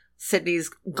 Sydney's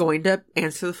going to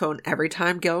answer the phone every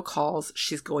time Gail calls.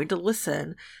 She's going to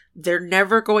listen. They're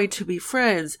never going to be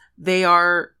friends. They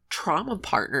are trauma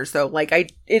partners, though. Like, I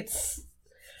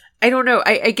don't know.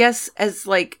 I guess as,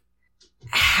 like,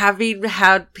 having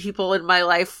had people in my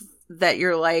life that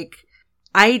you're like,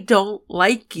 I don't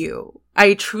like you.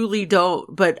 I truly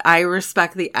don't, but I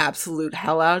respect the absolute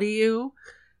hell out of you.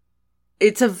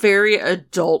 It's a very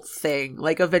adult thing.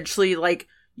 Like, eventually, like,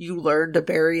 you learn to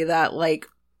bury that, like,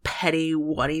 petty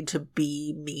wanting to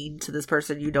be mean to this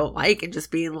person you don't like, and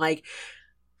just being like,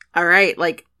 all right,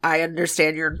 like, I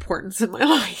understand your importance in my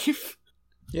life.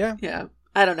 Yeah. Yeah.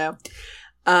 I don't know.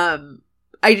 I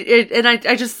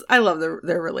love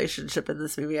their relationship in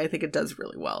this movie. I think it does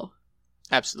really well.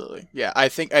 Absolutely. Yeah. I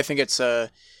think it's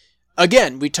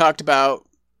again, we talked about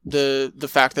the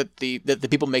fact that the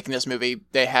people making this movie,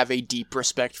 they have a deep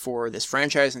respect for this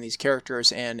franchise and these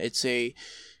characters, and it's a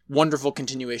wonderful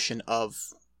continuation of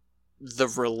the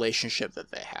relationship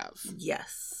that they have.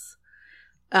 Yes.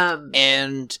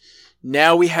 And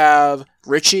now we have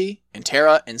Richie and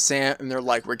Tara and Sam, and they're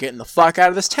like, we're getting the fuck out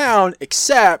of this town,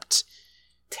 except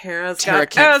Tara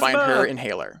can't find her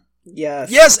inhaler.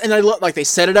 Yes, and I look like they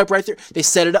set it up right there. They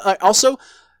set it up. Also,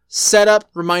 set up,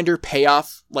 reminder,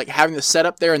 payoff. Like having the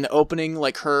setup there in the opening,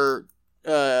 like her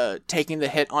taking the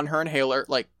hit on her inhaler,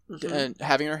 like and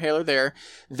having her inhaler there.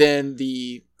 Then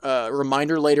the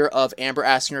reminder later of Amber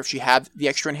asking her if she had the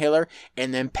extra inhaler,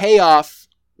 and then payoff.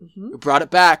 We brought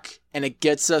it back, and it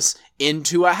gets us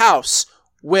into a house,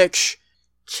 which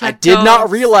I did not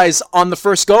realize on the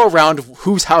first go-around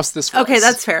whose house this was. Okay,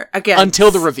 that's fair. Again, until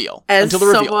the reveal. As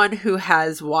someone who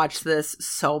has watched this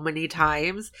so many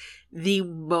times, the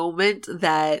moment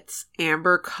that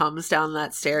Amber comes down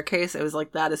that staircase, it was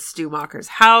like, that is Stu Macher's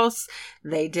house.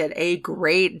 They did a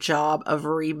great job of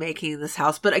remaking this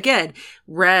house. But again,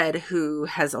 Red, who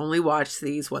has only watched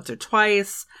these once or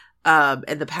twice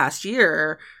in the past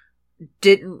year,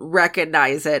 didn't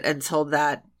recognize it until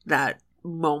that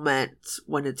moment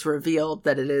when it's revealed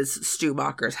that it is Stu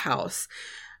Macher's house.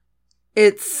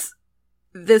 It's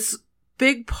this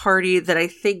big party that I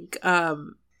think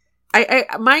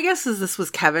my guess is this was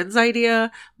Kevin's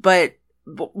idea, but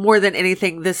more than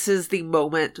anything, this is the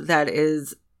moment that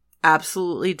is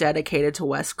absolutely dedicated to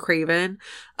Wes Craven.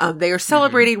 They are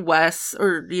celebrating Wes,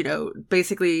 or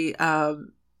basically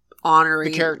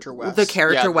honoring the character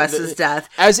Wes. Wes's death.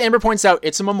 As Amber points out,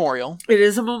 it's a memorial. It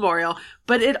is a memorial,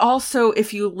 but it also,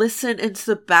 if you listen into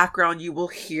the background, you will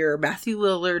hear Matthew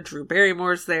Lillard, Drew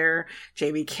Barrymore's there,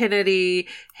 Jamie Kennedy,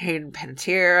 Hayden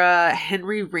Panettiere,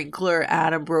 Henry Winkler,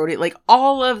 Adam Brody. Like,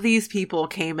 all of these people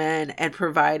came in and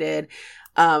provided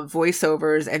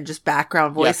voiceovers and just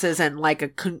background voices and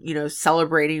like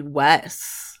celebrating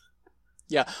Wes.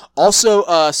 Yeah.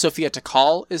 Also, Sophia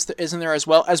Takal is in there as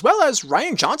well as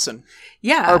Rian Johnson.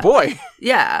 Yeah. Our boy.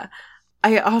 Yeah.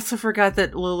 I also forgot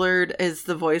that Lillard is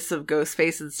the voice of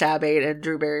Ghostface and Stab 8, and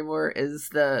Drew Barrymore is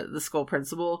the school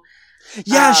principal.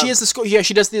 Yeah, she is the school. Yeah,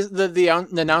 she does the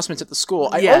announcements at the school.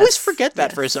 I always forget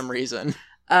that for some reason.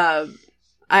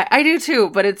 I do too,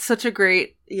 but it's such a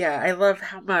great. Yeah, I love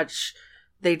how much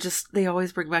they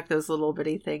always bring back those little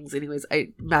bitty things. Anyways,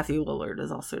 Matthew Lillard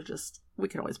is also just. We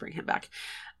can always bring him back.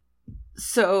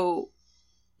 So,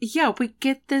 yeah, we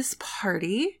get this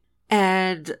party,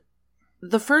 and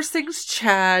the first thing's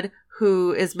Chad,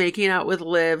 who is making out with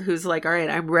Liv, who's like, all right,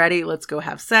 I'm ready, let's go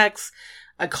have sex.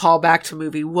 A callback to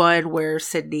movie 1, where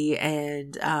Sydney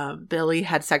and Billy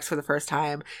had sex for the first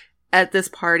time at this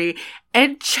party.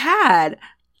 And Chad,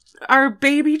 our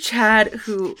baby Chad,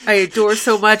 who I adore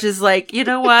so much, is like, you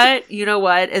know what?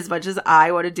 As much as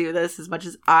I want to do this, as much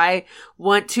as I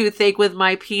want to think with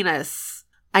my penis,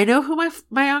 I know who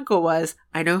my uncle was.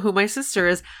 I know who my sister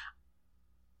is.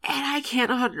 And I can't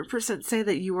 100% say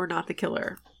that you were not the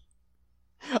killer.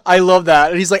 I love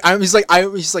that. And he's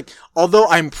like, although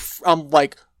I'm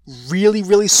like really,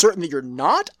 really certain that you're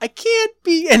not, I can't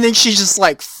be. And then she's just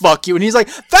like, fuck you. And he's like,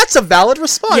 that's a valid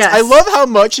response. Yes. I love how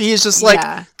much he's just like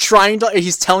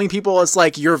he's telling people it's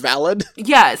like, you're valid.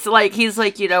 Yes. Like, he's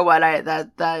like, you know what?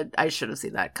 I should have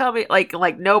seen that coming.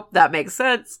 Like, nope, that makes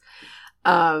sense.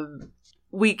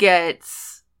 We get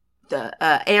the,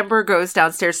 Amber goes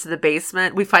downstairs to the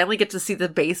basement. We finally get to see the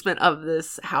basement of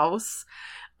this house.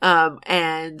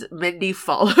 And Mindy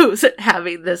follows it,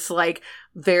 having this like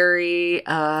very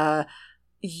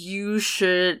you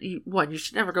should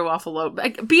never go off alone,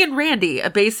 like, being Randy,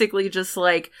 basically just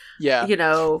like, you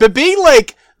know, but being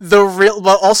like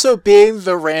but also being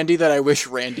the Randy that I wish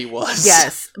Randy was.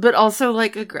 Yes, but also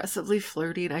like aggressively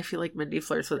flirting. I feel like Mindy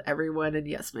flirts with everyone, and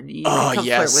yes, Mindy, you can come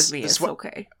flirt with me. It's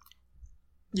okay.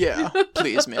 Yeah,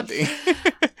 please, Mindy.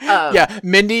 Yeah,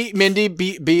 Mindy,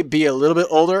 be a little bit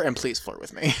older and please flirt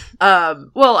with me.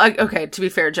 Well, okay. To be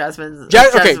fair, Jasmine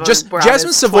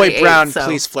Savoy Brown, so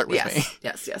please flirt with me.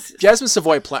 Yes. Jasmine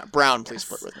Savoy Brown, please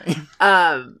flirt with me.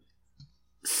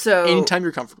 So anytime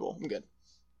you're comfortable, I'm good.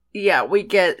 Yeah,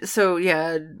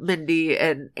 Mindy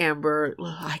and Amber.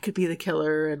 I could be the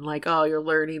killer, and like, oh, you're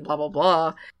learning, blah blah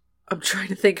blah. I'm trying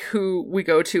to think who we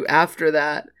go to after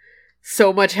that.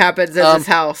 So much happens in this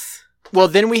house. Well,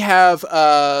 then we have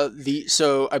I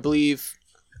believe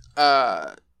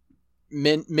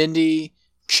Mindy,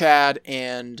 Chad,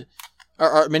 and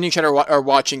Mindy and Chad are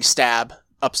watching Stab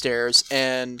upstairs,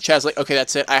 and Chad's like, okay,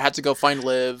 that's it. I had to go find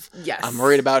Liv. Yes, I'm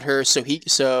worried about her.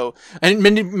 And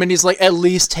Mindy's like, at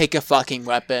least take a fucking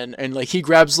weapon, and like he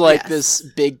grabs like this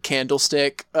big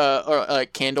candlestick or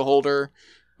like candle holder,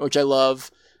 which I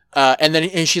love.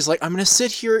 And she's like, I'm going to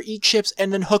sit here, eat chips,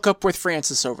 and then hook up with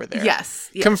Francis over there. Yes.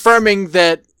 Confirming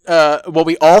that,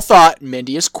 we all thought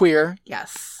Mindy is queer.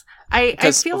 Yes. I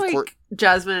feel like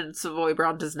Jasmine Savoy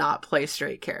Brown does not play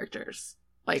straight characters.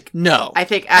 Like, no. I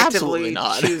think actively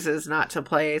chooses not to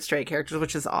play straight characters,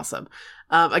 which is awesome.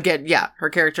 Again, her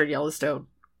character in Yellowstone,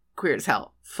 queer as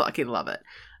hell. Fucking love it.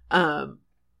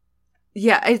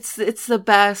 It's the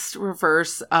best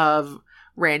reverse of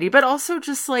Randy, but also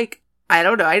just like, I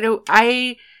don't know. I know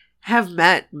I have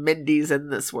met Mindys in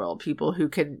this world. People who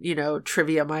can,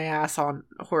 trivia my ass on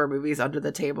horror movies under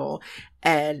the table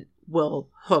and will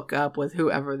hook up with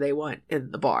whoever they want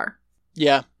in the bar.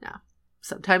 Yeah. Yeah.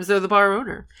 Sometimes they're the bar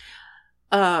owner.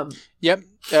 Yep.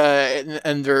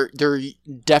 And they're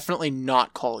definitely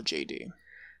not called JD.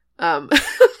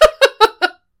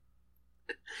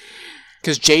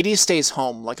 Because JD stays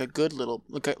home like a good little,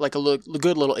 like a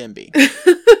good little MB.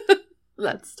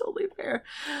 That's totally fair.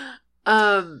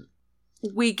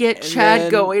 We get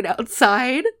Chad going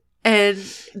outside, and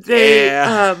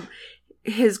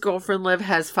his girlfriend Liv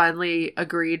has finally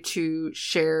agreed to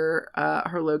share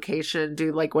her location,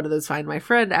 do like one of those Find My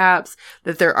Friend apps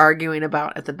that they're arguing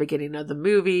about at the beginning of the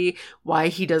movie. Why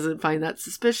he doesn't find that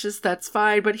suspicious, that's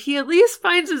fine, but he at least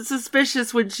finds it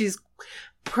suspicious when she's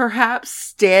perhaps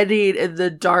standing in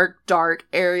the dark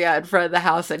area in front of the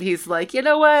house, and he's like, you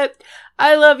know what?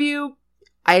 I love you.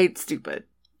 I ain't stupid.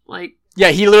 Like, yeah,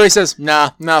 he literally says, nah,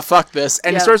 fuck this.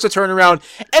 And he starts to turn around,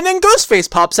 and then Ghostface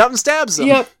pops out and stabs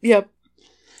him. Yep.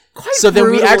 Quite so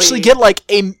brutally. Then we actually get like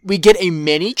a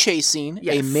mini chase scene.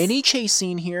 Yes. A mini chase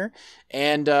scene here.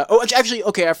 And, I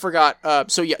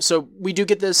forgot. So we do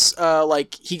get this,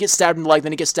 he gets stabbed in the leg,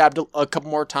 then he gets stabbed a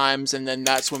couple more times, and then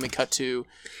that's when we cut to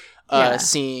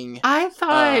seeing. I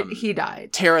thought he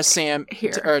died. Tara, Sam,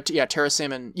 here. Tara,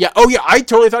 Sam, and I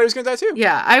totally thought he was gonna die too.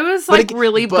 Yeah, I was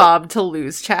really bummed to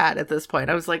lose Chad at this point.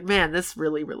 I was like, man, this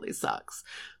really, really sucks.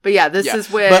 But this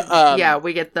is when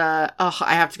we get the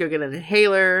I have to go get an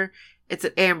inhaler. It's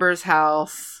at Amber's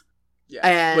house. Yeah,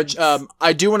 and which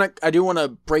I do want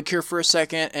to break here for a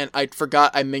second, and I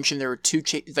forgot I mentioned there were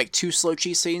two slow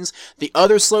chase scenes. The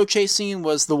other slow chase scene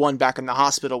was the one back in the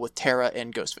hospital with Tara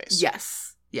and Ghostface.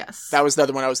 Yes. That was the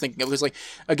other one I was thinking of. Because,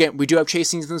 again, we do have chase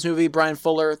scenes in this movie, Brian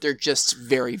Fuller. They're just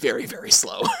very, very, very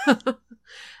slow.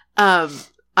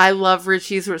 I love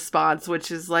Richie's response, which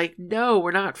is like, no,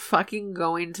 we're not fucking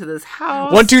going to this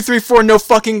house. 1, 2, 3, 4, no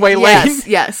fucking way, Lane.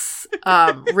 Yes.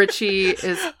 Richie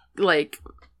is,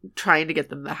 trying to get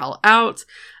them the hell out.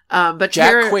 But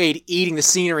Jack Quaid eating the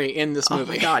scenery in this movie. Oh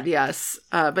my god, yes.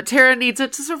 But Tara needs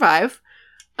it to survive.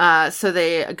 So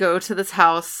they go to this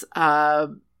house.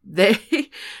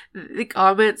 The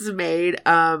comments made,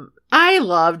 I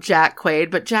love Jack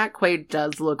Quaid, but Jack Quaid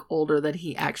does look older than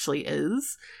he actually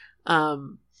is.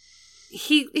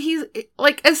 He's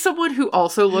like, as someone who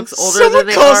also looks older than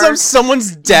they are. Someone calls him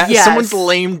someone's dad. Yes. Someone's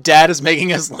lame dad is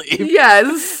making us leave.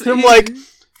 Yes. And I'm like,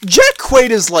 Jack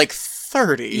Quaid is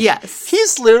 30. Yes.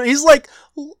 He's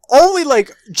only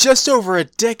like just over a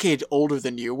decade older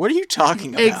than you. What are you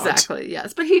talking about? Exactly,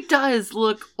 yes. But he does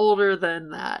look older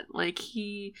than that. Like,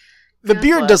 the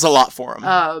beard does a lot for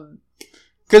him.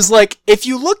 Because, like, if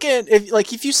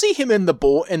you see him in the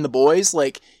boys,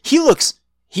 like,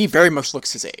 he very much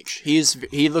looks his age.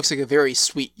 He looks like a very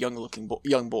sweet,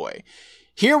 young boy.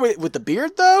 Here with the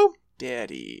beard, though,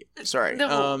 daddy. Sorry.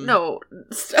 No.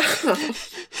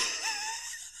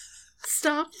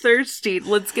 Stop thirsting.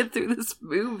 Let's get through this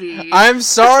movie. I'm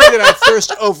sorry that I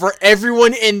thirst over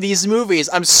everyone in these movies.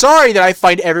 I'm sorry that I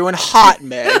find everyone hot,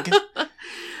 Meg.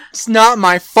 It's not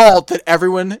my fault that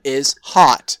everyone is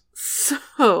hot.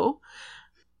 So,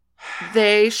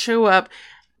 they show up.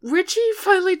 Richie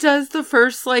finally does the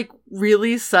first, like,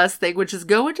 really sus thing, which is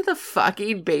go into the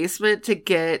fucking basement to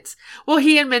get... Well,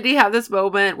 he and Mindy have this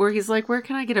moment where he's like, where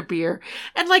can I get a beer?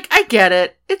 And, like, I get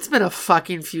it. It's been a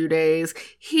fucking few days.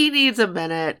 He needs a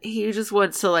minute. He just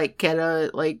wants to, like, get a,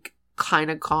 like,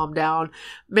 kind of calm down.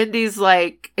 Mindy's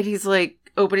like... And he's, like,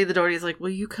 opening the door and he's like, will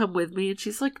you come with me? And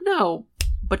she's like, no,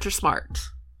 but you're smart.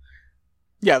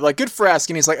 Yeah, like, good for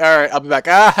asking. He's like, all right, I'll be back.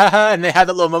 Ah, ha, ha. And they had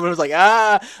that little moment. It was like,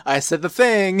 I said the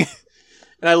thing.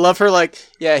 And I love her, like,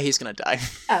 yeah, he's going to die.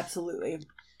 Absolutely.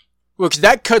 Which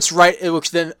that cuts right, which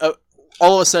then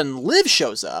all of a sudden Liv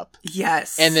shows up.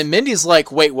 Yes. And then Mindy's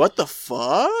like, wait, what the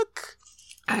fuck?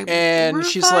 And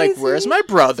she's like, where's my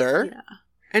brother? Yeah.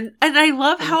 And I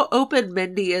love how open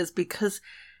Mindy is, because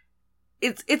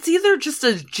it's either just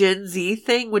a Gen Z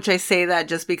thing, which I say that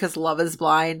just because Love is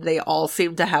Blind, they all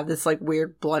seem to have this, like,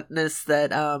 weird bluntness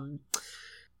that,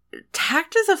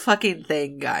 tact is a fucking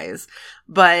thing, guys.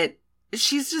 But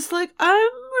she's just like,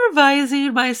 I'm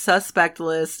revising my suspect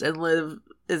list, and Liv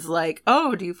is like,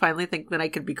 oh, do you finally think that I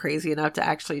could be crazy enough to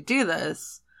actually do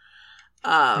this?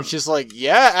 And she's like,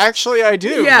 yeah, actually I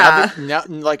do. Yeah.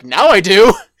 Now I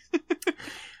do.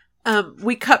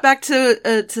 We cut back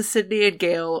to Sydney and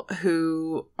Gail,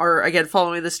 who are, again,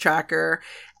 following this tracker.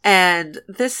 And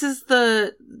this is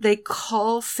they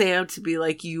call Sam to be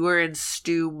like, you are in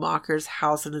Stu Macher's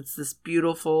house. And it's this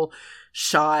beautiful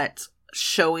shot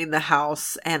showing the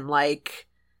house. And, like,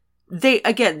 they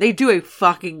do a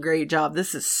fucking great job.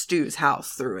 This is Stu's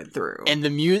house through and through. And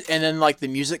then, like, the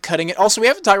music cutting it. Also, we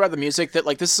haven't talked about the music, that,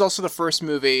 like, this is also the first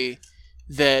movie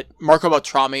that Marco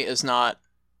Beltrami is not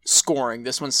scoring.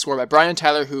 This one's scored by Brian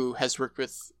Tyler, who has worked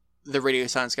with the Radio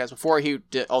Silence guys before. He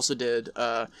also did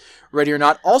Ready or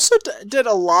Not. Also did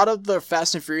a lot of the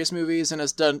Fast and Furious movies, and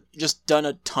has done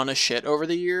a ton of shit over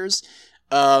the years.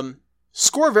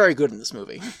 Score very good in this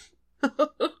movie.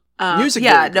 Music,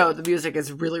 yeah, really no, the music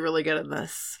is really, really good in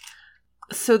this.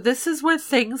 So this is where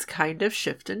things kind of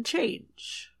shift and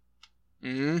change.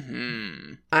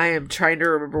 Mm-hmm. I am trying to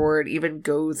remember where it even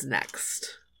goes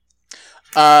next.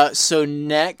 So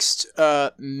next,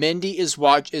 Mindy is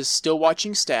still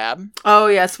watching Stab. Oh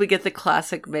yes, we get the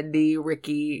classic Mindy,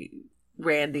 Ricky,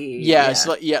 Randy. Yeah.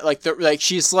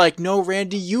 She's like, no,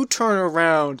 Randy, you turn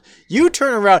around,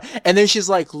 and then she's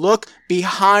like, look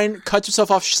behind, cuts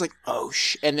herself off. She's like, oh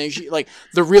and then she, like,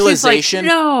 the realization. She's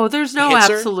like, no, there's no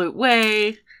absolute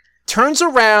way. Turns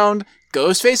around,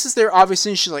 Ghostface is there,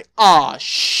 obviously, and she's like, aw,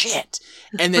 shit.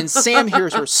 And then Sam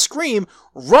hears her scream,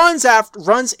 runs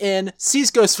in,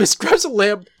 sees Ghostface, grabs a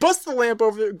lamp, busts the lamp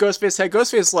over Ghostface's head.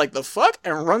 Ghostface is like, the fuck?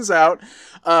 And runs out.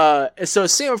 And so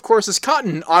Sam, of course, is caught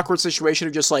in an awkward situation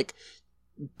of just, like,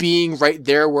 being right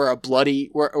there where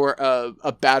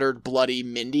a battered, bloody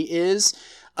Mindy is.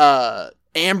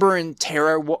 Amber and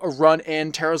Tara run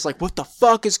in. Tara's like, what the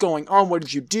fuck is going on? What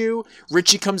did you do?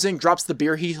 Richie comes in, drops the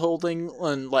beer he's holding,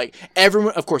 and, like,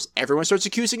 everyone starts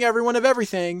accusing everyone of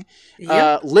everything.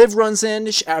 Yep. Liv runs in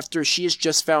after she's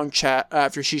just found Chad.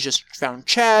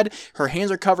 Her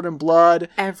hands are covered in blood.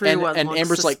 Everyone and looks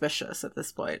Amber's suspicious at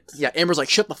this point. Yeah, Amber's like,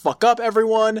 shut the fuck up,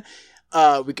 everyone.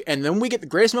 And then we get the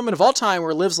greatest moment of all time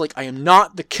where Liv's like, I am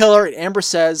not the killer. And Amber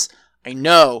says, I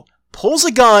know. Pulls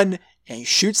a gun and he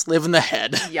shoots Liv in the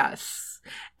head. Yes.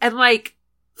 And, like,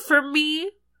 for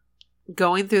me,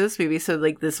 going through this movie, so,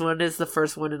 like, this one is the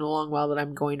first one in a long while that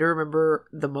I'm going to remember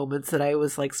the moments that I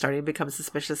was, like, starting to become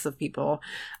suspicious of people.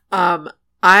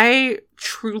 I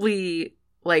truly,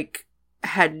 like,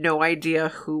 had no idea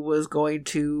who was going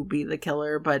to be the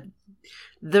killer, but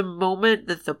the moment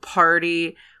that the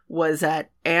party was at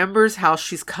Amber's house,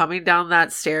 she's coming down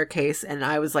that staircase, and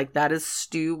I was like, that is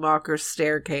Stu Macher's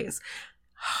staircase.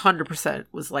 100%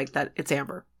 was like that. It's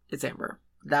Amber.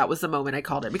 That was the moment I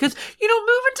called it. Because you don't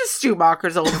move into Stu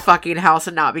Macher's old fucking house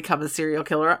and not become a serial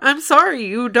killer. I'm sorry,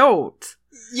 you don't.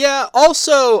 Yeah,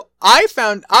 also,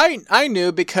 I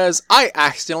knew because I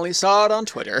accidentally saw it on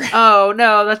Twitter. Oh,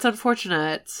 no, that's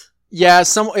unfortunate.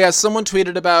 Someone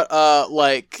tweeted about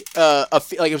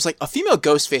it was like a female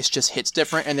ghost face just hits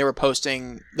different, and they were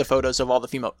posting the photos of all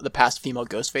the past female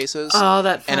ghost faces. Oh,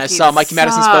 that and I saw Mikey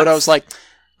Madison's photo. I was like,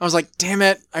 damn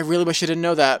it! I really wish I didn't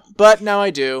know that, but now I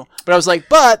do. But I was like,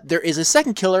 but there is a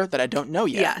second killer that I don't know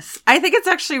yet. Yes, I think it's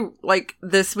actually like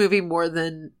this movie more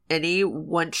than any.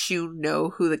 Once you know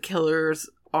who the killers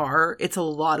are, it's a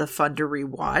lot of fun to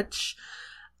rewatch.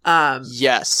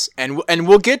 Yes, and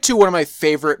we'll get to one of my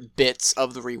favorite bits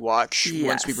of the rewatch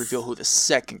once we reveal who the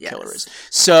second killer is.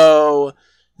 So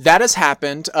that has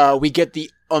happened. We get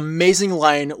the amazing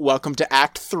line, "Welcome to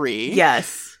Act 3."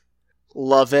 Yes,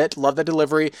 love it. Love that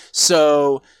delivery.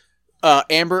 So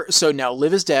Amber. So now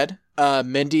Liv is dead.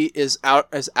 Mindy is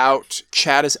out.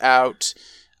 Chad is out.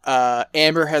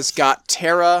 Amber has got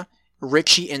Tara.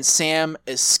 Richie and Sam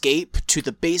escape to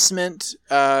the basement,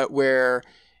 where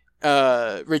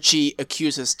Richie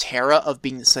accuses Tara of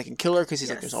being the second killer because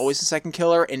he's like, there's always a second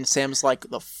killer, and Sam's like,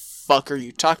 the fuck are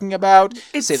you talking about?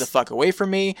 Stay the fuck away from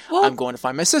me. Well, I'm going to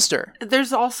find my sister.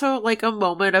 There's also like a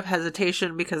moment of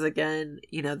hesitation because again,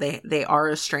 you know, they are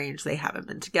estranged. They haven't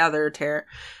been together.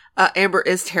 Amber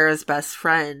is Tara's best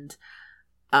friend.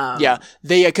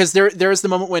 Because there is the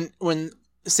moment when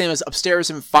Sam is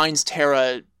upstairs and finds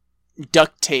Tara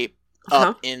duct tape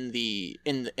up in the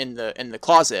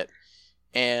closet.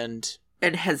 And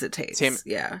hesitates.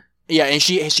 And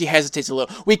she hesitates a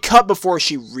little. We cut before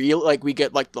she we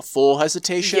get like the full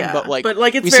hesitation, but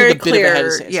it's very clear,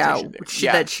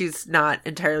 that she's not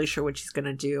entirely sure what she's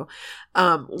gonna do.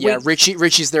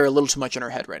 Richie's there a little too much in her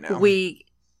head right now. We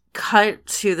cut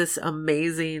to this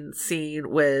amazing scene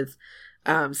with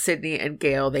Sydney and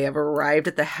Gail. They have arrived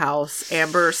at the house.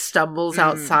 Amber stumbles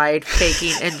outside,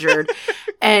 faking injured.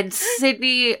 And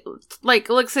Sydney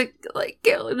looks at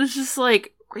Gail and is just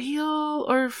like, real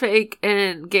or fake?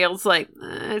 And Gail's like,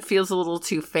 it feels a little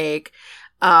too fake.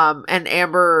 And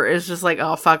Amber is just like,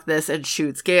 oh, fuck this, and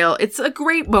shoots Gail. It's a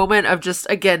great moment of just,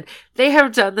 again, they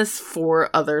have done this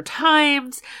 4 other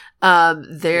times.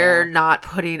 They're not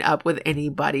putting up with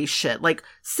anybody's shit. Like,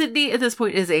 Sydney at this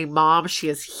point is a mom. She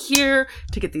is here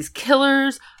to get these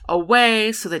killers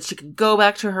away so that she can go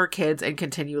back to her kids and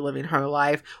continue living her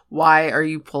life. Why are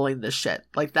you pulling this shit?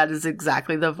 Like, that is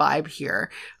exactly the vibe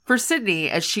here for Sydney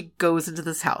as she goes into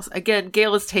this house. Again,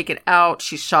 Gail is taken out.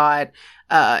 She's shot,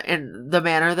 in the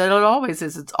manner that it always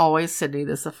is. It's always Sydney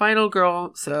that's the final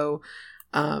girl. So,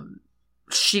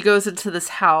 she goes into this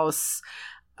house,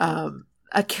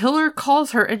 a killer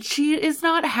calls her and she is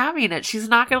not having it. She's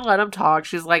not going to let him talk.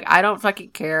 She's like, I don't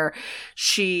fucking care.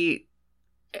 She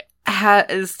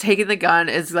is taking the gun,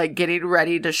 is like getting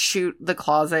ready to shoot the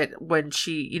closet when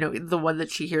she, the one that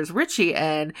she hears Richie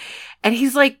in. And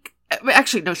he's like,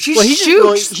 actually, no, she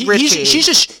shoots Richie.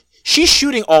 She's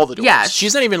shooting all the doors. Yeah.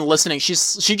 She's not even listening. She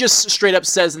just straight up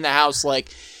says in the house, like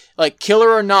killer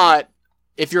or not,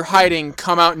 if you're hiding,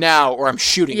 come out now or I'm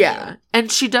shooting you.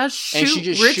 And she does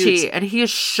shoot Richie and he is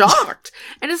shocked.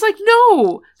 And it's like,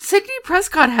 no, Sidney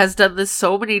Prescott has done this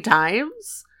so many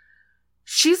times.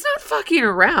 She's not fucking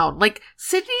around. Like,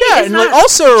 Sydney is not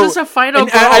just a final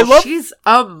girl. She's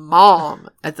a mom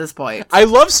at this point. I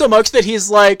love so much that he's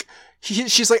like,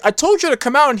 she's like, I told you to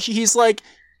come out. And he's like,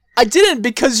 I didn't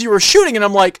because you were shooting. And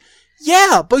I'm like,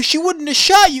 yeah, but she wouldn't have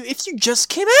shot you if you just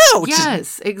came out.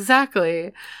 Yes,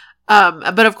 exactly.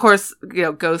 But of course,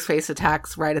 Ghostface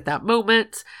attacks right at that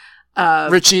moment.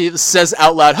 Richie says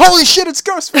out loud, holy shit, it's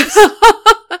Ghostface!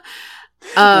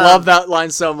 Love that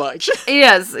line so much.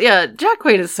 Yes, yeah, Jack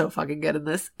Quaid is so fucking good in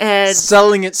this. And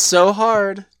selling it so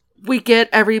hard. We get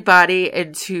everybody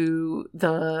into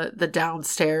the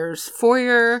downstairs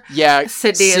foyer. Yeah,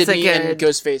 Sydney is again and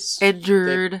Ghostface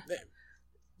injured.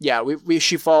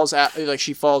 She falls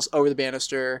she falls over the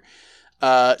banister.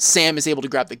 Sam is able to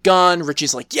grab the gun.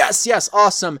 Richie's like, yes,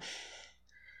 awesome.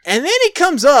 And then he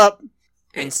comes up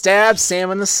and stabs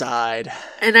Sam on the side.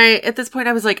 And at this point,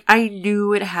 I was like, I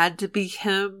knew it had to be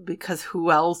him because who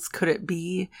else could it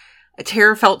be?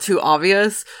 Terror felt too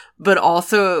obvious, but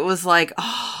also it was like,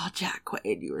 oh, Jack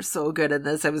Quaid, you were so good in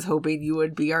this. I was hoping you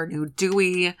would be our new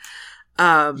Dewey.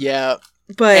 And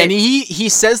he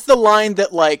says the line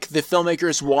that like the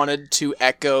filmmakers wanted to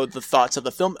echo the thoughts of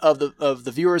the film of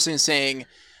the viewers in saying,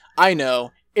 I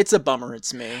know, it's a bummer,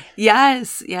 it's me.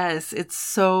 Yes, it's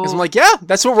so. 'Cause I'm like, yeah,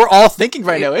 that's what we're all thinking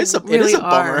right now. It is a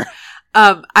bummer.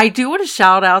 I do want to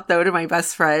shout out though to my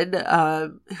best friend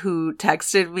who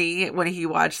texted me when he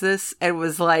watched this and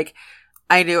was like,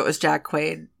 I knew it was Jack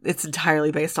Quaid. It's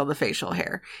entirely based on the facial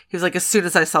hair. He was like, as soon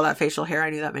as I saw that facial hair, I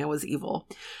knew that man was evil.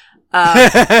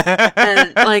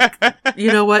 And like,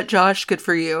 you know what, Josh? Good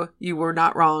for you. You were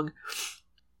not wrong.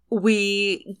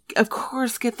 we, of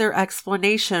course, get their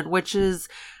explanation, which is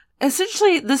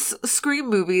essentially this Scream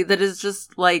movie that is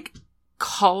just like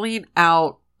calling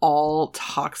out all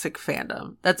toxic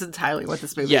fandom. That's entirely what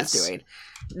this movie is doing.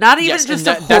 Not even just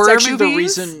of horror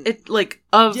movies. The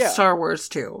reason, Star Wars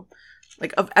too.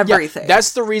 Like, of everything. Yeah,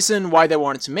 that's the reason why they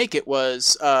wanted to make it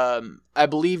was, I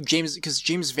believe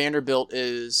James Vanderbilt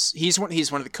he's one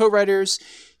of the co-writers.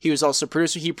 He was also a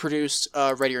producer. He produced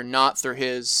Ready or Not through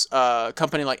his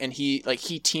company, and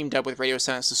he teamed up with Radio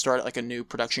Silence to start like a new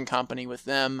production company with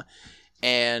them.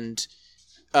 And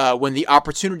when the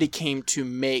opportunity came to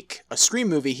make a Scream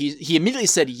movie, he immediately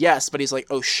said yes, but he's like,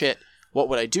 oh shit, what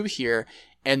would I do here?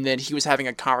 And then he was having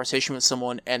a conversation with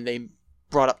someone, and they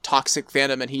brought up toxic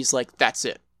fandom, and he's like, that's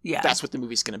it. Yeah. That's what the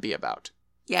movie's going to be about.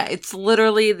 Yeah, it's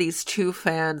literally these two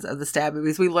fans of the Stab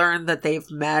movies. We learned that they've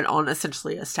met on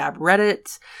essentially a Stab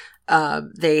Reddit.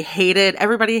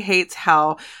 Everybody hates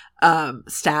how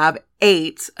Stab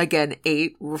 8, again,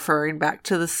 8, referring back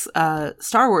to the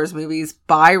Star Wars movies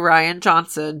by Rian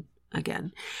Johnson,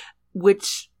 again,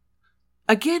 which,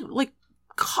 again, like,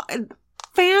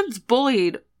 fans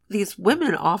bullied these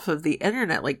women off of the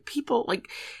internet. Like, people, like,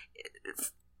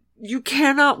 you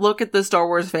cannot look at the Star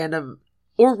Wars fandom,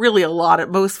 or really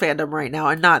most fandom right now,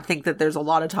 and not think that there's a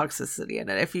lot of toxicity in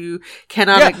it. If you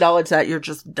cannot acknowledge that, you're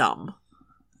just dumb.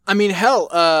 I mean, hell,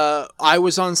 I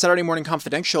was on Saturday Morning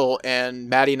Confidential, and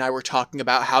Maddie and I were talking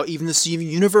about how even the Steven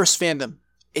Universe fandom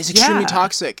is extremely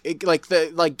toxic.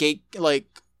 Gatekeeping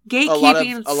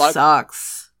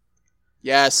sucks.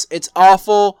 Yes, it's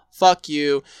awful. Fuck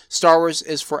you. Star Wars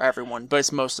is for everyone, but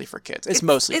it's mostly for kids. It's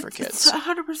mostly for kids. It's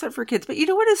 100% for kids. But you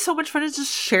know what is so much fun is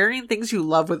just sharing things you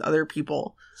love with other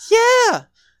people. Yeah.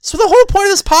 So the whole point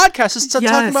of this podcast is to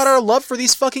talk about our love for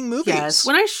these fucking movies. Yes.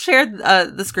 When I shared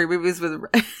the Scream movies with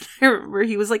where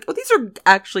he was like, oh, these are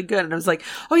actually good. And I was like,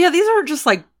 oh yeah, these aren't just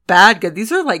like bad good.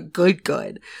 These are like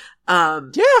good.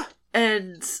 Yeah.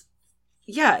 And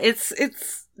yeah, it's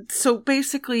so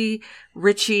basically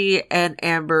Richie and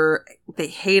Amber, they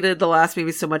hated the last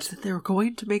movie so much that they were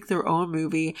going to make their own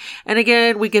movie. And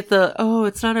again, we get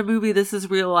it's not a movie, this is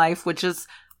real life, which is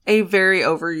a very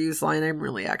overused line. I'm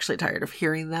really actually tired of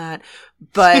hearing that.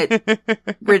 But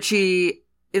Richie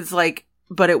is like,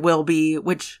 but it will be,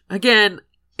 which again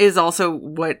is also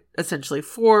what essentially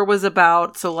 4 was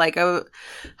about. So like,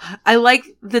 I like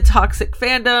the toxic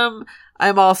fandom.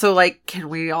 I'm also like, can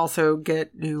we also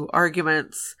get new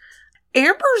arguments?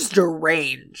 Amber's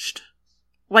deranged.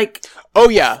 Like, oh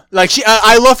yeah, like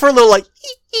I love her little like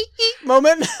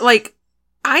moment. Like,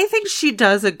 I think she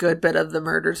does a good bit of the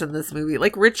murders in this movie.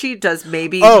 Like Richie does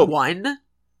maybe one.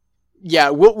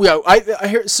 Yeah, I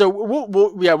hear. So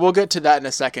we'll get to that in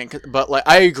a second. But like,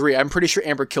 I agree. I'm pretty sure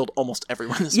Amber killed almost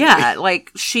everyone in this movie. Yeah, like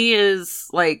she is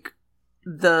like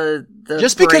the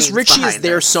just because Richie is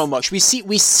there so much. We see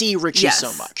Richie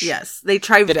so much. Yes, they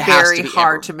try very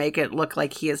hard to make it look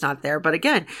like he is not there. But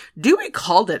again, Dewey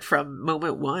called it from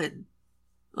moment one.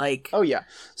 Like, oh yeah.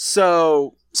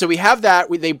 So we have that.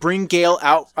 They bring Gale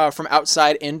out from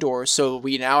outside indoors. So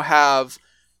we now have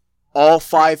all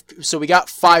 5. So we got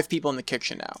 5 people in the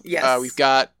kitchen now. Yes. We've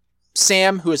got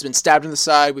Sam, who has been stabbed in the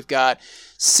side. We've got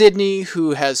Sydney,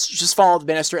 who has just fallen off the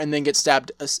banister and then gets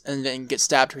stabbed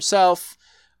herself.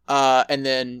 And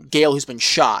then Gale, who's been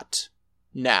shot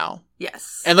now.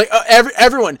 Yes. And like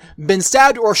everyone been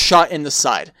stabbed or shot in the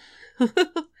side.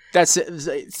 That's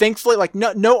it. Thankfully, like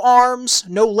no arms,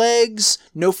 no legs,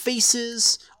 no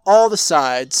faces, all the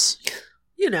sides.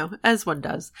 You know, as one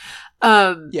does.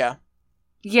 Yeah.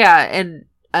 Yeah,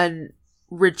 and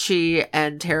Richie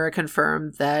and Tara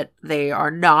confirm that they are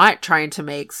not trying to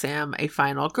make Sam a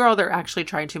final girl. They're actually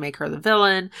trying to make her the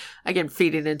villain. Again,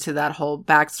 feeding into that whole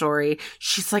backstory.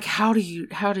 She's like, how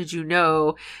did you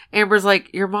know? Amber's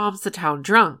like, your mom's the town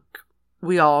drunk.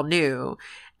 We all knew.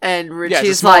 And Richie's it's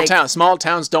a small town. Small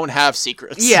towns don't have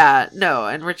secrets. Yeah, no.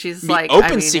 And Richie's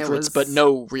open secrets, but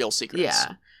no real secrets.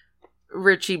 Yeah.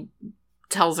 Richie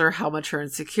tells her how much her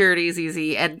insecurity is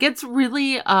easy and gets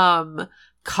really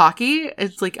cocky.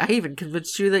 It's like, I even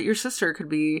convinced you that your sister could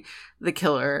be the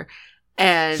killer.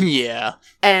 And yeah.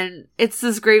 And it's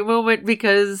this great moment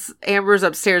because Amber's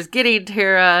upstairs getting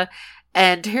Tara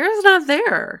and Tara's not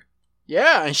there.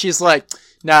 Yeah, and she's like,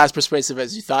 not as persuasive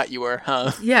as you thought you were,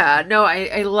 huh? Yeah, no,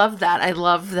 I love that. I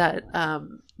love that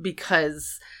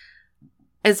because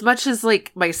as much as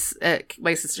like my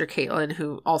sister Caitlin,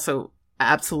 who also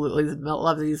absolutely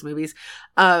loves these movies,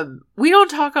 we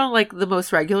don't talk on like the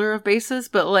most regular of bases,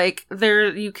 but like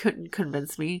you couldn't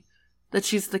convince me that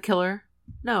she's the killer.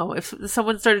 No, if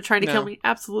someone started trying to kill me,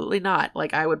 absolutely not.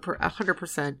 Like I would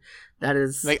 100% That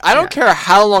is like, I don't care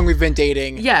how long we've been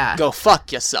dating. Yeah. Go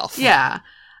fuck yourself. Yeah.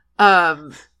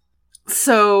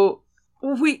 So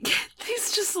we get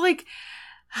these just like,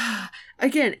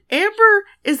 again, Amber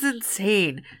is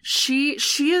insane. She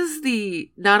is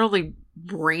the not only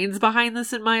brains behind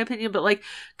this, in my opinion, but like,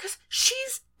 because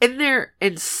she's in there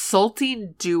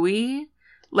insulting Dewey,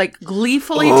 like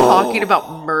gleefully talking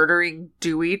about murdering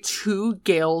Dewey to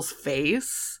Gail's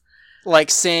face.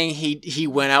 Like saying he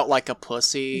went out like a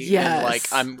pussy.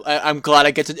 Yes. And like I'm glad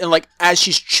I get to, and like as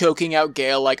she's choking out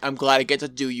Gail, like I'm glad I get to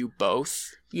do you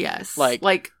both. Yes.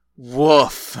 Like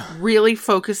woof. Really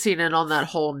focusing in on that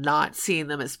whole not seeing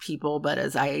them as people but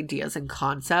as ideas and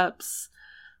concepts.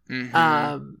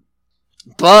 Mm-hmm.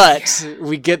 But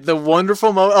we get the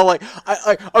wonderful moment. Oh, like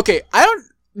okay,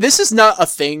 this is not a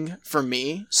thing for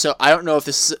me, so I don't know if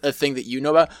this is a thing that you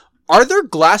know about. Are there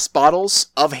glass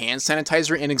bottles of hand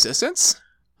sanitizer in existence?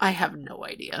 I have no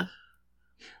idea.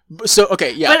 So,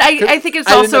 okay, yeah. But I think it's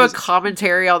also a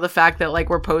commentary on the fact that, like,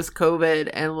 we're post-COVID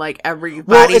and, like,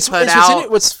 everybody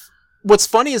What's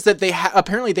funny is that they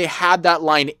apparently they had that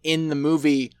line in the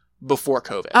movie before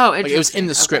COVID. Oh, interesting. Like, it was in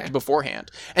the script beforehand.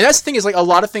 And that's the thing is, like, a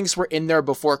lot of things were in there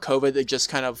before COVID that just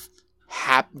kind of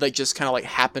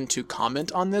happened to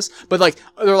comment on this. But, like,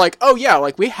 they're like, oh, yeah,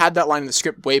 like, we had that line in the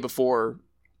script way before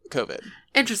COVID.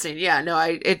 Interesting. Yeah, no,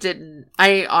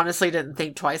 I honestly didn't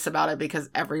think twice about it because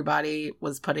everybody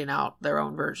was putting out their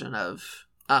own version of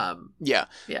yeah.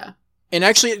 And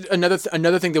actually another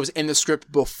thing that was in the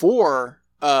script before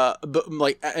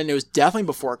and it was definitely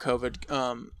before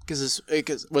COVID because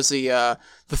it was the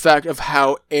fact of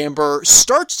how Amber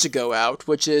starts to go out,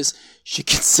 which is she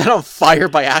gets set on fire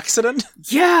by accident.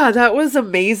 Yeah, that was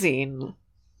amazing.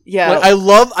 Yeah, like,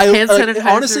 hand sanitizer,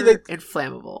 honestly, and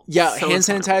flammable. Yeah, so hand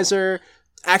sanitizer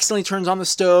accidentally turns on the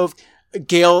stove.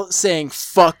 Gail saying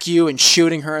 "fuck you" and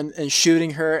shooting her, and then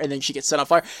she gets set on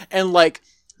fire. And like,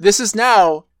 this is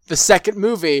now the second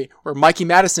movie where Mikey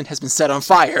Madison has been set on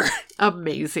fire.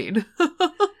 Amazing.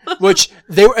 Which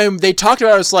they talked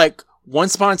about. It was like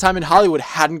Once Upon a Time in Hollywood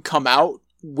hadn't come out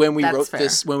when we wrote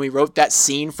that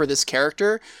scene for this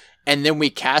character. And then we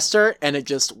cast her, and it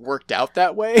just worked out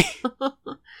that way.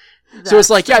 So it's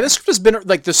like, yeah, this script has been,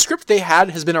 like, the script they had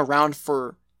has been around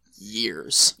for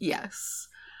years. Yes.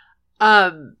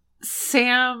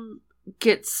 Sam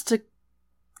gets to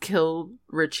kill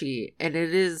Richie, and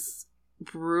it is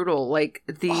brutal. Like,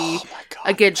 oh my God,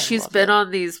 again, she's been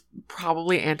on these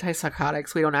probably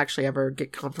antipsychotics. We don't actually ever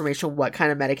get confirmation what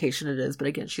kind of medication it is, but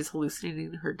again, she's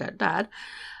hallucinating her dead dad.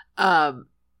 And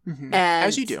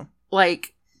as you do.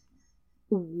 Like,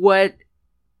 what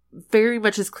very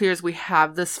much is clear is we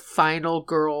have this final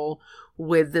girl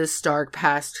with this dark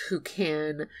past who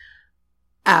can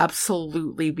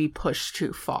absolutely be pushed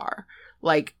too far.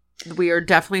 Like, we are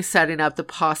definitely setting up the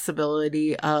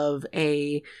possibility of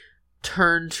a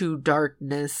turn to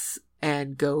darkness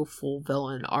and go full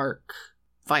villain arc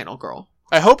final girl.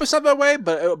 I hope it's not that way,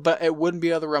 but it wouldn't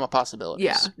be out of the realm of possibilities.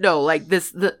 Yeah, no, like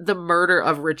the murder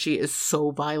of Richie is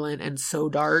so violent and so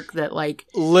dark that like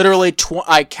literally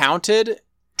I counted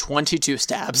 22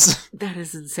 stabs. That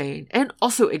is insane and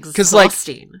also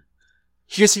exhausting.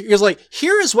 Like,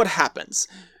 here is what happens.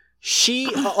 She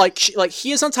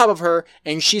he is on top of her,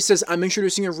 and she says, "I'm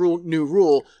introducing a new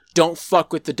rule: don't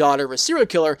fuck with the daughter of a serial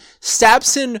killer."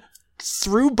 Stabs him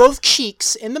through both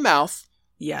cheeks in the mouth.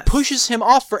 Yes. Pushes him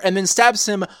off and then stabs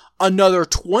him another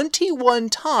 21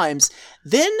 times.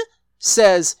 Then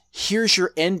says, "Here's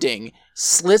your ending."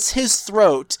 Slits his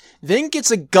throat. Then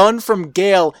gets a gun from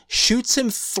Gail. Shoots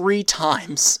him 3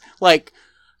 times. Like,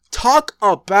 talk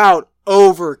about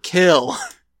overkill.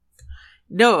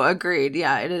 No, agreed.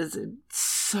 Yeah, it is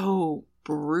so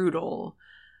brutal.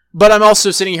 But I'm also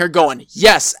sitting here going,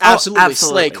 yes, absolutely.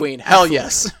 Slay Queen. Hell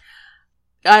yes.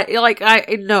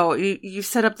 I know you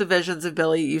set up the visions of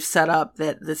Billy. You set up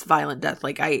this violent death.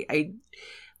 Like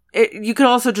you could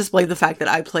also just blame the fact that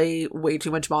I play way too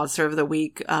much Monster of the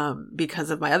Week because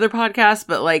of my other podcast.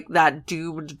 But like that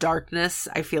doomed darkness,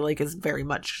 I feel like is very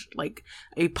much like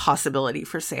a possibility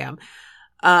for Sam.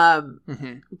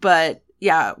 But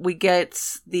yeah, we get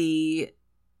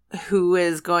who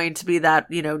is going to be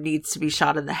that needs to be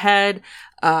shot in the head.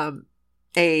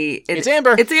 It's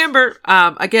Amber. It's Amber.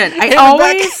 Again, I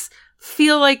always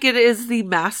feel like it is the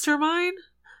mastermind.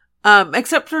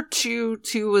 Except for two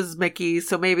was Mickey,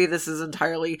 so maybe this is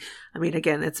entirely. I mean,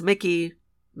 again, it's Mickey,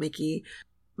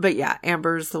 but yeah,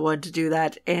 Amber's the one to do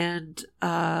that, and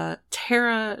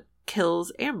Tara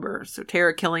kills Amber. So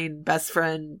Tara killing best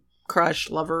friend, crush,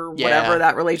 lover, whatever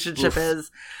that relationship is.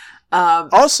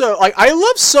 Also, like, I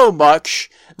love so much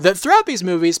that throughout these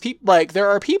movies, there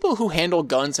are people who handle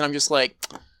guns, and I'm just like,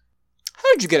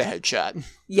 how did you get a headshot?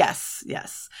 Yes.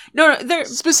 No, they're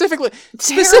specifically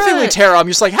Tara. I'm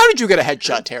just like, how did you get a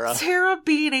headshot, Tara? Tara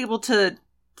being able to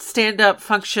stand up,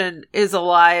 function, is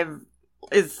alive,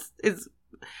 is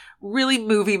really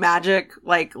movie magic.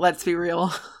 Like, let's be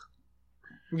real.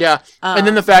 Yeah, and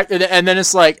then the fact, and then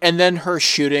it's like, and then her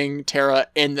shooting Tara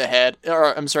in the head,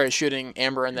 or I'm sorry, shooting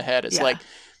Amber in the head. It's like,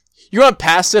 you went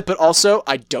past it, but also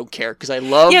I don't care because I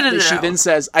love that she then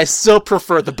says, "I still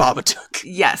prefer the Babadook."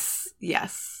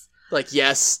 Yes. Like,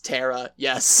 yes, Tara,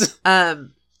 yes.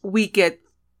 We get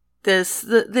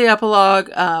the epilogue.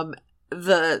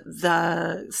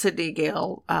 The Sydney,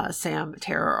 Gale, Sam,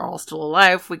 Tara are all still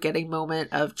alive. We get a moment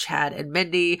of Chad and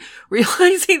Mindy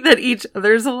realizing that each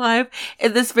other's alive,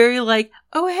 and this very like,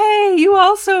 oh hey, you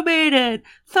also made it,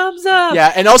 thumbs up.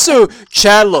 Yeah, and also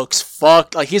Chad looks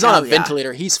fucked. Like, he's on a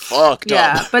ventilator. He's fucked up.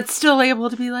 Yeah, but still able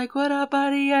to be like, what up,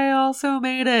 buddy? I also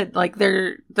made it. Like,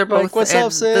 they're both like, what's in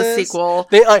up, the sequel.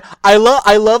 They like, I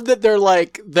love that they're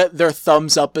like that their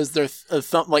thumbs up is their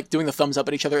thumb, like doing the thumbs up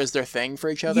at each other is their thing for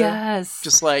each other. Yes,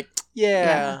 just like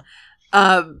yeah.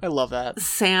 I love that.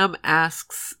 Sam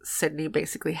asks Sydney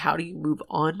basically, how do you move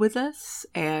on with this?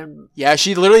 And yeah,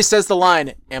 she literally says the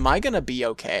line, am I gonna be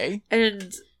okay?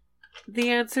 And the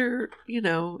answer,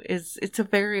 is it's a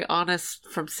very honest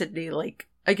from Sydney. Like,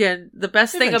 again, the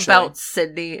best thing about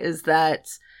Sydney is that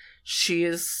she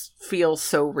feels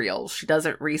so real. She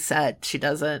doesn't reset. She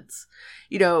doesn't,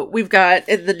 we've got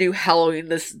in the new Halloween,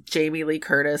 this Jamie Lee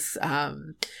Curtis,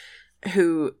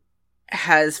 who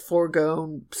has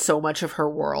foregone so much of her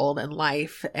world and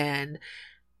life, and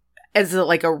as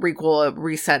like a requel, a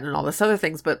reset, and all this other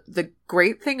things. But the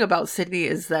great thing about Sydney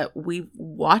is that we've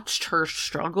watched her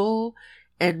struggle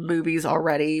in movies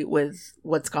already with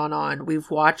what's gone on.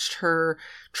 We've watched her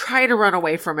try to run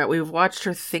away from it. We've watched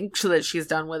her think that she's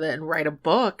done with it and write a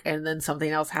book, and then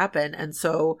something else happened. And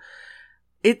so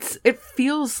it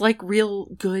feels like real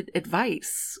good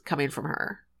advice coming from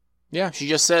her. Yeah, she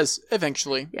just says,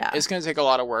 eventually. Yeah. It's going to take a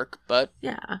lot of work, but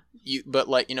yeah. But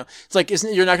like, it's like,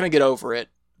 you're not going to get over it,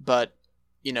 but,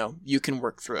 you can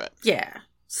work through it. Yeah.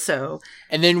 So.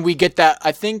 And then we get that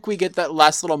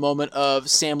last little moment of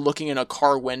Sam looking in a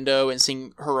car window and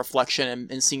seeing her reflection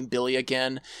and seeing Billy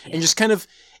again, and just kind of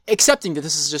accepting that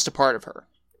this is just a part of her.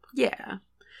 Yeah.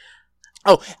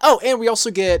 Oh, and we also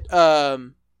get,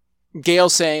 Gale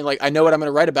saying, like, I know what I'm going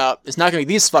to write about. It's not going to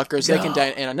be these fuckers. They can die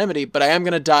in anonymity, but I'm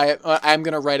going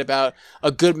to write about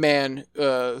a good man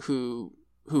who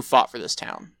fought for this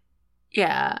town.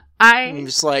 Yeah. I'm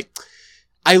just like,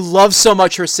 I love so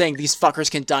much her saying these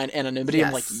fuckers can die in anonymity. Yes.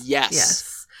 I'm like,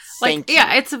 yes. Like,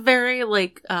 yeah, it's a very,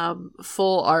 like,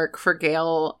 full arc for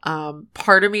Gale.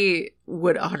 Part of me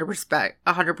would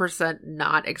 100%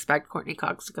 not expect Courtney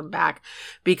Cox to come back,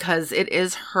 because it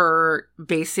is her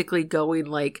basically going,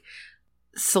 like,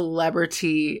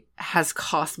 celebrity has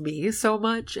cost me so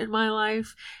much in my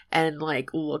life, and, like,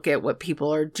 look at what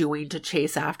people are doing to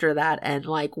chase after that, and,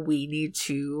 like, we need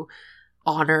to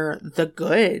honor the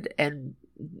good and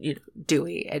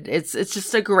Dewey, and it's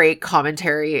just a great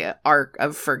commentary arc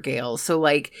for Gale. So,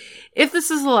 like, if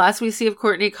this is the last we see of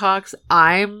Courtney Cox,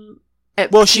 I'm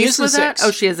she is in 6.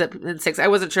 Oh, she is in 6. I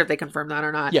wasn't sure if they confirmed that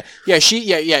or not.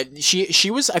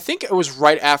 She was. I think it was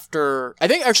right after. I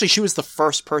think actually she was the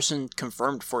first person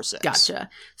confirmed for 6. Gotcha.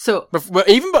 So,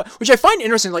 which I find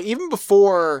interesting. Like, even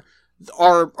before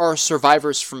our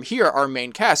survivors from here, our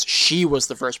main cast, she was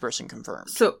the first person confirmed.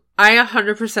 So I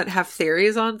 100% have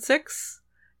theories on 6.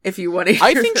 If you want to hear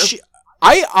I think them.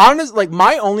 I honestly, like,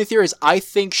 my only theory is I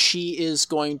think she is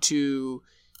going to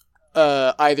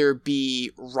either be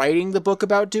writing the book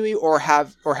about Dewey or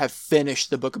have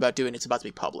finished the book about Dewey and it's about to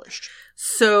be published.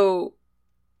 So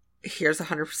here's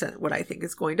 100% what I think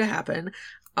is going to happen.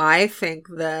 I think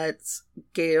that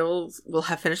Gale will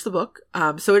have finished the book.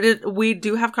 So we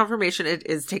do have confirmation it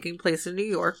is taking place in New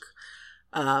York.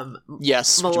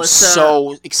 Yes, Melissa, I'm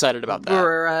so excited about that.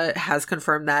 Barrera has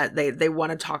confirmed that they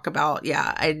want to talk about,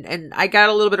 and I got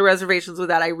a little bit of reservations with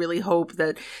that. I really hope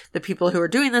that the people who are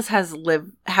doing this have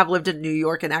lived in New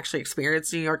York and actually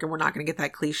experienced New York, and we're not going to get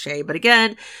that cliche. But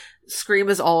again, Scream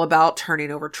is all about turning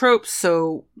over tropes,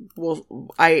 so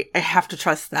I have to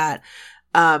trust that.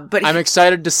 But I'm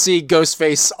excited to see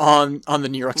Ghostface on the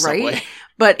New York subway. Right?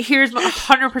 But here's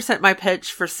 100% my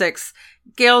pitch for 6.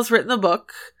 Gale's written the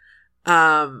book.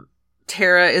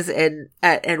 Tara is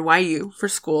at NYU for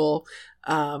school.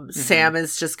 Sam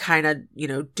is just kind of,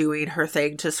 doing her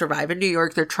thing to survive in New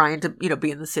York. They're trying to,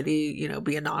 be in the city,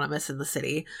 be anonymous in the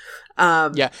city.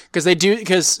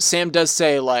 Because Sam does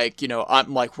say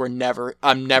I'm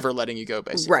never letting you go,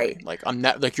 basically. Right. Like I'm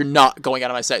not, like you're not going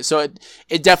out of my sight. So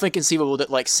it definitely conceivable that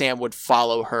like Sam would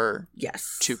follow her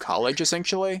to college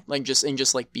essentially, just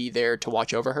be there to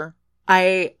watch over her.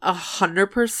 I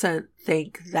 100%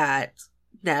 think that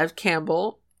Neve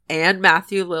Campbell and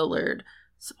Matthew Lillard's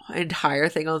entire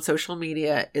thing on social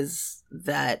media is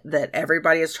that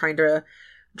everybody is trying to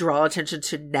draw attention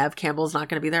to Neve Campbell's not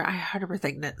going to be there. I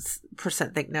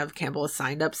 100% think Neve Campbell is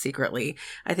signed up secretly.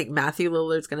 I think Matthew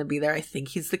Lillard's going to be there. I think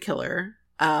he's the killer.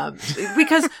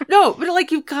 Because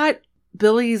you've got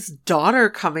Billy's daughter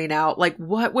coming out. Like,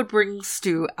 what would bring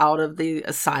Stu out of the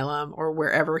asylum or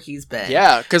wherever he's been?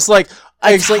 Yeah, because it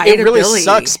really Billy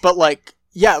sucks, but it's like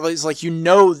that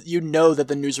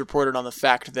the news reported on the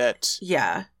fact that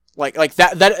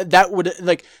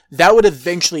that would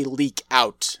eventually leak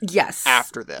out. Yes.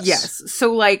 After this. Yes.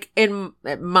 So in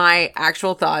my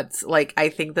actual thoughts, I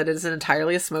think that it's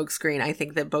entirely a smokescreen. I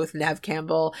think that both Neve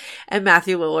Campbell and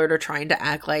Matthew Lillard are trying to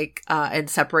act and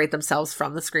separate themselves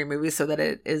from the Scream movie so that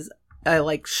it is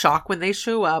a shock when they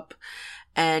show up.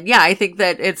 And yeah, I think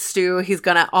that it's Stu. He's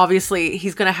gonna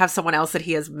have someone else that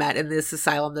he has met in this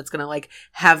asylum that's gonna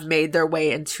have made their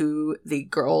way into the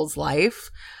girl's life.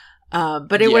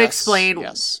 But it would explain,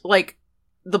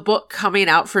 the book coming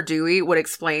out for Dewey would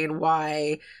explain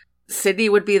why Sydney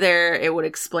would be there. It would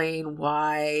explain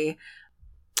why,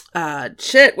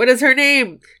 what is her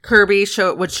name? Kirby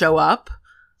would show up.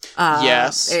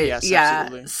 Yes,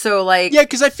 absolutely. So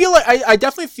because I feel I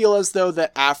definitely feel as though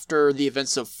that after the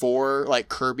events of 4,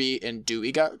 Kirby and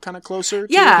Dewey got kind of closer.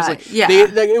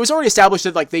 It was already established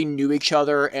that they knew each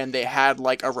other and they had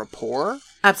a rapport.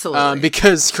 Absolutely.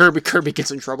 Because Kirby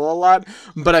gets in trouble a lot,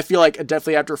 but I feel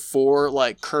definitely after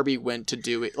 4, Kirby went to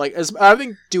Dewey. I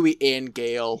think Dewey and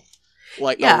Gale. A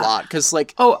lot, because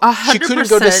 100%. She couldn't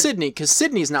go to Sydney because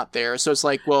Sydney's not there, so it's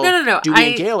no. Dewey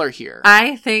and Gale are here.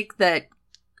 I think that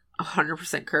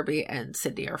 100% Kirby and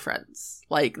Sydney are friends.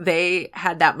 They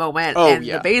had that moment in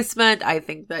the basement. I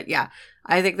think that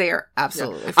I think they are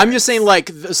absolutely friends. I'm just saying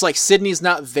Sydney's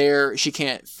not there. She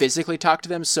can't physically talk to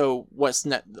them. So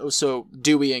so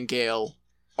Dewey and Gale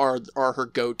are her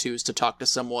go-tos to talk to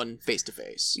someone face to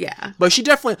face. Yeah. But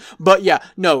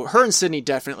her and Sydney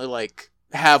definitely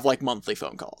have monthly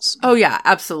phone calls. Oh yeah,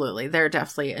 absolutely. They're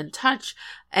definitely in touch.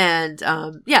 And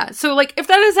so if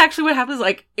that is actually what happens,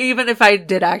 even if I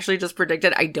did actually just predict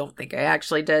it, I don't think I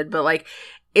actually did, but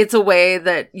it's a way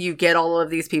that you get all of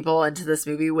these people into this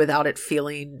movie without it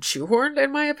feeling shoehorned,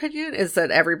 in my opinion, is that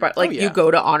everybody you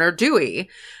go to honor Dewey.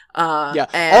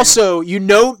 And also,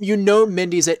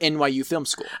 Mindy's at NYU Film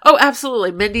School. Oh,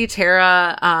 absolutely. Mindy,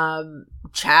 Tara,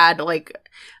 Chad,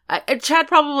 Chad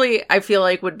probably, I feel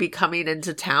would be coming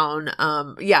into town.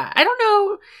 I don't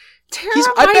know. Tara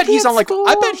I bet he's on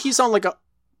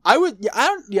I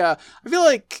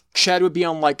feel Chad would be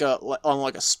on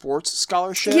a sports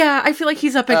scholarship. Yeah, I feel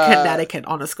he's up in Connecticut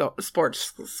on a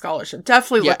sports scholarship.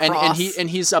 Definitely lacrosse. and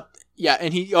he's up. Yeah,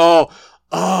 and he. Oh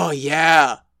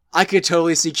yeah, I could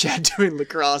totally see Chad doing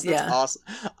lacrosse. That's awesome.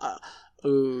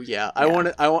 I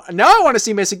want to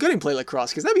see Mason Gooding play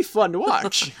lacrosse because that'd be fun to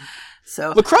watch.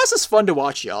 So lacrosse is fun to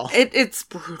watch, y'all. It's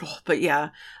brutal, but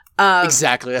yeah.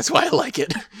 Exactly, that's why I like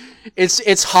it.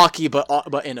 It's hockey, but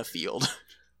in a field.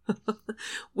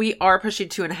 We are pushing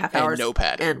 2.5 hours, no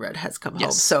padding, and Red has come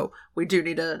home, so we do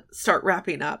need to start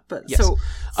wrapping up. But so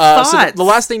the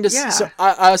last thing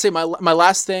I would say my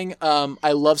last thing,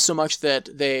 I love so much that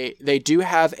they do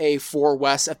have a For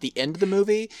Wes at the end of the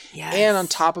movie, and on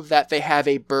top of that, they have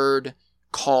a bird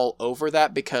call over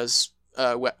that because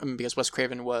Wes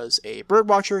Craven was a bird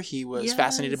watcher. He was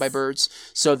fascinated by birds,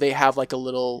 so they have a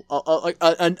little a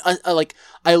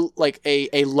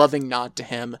loving nod to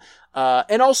him.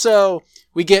 And also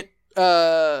we get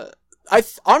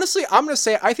honestly, I'm gonna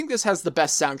say I think this has the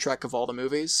best soundtrack of all the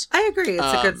movies. I agree. It's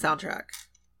a good soundtrack.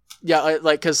 Yeah,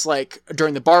 because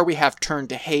during the bar we have "Turn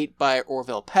to Hate" by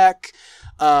Orville Peck.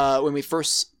 When we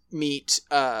first meet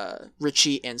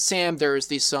Richie and Sam, there's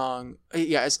the song.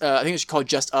 I think it's called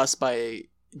 "Just Us" by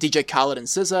DJ Khaled and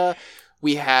SZA.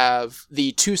 We have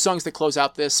the 2 songs that close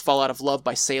out this, Fall Out of Love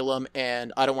by Salem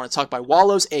and I Don't Want to Talk by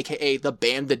Wallows, aka the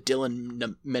band that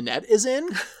Dylan Minnette is in.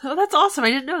 Oh, that's awesome.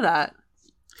 I didn't know that.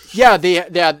 Yeah,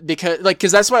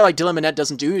 because that's why Dylan Minnette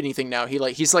doesn't do anything now.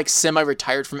 He's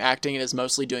semi-retired from acting and is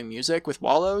mostly doing music with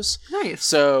Wallows. Nice.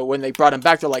 So when they brought him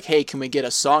back, they're like, "Hey, can we get a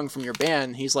song from your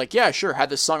band?" He's like, "Yeah, sure. Had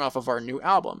this song off of our new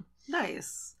album."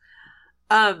 Nice.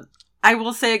 I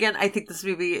will say again, I think this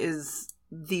movie is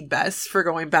the best for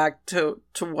going back to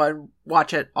one,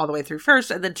 watch it all the way through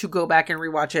first, and then to go back and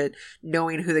rewatch it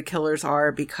knowing who the killers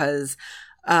are, because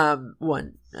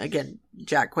one, again,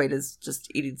 Jack Quaid is just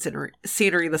eating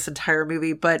scenery this entire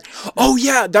movie, but oh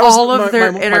yeah, that was all of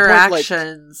their my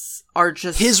interactions point, are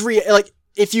just his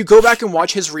if you go back and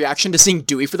watch his reaction to seeing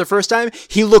Dewey for the first time,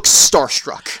 he looks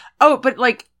starstruck. Oh, but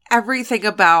like everything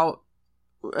about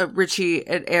Richie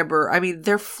and Amber, I mean,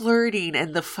 they're flirting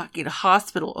in the fucking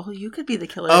hospital. Oh, you could be the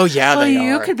killer. Oh yeah, they are.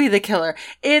 You could be the killer.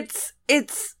 It's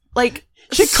like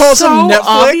she calls so him Netflix.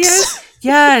 Obvious.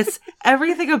 Yes,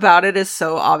 everything about it is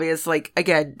so obvious. Like,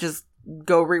 again, just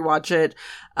go rewatch it,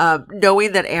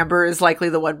 knowing that Amber is likely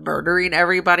the one murdering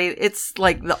everybody. It's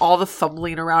like all the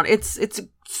fumbling around. It's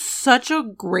such a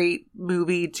great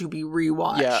movie to be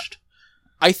rewatched. Yeah.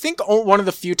 I think one of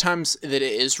the few times that it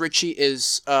is Richie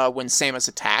is when Sam is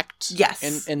attacked.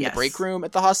 Yes. In the break room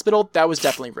at the hospital. That was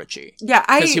definitely Richie. Yeah,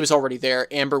 because he was already there.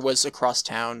 Amber was across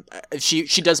town. She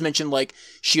does mention like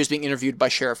she was being interviewed by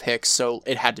Sheriff Hicks, so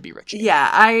it had to be Richie. Yeah,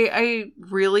 I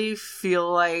really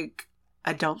feel like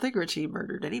I don't think Richie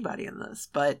murdered anybody in this,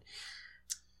 but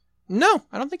no,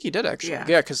 I don't think he did actually.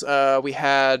 Yeah, because we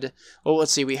had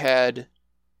we had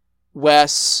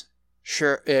Wes,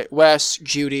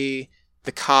 Judy,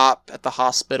 the cop at the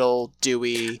hospital,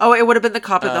 Dewey. Oh, it would have been the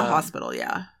cop at the hospital,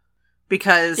 yeah.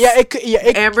 Because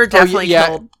Amber definitely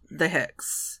killed the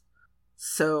Hicks.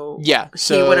 So he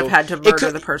would have had to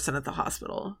murder the person at the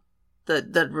hospital.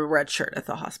 The red shirt at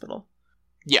the hospital.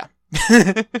 Yeah.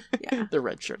 Yeah. The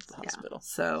red shirt at the hospital. Yeah.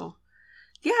 So,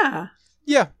 yeah.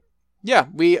 Yeah. Yeah.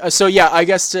 I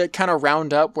guess to kind of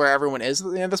round up where everyone is at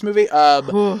the end of this movie.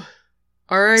 R.I.P.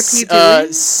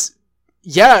 Dewey.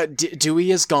 Yeah,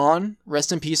 Dewey is gone.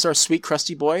 Rest in peace, our sweet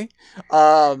crusty boy.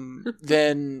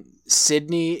 Then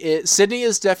Sydney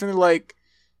is definitely like,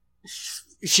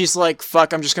 she's like,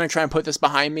 fuck, I'm just gonna try and put this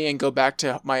behind me and go back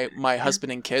to my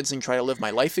husband and kids and try to live my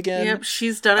life again. Yep,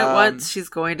 she's done it once. She's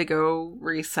going to go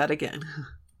reset again.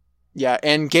 Yeah,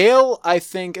 and Gail, I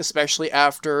think, especially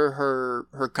after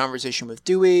her conversation with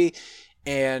Dewey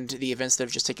and the events that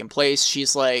have just taken place,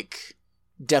 she's like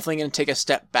definitely going to take a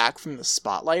step back from the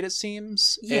spotlight, it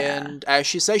seems. Yeah. And as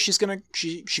she says,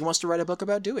 she wants to write a book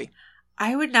about Dewey.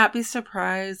 I would not be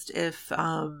surprised if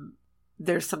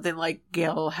there's something like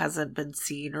Gail hasn't been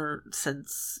seen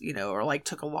since, or like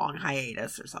took a long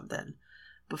hiatus or something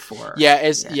before.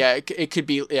 It could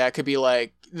be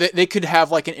like they could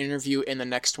have like an interview in the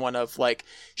next one of like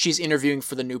she's interviewing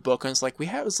for the new book, and it's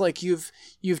like you've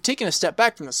taken a step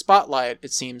back from the spotlight,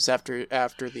 it seems, after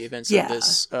the events of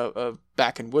this of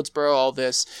back in Woodsboro, all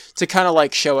this, to kind of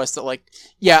like show us that like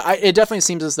it definitely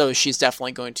seems as though she's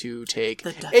definitely going to take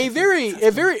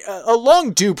a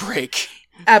long due break.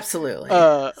 Absolutely.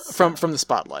 From the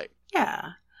spotlight.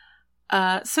 Yeah.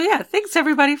 Thanks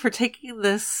everybody for taking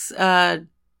this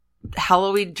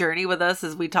Halloween journey with us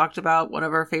as we talked about one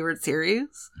of our favorite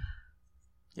series.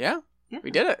 Yeah.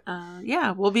 We did it.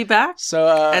 We'll be back.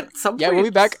 So at some point. Yeah, we'll be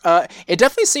back. It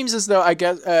definitely seems as though I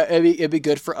guess it'd be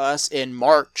good for us in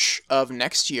March of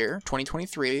next year,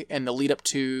 2023, and the lead up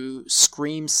to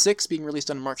Scream 6 being released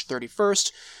on March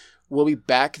 31st. We'll be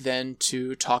back then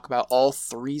to talk about all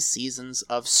 3 seasons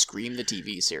of Scream the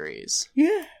TV series.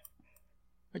 Yeah.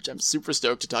 Which I'm super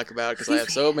stoked to talk about because I have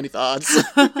so many thoughts.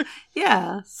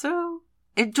 Yeah, so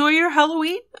enjoy your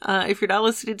Halloween. If you're not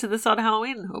listening to this on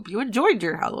Halloween, hope you enjoyed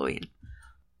your Halloween.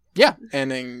 Yeah,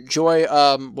 and enjoy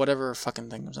whatever fucking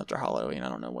thing comes after Halloween. I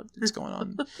don't know what's going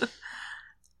on. I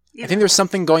think there's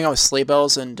something going on with sleigh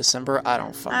bells in December. I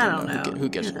don't fucking know. Who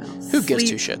gives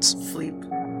two shits? Sleep.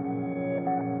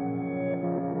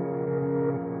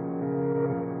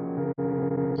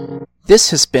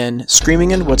 This has been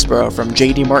Screaming in Woodsboro from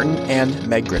JD Martin and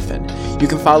Meg Griffin. You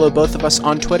can follow both of us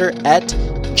on Twitter at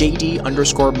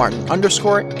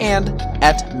JD_Martin_ and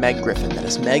at Meg Griffin. That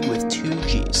is Meg with 2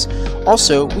 G's.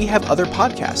 Also, we have other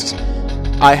podcasts.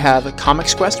 I have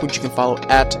Comics Quest, which you can follow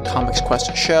at Comics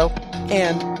Quest Show,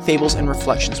 and Fables and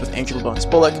Reflections with Angela Bones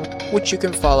Bullock, which you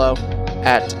can follow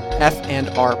at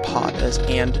F&R Pod, as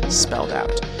and spelled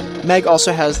out. Meg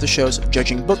also has the shows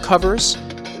Judging Book Covers,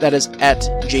 that is at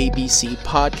JBC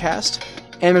Podcast.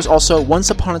 And there's also Once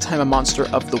Upon a Time a Monster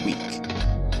of the Week,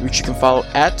 which you can follow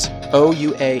at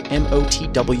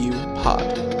OUAMOTW Pod.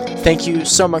 Thank you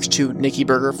so much to Nikki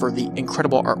Berger for the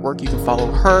incredible artwork. You can follow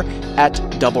her at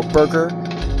Double Burger.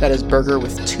 That is Burger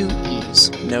with 2 E's,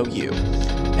 no U.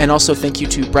 And also thank you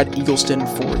to Brett Eagleston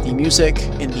for the music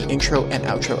in the intro and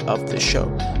outro of this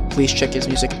show. Please check his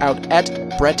music out at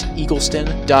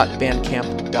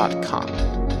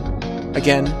bretteagleston.bandcamp.com.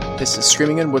 Again, this is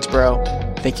Screaming in Woodsboro.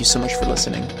 Thank you so much for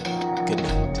listening. Good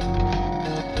night.